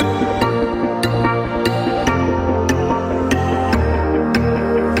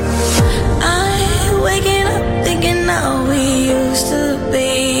 I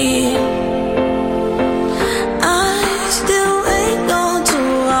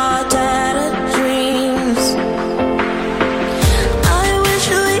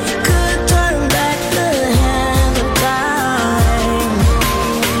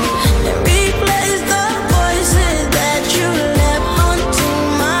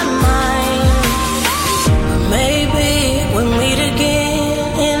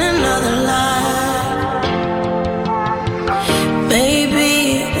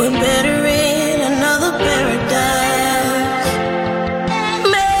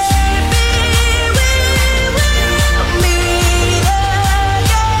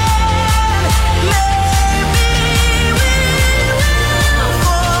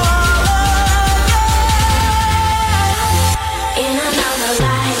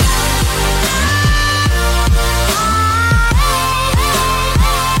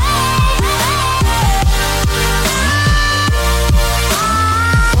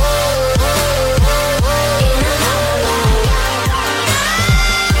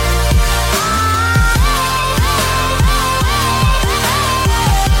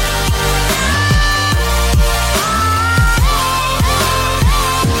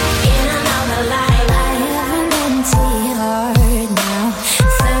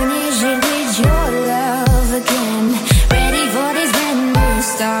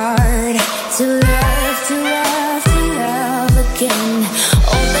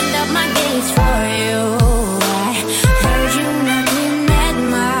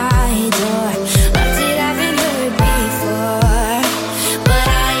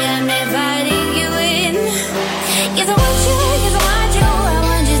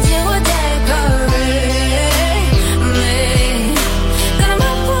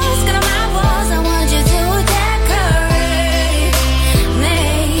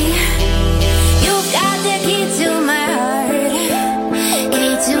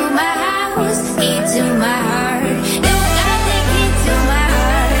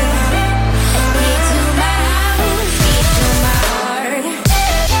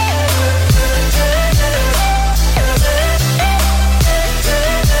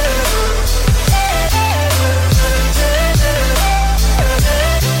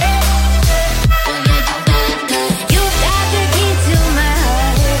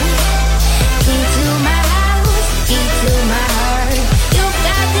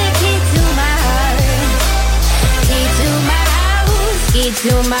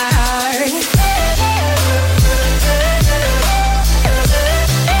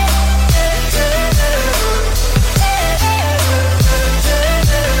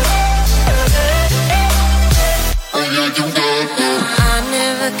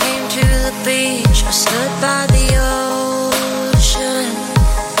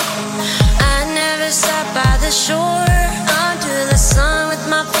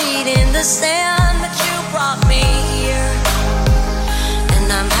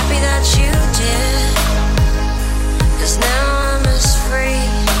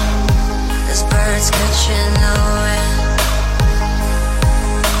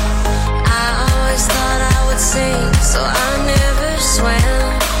so I never swam.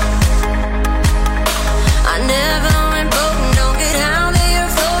 I never went boating, don't get how they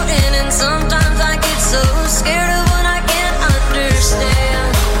are floating, and sometimes I get so scared of what I can't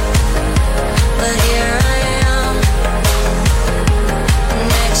understand. But here I am,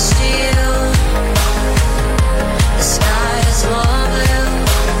 next to you. The sky is more blue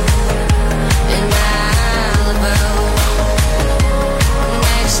in Malibu.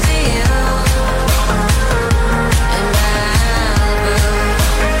 Next to you in Malibu.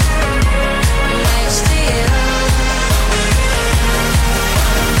 Next to you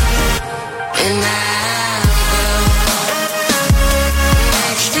in Malibu.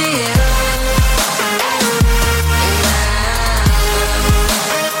 Next to you.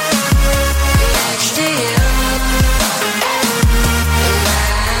 Next to you.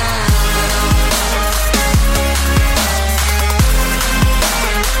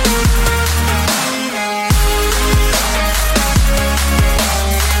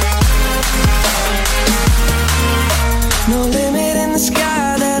 No limit in the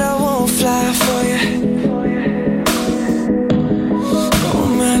sky that I won't fly for you. No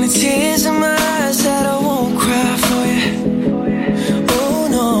amount of tears in my eyes that I won't cry for you. Oh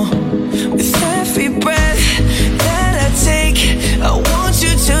no, with every breath that I take, I want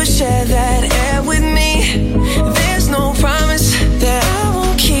you to share that air with me. There's no promise that I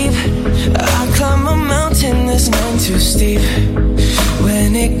won't keep. I climb a mountain that's none too steep.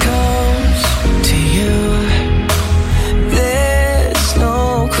 When it comes to you, there's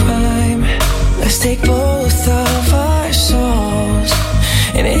no crime. Let's take both of our souls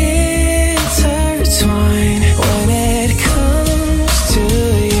and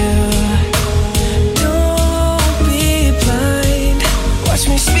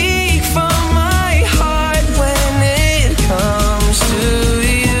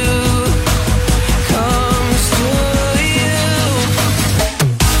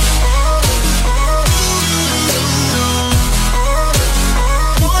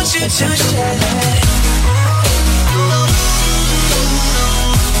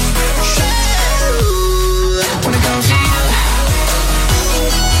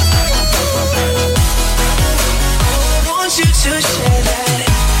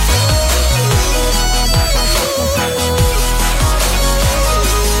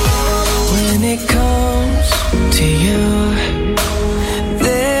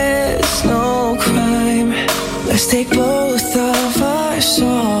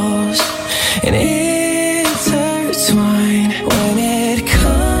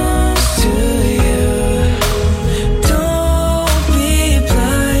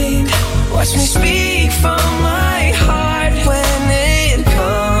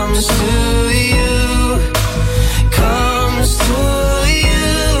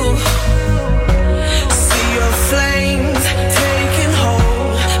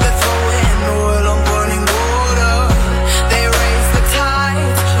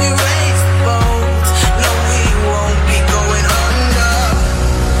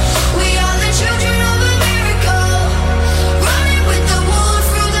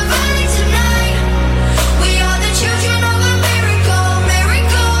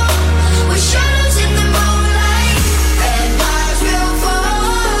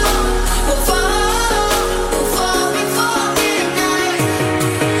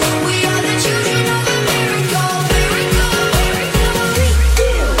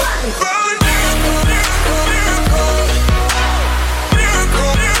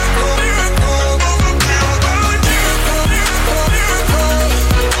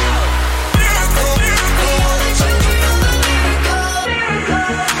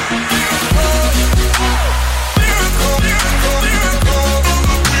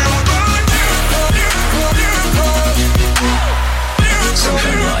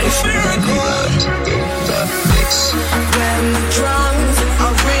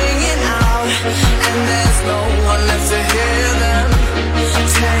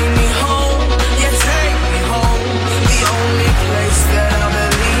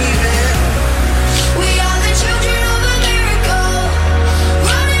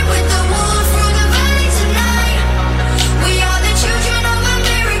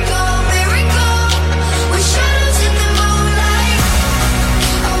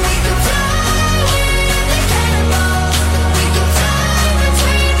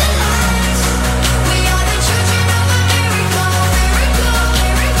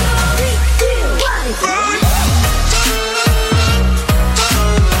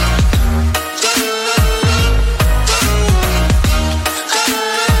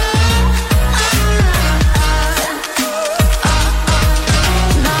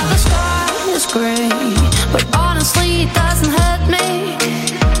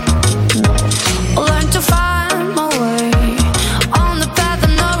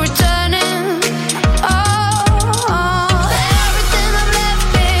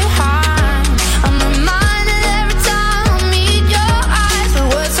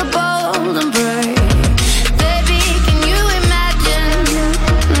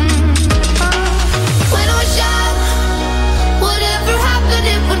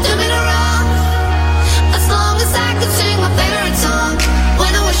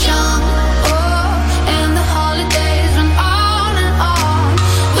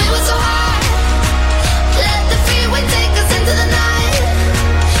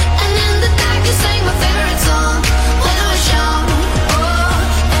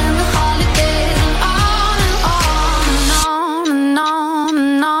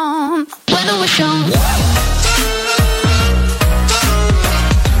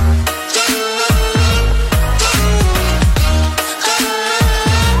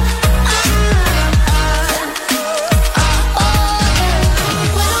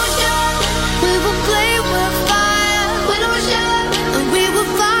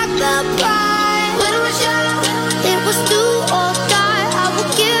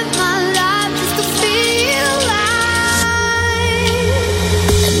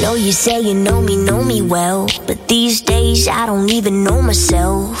You say you know me well, but these days I don't even know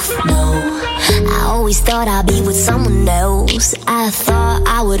myself. No, I always thought I'd be with someone else. I thought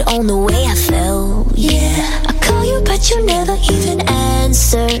I would own the way I felt. Yeah, I call you but you never even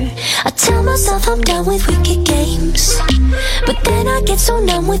answer. I tell myself I'm done with wicked games, but then I get so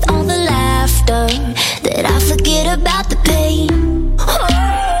numb with all the laughter that I forget about the pain.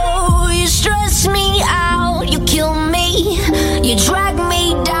 Oh, you stress me out, you kill me, you drag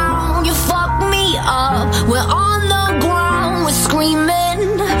me down, you fuck me up. We're on the ground, we're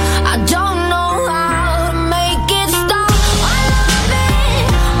screaming. I don't know how to make it stop. I love it,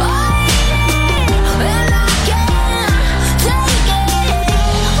 and I can't take it,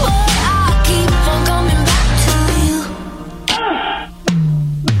 but I keep on coming back to you.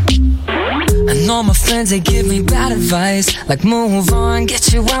 And all my friends, they give me bad advice, like move on,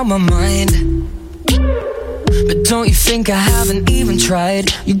 get you out my mind. But don't you think I haven't even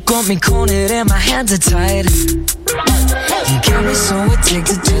tried? You got me cornered and my hands are tied. You got me so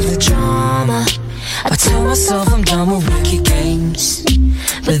addicted to the drama. I tell myself I'm done with wicked games,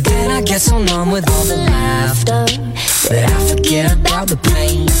 but then I get so numb with all the laughter that I forget about the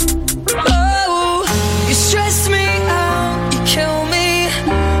pain. Oh, you stress me out, you kill me,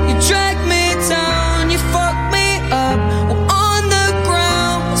 you drag me down, you fuck me up. We're on the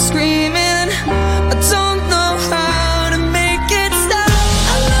ground, screaming. I don't know how to make it stop.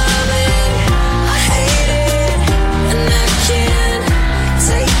 I love it, I hate it, and I can't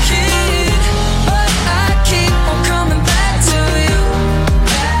take it, but I keep on coming back to you.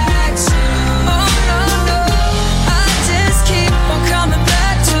 Back to you. Oh no, no, I just keep on coming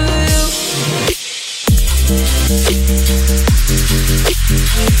back to you.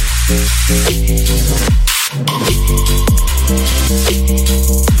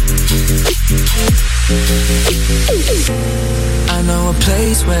 I know a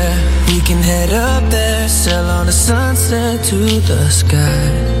place where we can head up there, sail on the sunset to the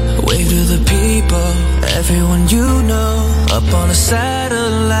sky, wave to the people, everyone you know, up on a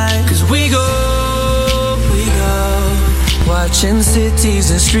satellite. Cause we go, watching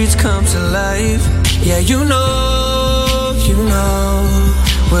cities and streets come to life. Yeah, you know,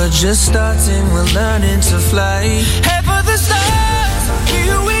 we're just starting, we're learning to fly. Head for the stars,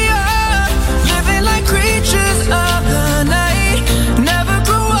 here we are, living like creatures of the night. Never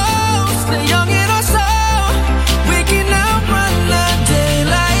grow old, stay young in our soul. We can outrun the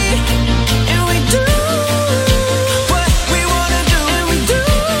daylight, and we do what we wanna do, and we do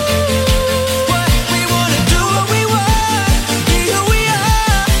what we wanna do, what we want. Here we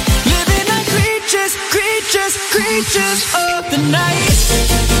are, living like creatures of the night.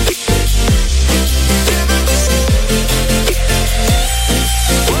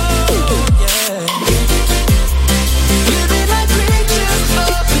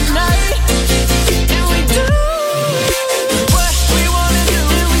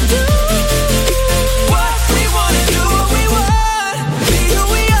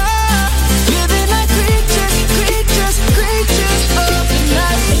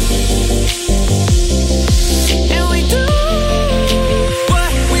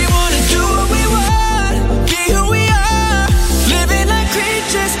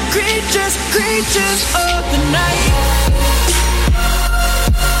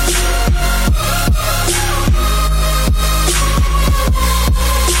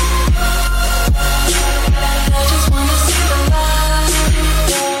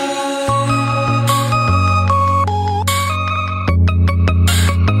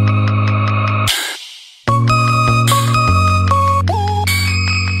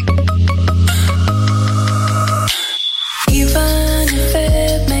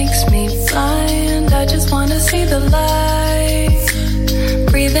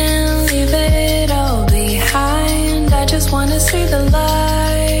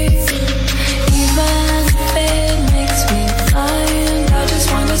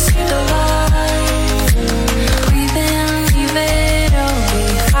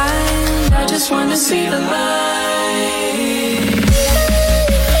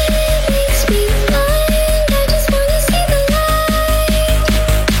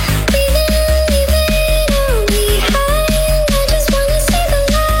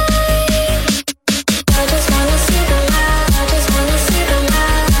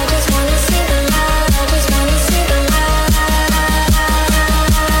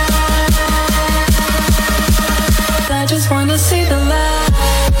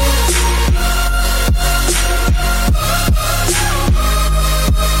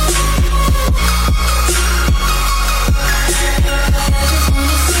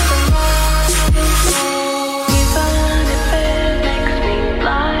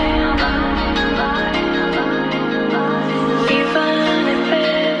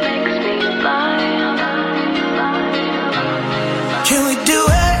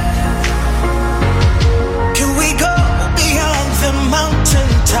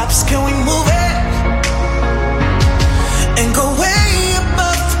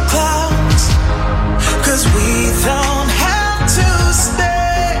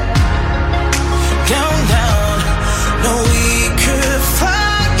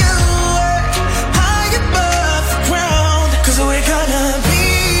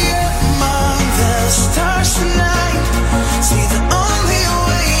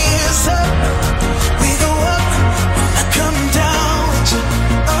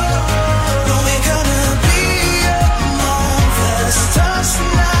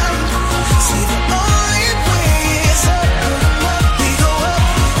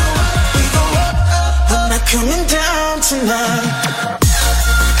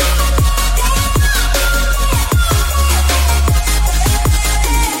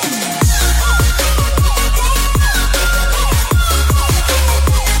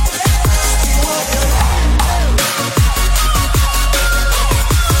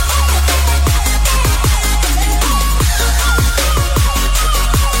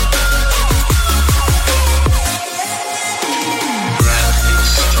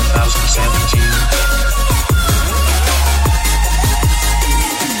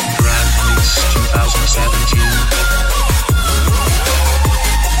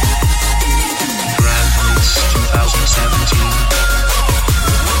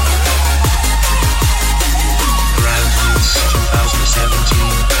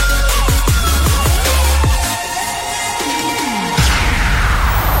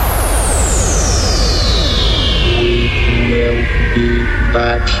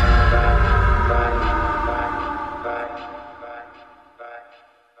 but